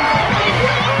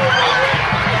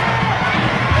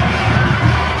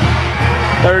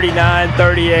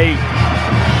 $39-38.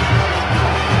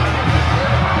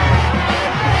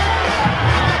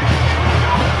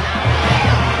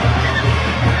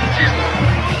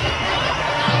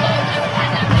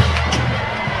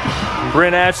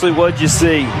 Brent Ashley, what'd you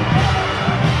see?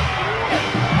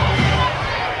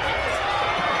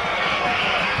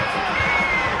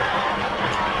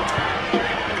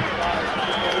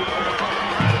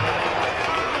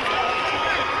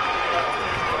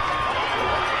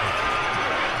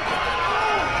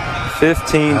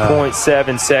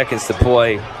 .7 seconds to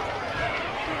play.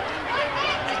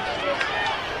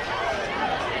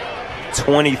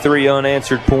 23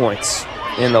 unanswered points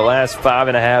in the last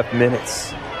 5.5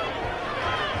 minutes.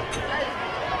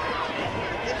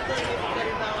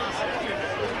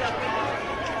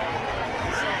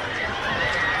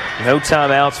 No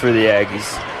timeouts for the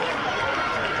Aggies.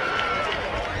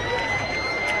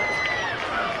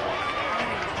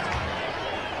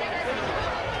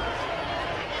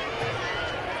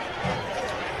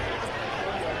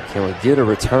 Can we get a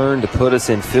return to put us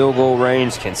in field goal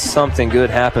range? Can something good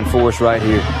happen for us right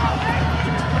here?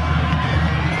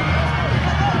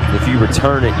 If you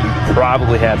return it, you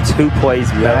probably have 2 plays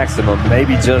maximum,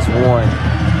 maybe just 1.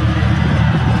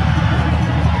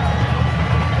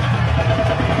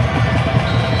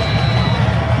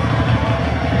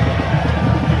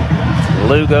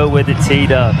 Lugo with it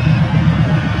teed up.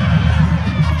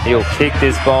 He'll kick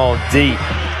this ball deep.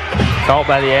 Caught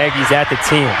by the Aggies at the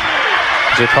 10.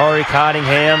 Jakari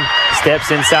Cottingham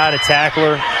steps inside a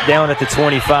tackler down at the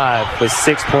 25 with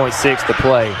 6.6 to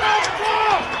play.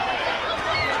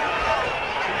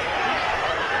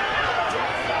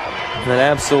 An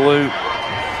absolute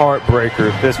heartbreaker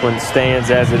if this one stands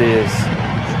as it is.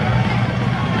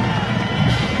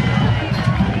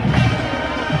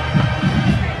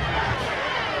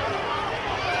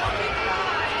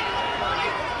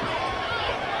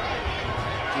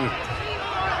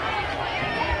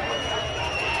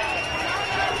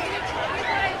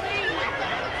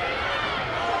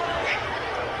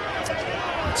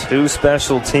 Two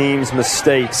special teams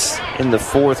mistakes in the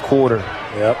fourth quarter.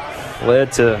 Yep.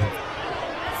 Led to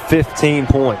 15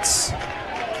 points.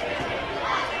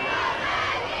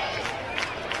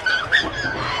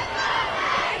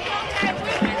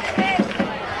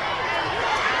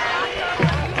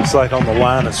 Looks like on the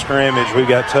line of scrimmage, we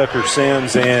got Tucker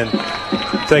Sims in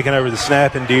taking over the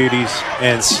snapping duties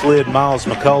and slid Miles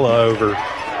McCullough over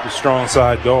the strong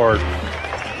side guard.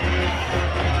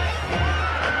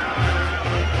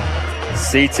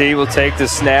 CT will take the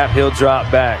snap. He'll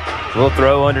drop back. We'll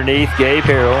throw underneath Gabe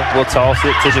Harrell. We'll toss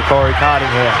it to Jakari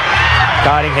Cottingham.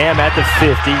 Cottingham at the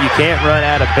 50. You can't run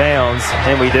out of bounds,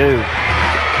 and we do.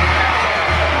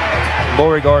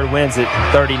 Beauregard wins it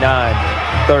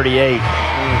 39-38.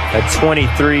 At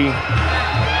 23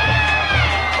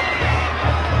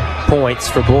 points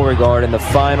for Beauregard in the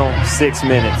final 6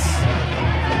 minutes.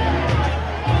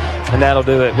 And that'll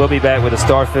do it. We'll be back with a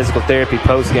Star Physical Therapy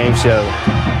post-game show.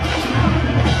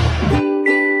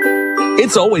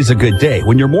 It's always a good day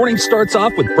when your morning starts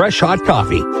off with fresh hot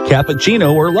coffee,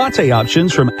 cappuccino, or latte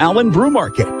options from Allen Brew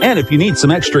Market. And if you need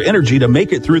some extra energy to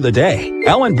make it through the day,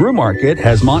 Allen Brew Market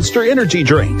has Monster energy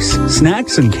drinks,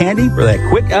 snacks, and candy for that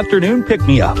quick afternoon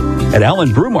pick-me-up. At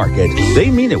Allen Brew Market, they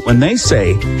mean it when they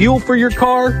say fuel for your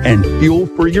car and fuel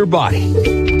for your body.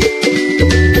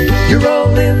 You're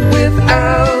rolling with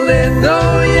Allen,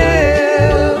 oh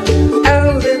yeah,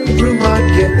 Allen Brew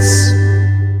Markets.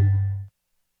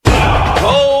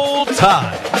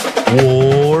 Tide,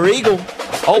 War Eagle.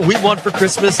 All we want for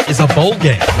Christmas is a bowl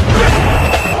game.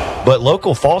 But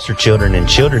local foster children and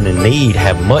children in need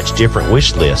have much different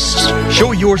wish lists.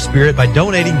 Show your spirit by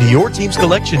donating to your team's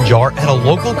collection jar at a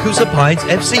local Coosa Pines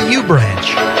FCU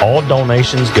branch. All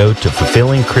donations go to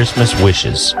fulfilling Christmas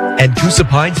wishes. And Coosa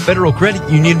Pines Federal Credit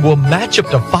Union will match up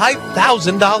to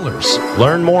 $5,000.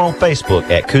 Learn more on Facebook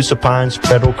at Coosa Pines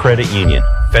Federal Credit Union.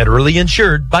 Federally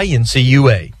insured by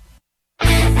NCUA.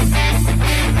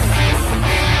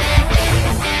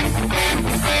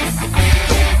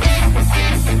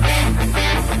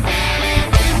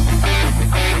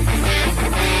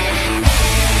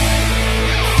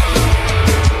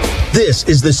 This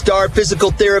is the Star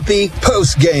Physical Therapy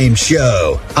post-game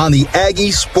show on the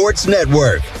Aggie Sports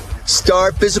Network.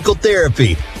 Star Physical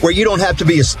Therapy, where you don't have to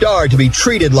be a star to be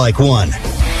treated like one.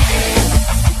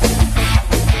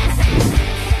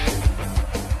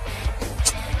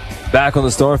 Back on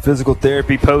the Star Physical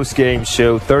Therapy post-game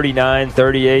show,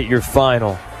 39-38 your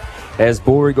final, as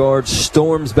Beauregard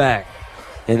storms back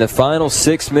in the final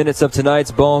 6 minutes of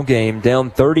tonight's ball game,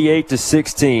 down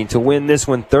 38-16 to win this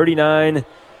one 39-38.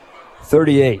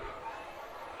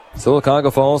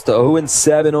 Sylacauga falls to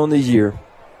 0-7 on the year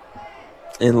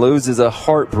and loses a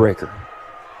heartbreaker,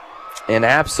 an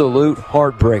absolute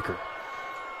heartbreaker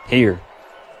here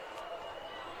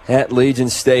at Legion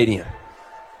Stadium.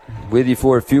 With you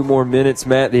for a few more minutes,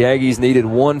 Matt. The Aggies needed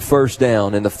one first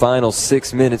down in the final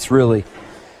 6 minutes, really,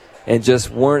 and just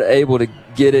weren't able to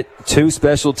get it. Two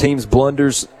special teams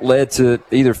blunders led to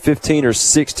either 15 or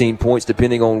 16 points,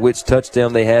 depending on which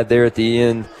touchdown they had there at the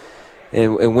end,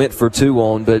 and went for two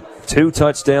on. But two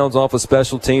touchdowns off of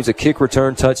special teams, a kick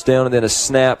return touchdown, and then a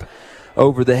snap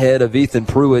over the head of Ethan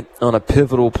Pruitt on a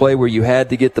pivotal play where you had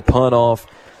to get the punt off.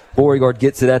 Beauregard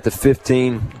gets it at the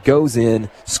 15, goes in,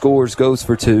 scores, goes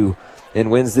for two, and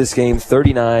wins this game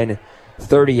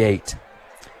 39-38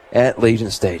 at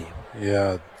Legion Stadium.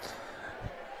 Yeah,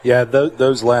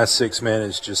 those last 6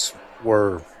 minutes just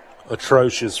were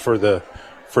atrocious for the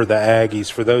Aggies,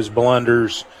 for those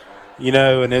blunders,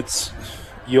 and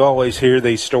you always hear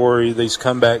these stories, these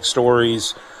comeback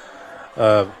stories,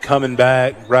 coming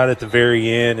back right at the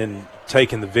very end and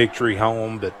taking the victory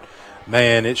home. But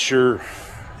man, it sure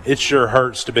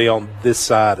hurts to be on this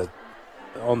side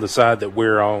on the side that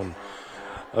we're on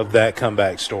of that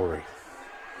comeback story.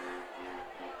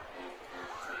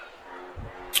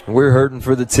 We're hurting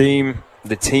for the team.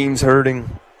 The team's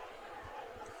hurting.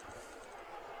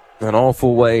 An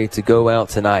awful way to go out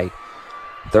tonight.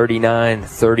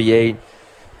 39-38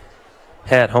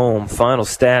 at home. Final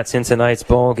stats in tonight's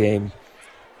ball game.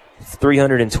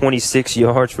 326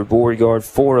 yards for Beauregard,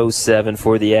 407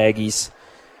 for the Aggies.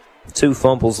 2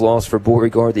 fumbles lost for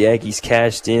Beauregard. The Aggies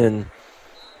cashed in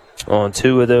on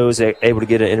 2 of those, able to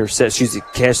get an interception.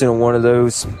 Cashed in on 1 of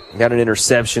those, got an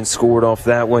interception, scored off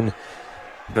that one.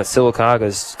 But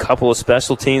Sylacauga's couple of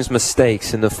special teams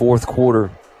mistakes in the fourth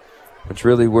quarter, which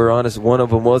really, we're honest, one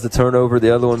of them was a turnover.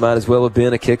 The other one might as well have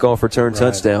been a kickoff return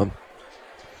touchdown.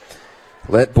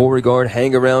 Let Beauregard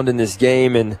hang around in this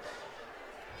game, and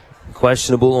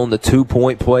questionable on the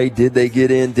 2-point play. Did they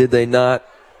get in? Did they not?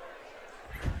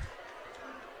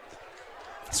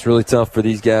 It's really tough for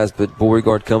these guys, but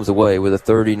Beauregard comes away with a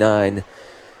 39-38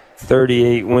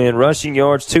 win. Rushing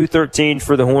yards, 213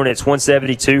 for the Hornets,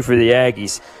 172 for the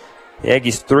Aggies. The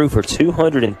Aggies threw for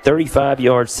 235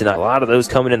 yards tonight. A lot of those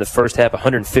coming in the first half,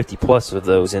 150 plus of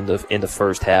those in the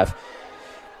first half.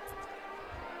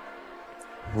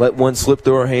 Let one slip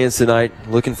through our hands tonight,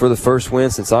 looking for the first win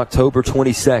since October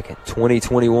 22nd,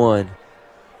 2021.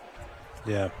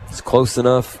 Yeah. It's close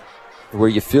enough where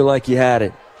you feel like you had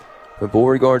it. But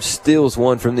Beauregard steals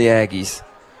one from the Aggies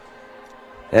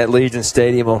at Legion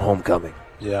Stadium on homecoming.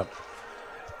 Yeah.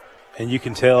 And you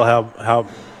can tell how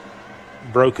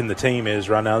broken the team is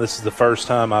right now. This is the first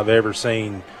time I've ever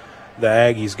seen the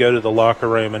Aggies go to the locker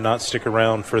room and not stick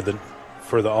around for the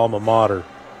alma mater.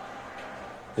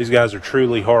 These guys are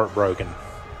truly heartbroken.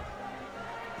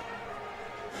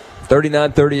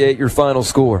 39-38, your final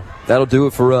score. That'll do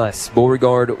it for us.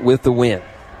 Beauregard with the win.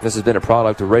 This has been a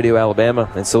product of Radio Alabama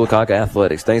and Sylacauga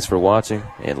Athletics. Thanks for watching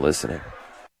and listening.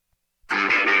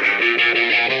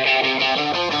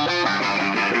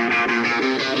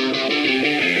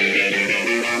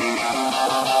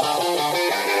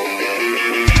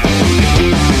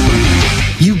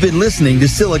 You've been listening to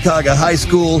Sylacauga High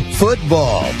School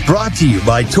football, brought to you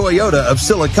by Toyota of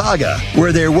Sylacauga,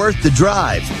 where they're worth the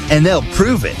drive, and they'll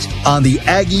prove it on the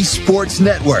Aggie Sports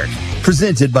Network,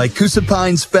 presented by Coosa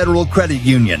Pines Federal Credit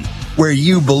Union, where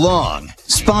you belong.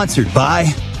 Sponsored by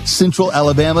Central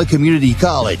Alabama Community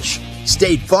College,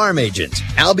 State Farm Agent,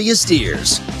 Albia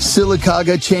Steers,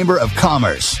 Sylacauga Chamber of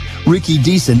Commerce, Ricky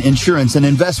Deason Insurance and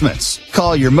Investments,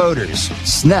 Collier Motors,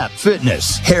 Snap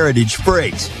Fitness, Heritage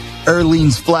Freight,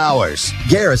 Erlene's Flowers,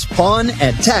 Garris Pawn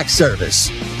and Tax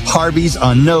Service, Harvey's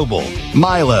on Noble,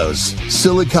 Milo's,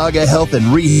 Sylacauga Health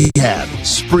and Rehab,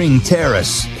 Spring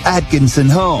Terrace, Atkinson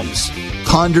Homes,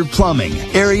 Ponder Plumbing,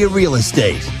 Area Real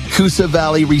Estate, Coosa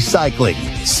Valley Recycling,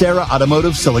 Sarah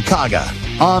Automotive Sylacauga,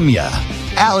 Amya,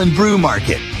 Allen Brew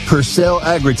Market, Purcell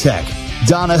Agritech,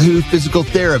 Donahue Physical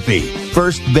Therapy,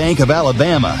 First Bank of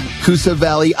Alabama, Coosa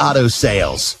Valley Auto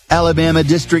Sales, Alabama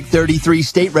District 33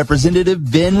 State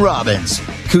Representative Ben Robbins,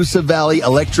 Coosa Valley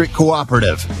Electric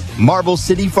Cooperative, Marble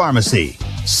City Pharmacy,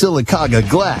 Sylacauga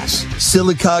Glass,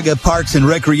 Sylacauga Parks and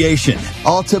Recreation,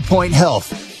 Alta Point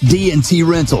Health, D&T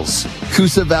Rentals,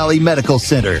 Coosa Valley Medical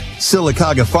Center,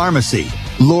 Sylacauga Pharmacy,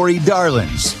 Lori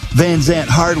Darlins, Van Zant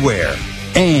Hardware,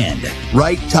 and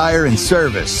Wright Tire and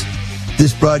Service.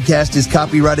 This broadcast is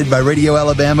copyrighted by Radio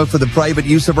Alabama for the private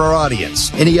use of our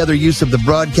audience. Any other use of the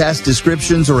broadcast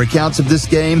descriptions or accounts of this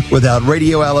game without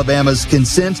Radio Alabama's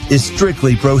consent is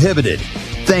strictly prohibited.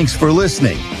 Thanks for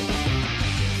listening.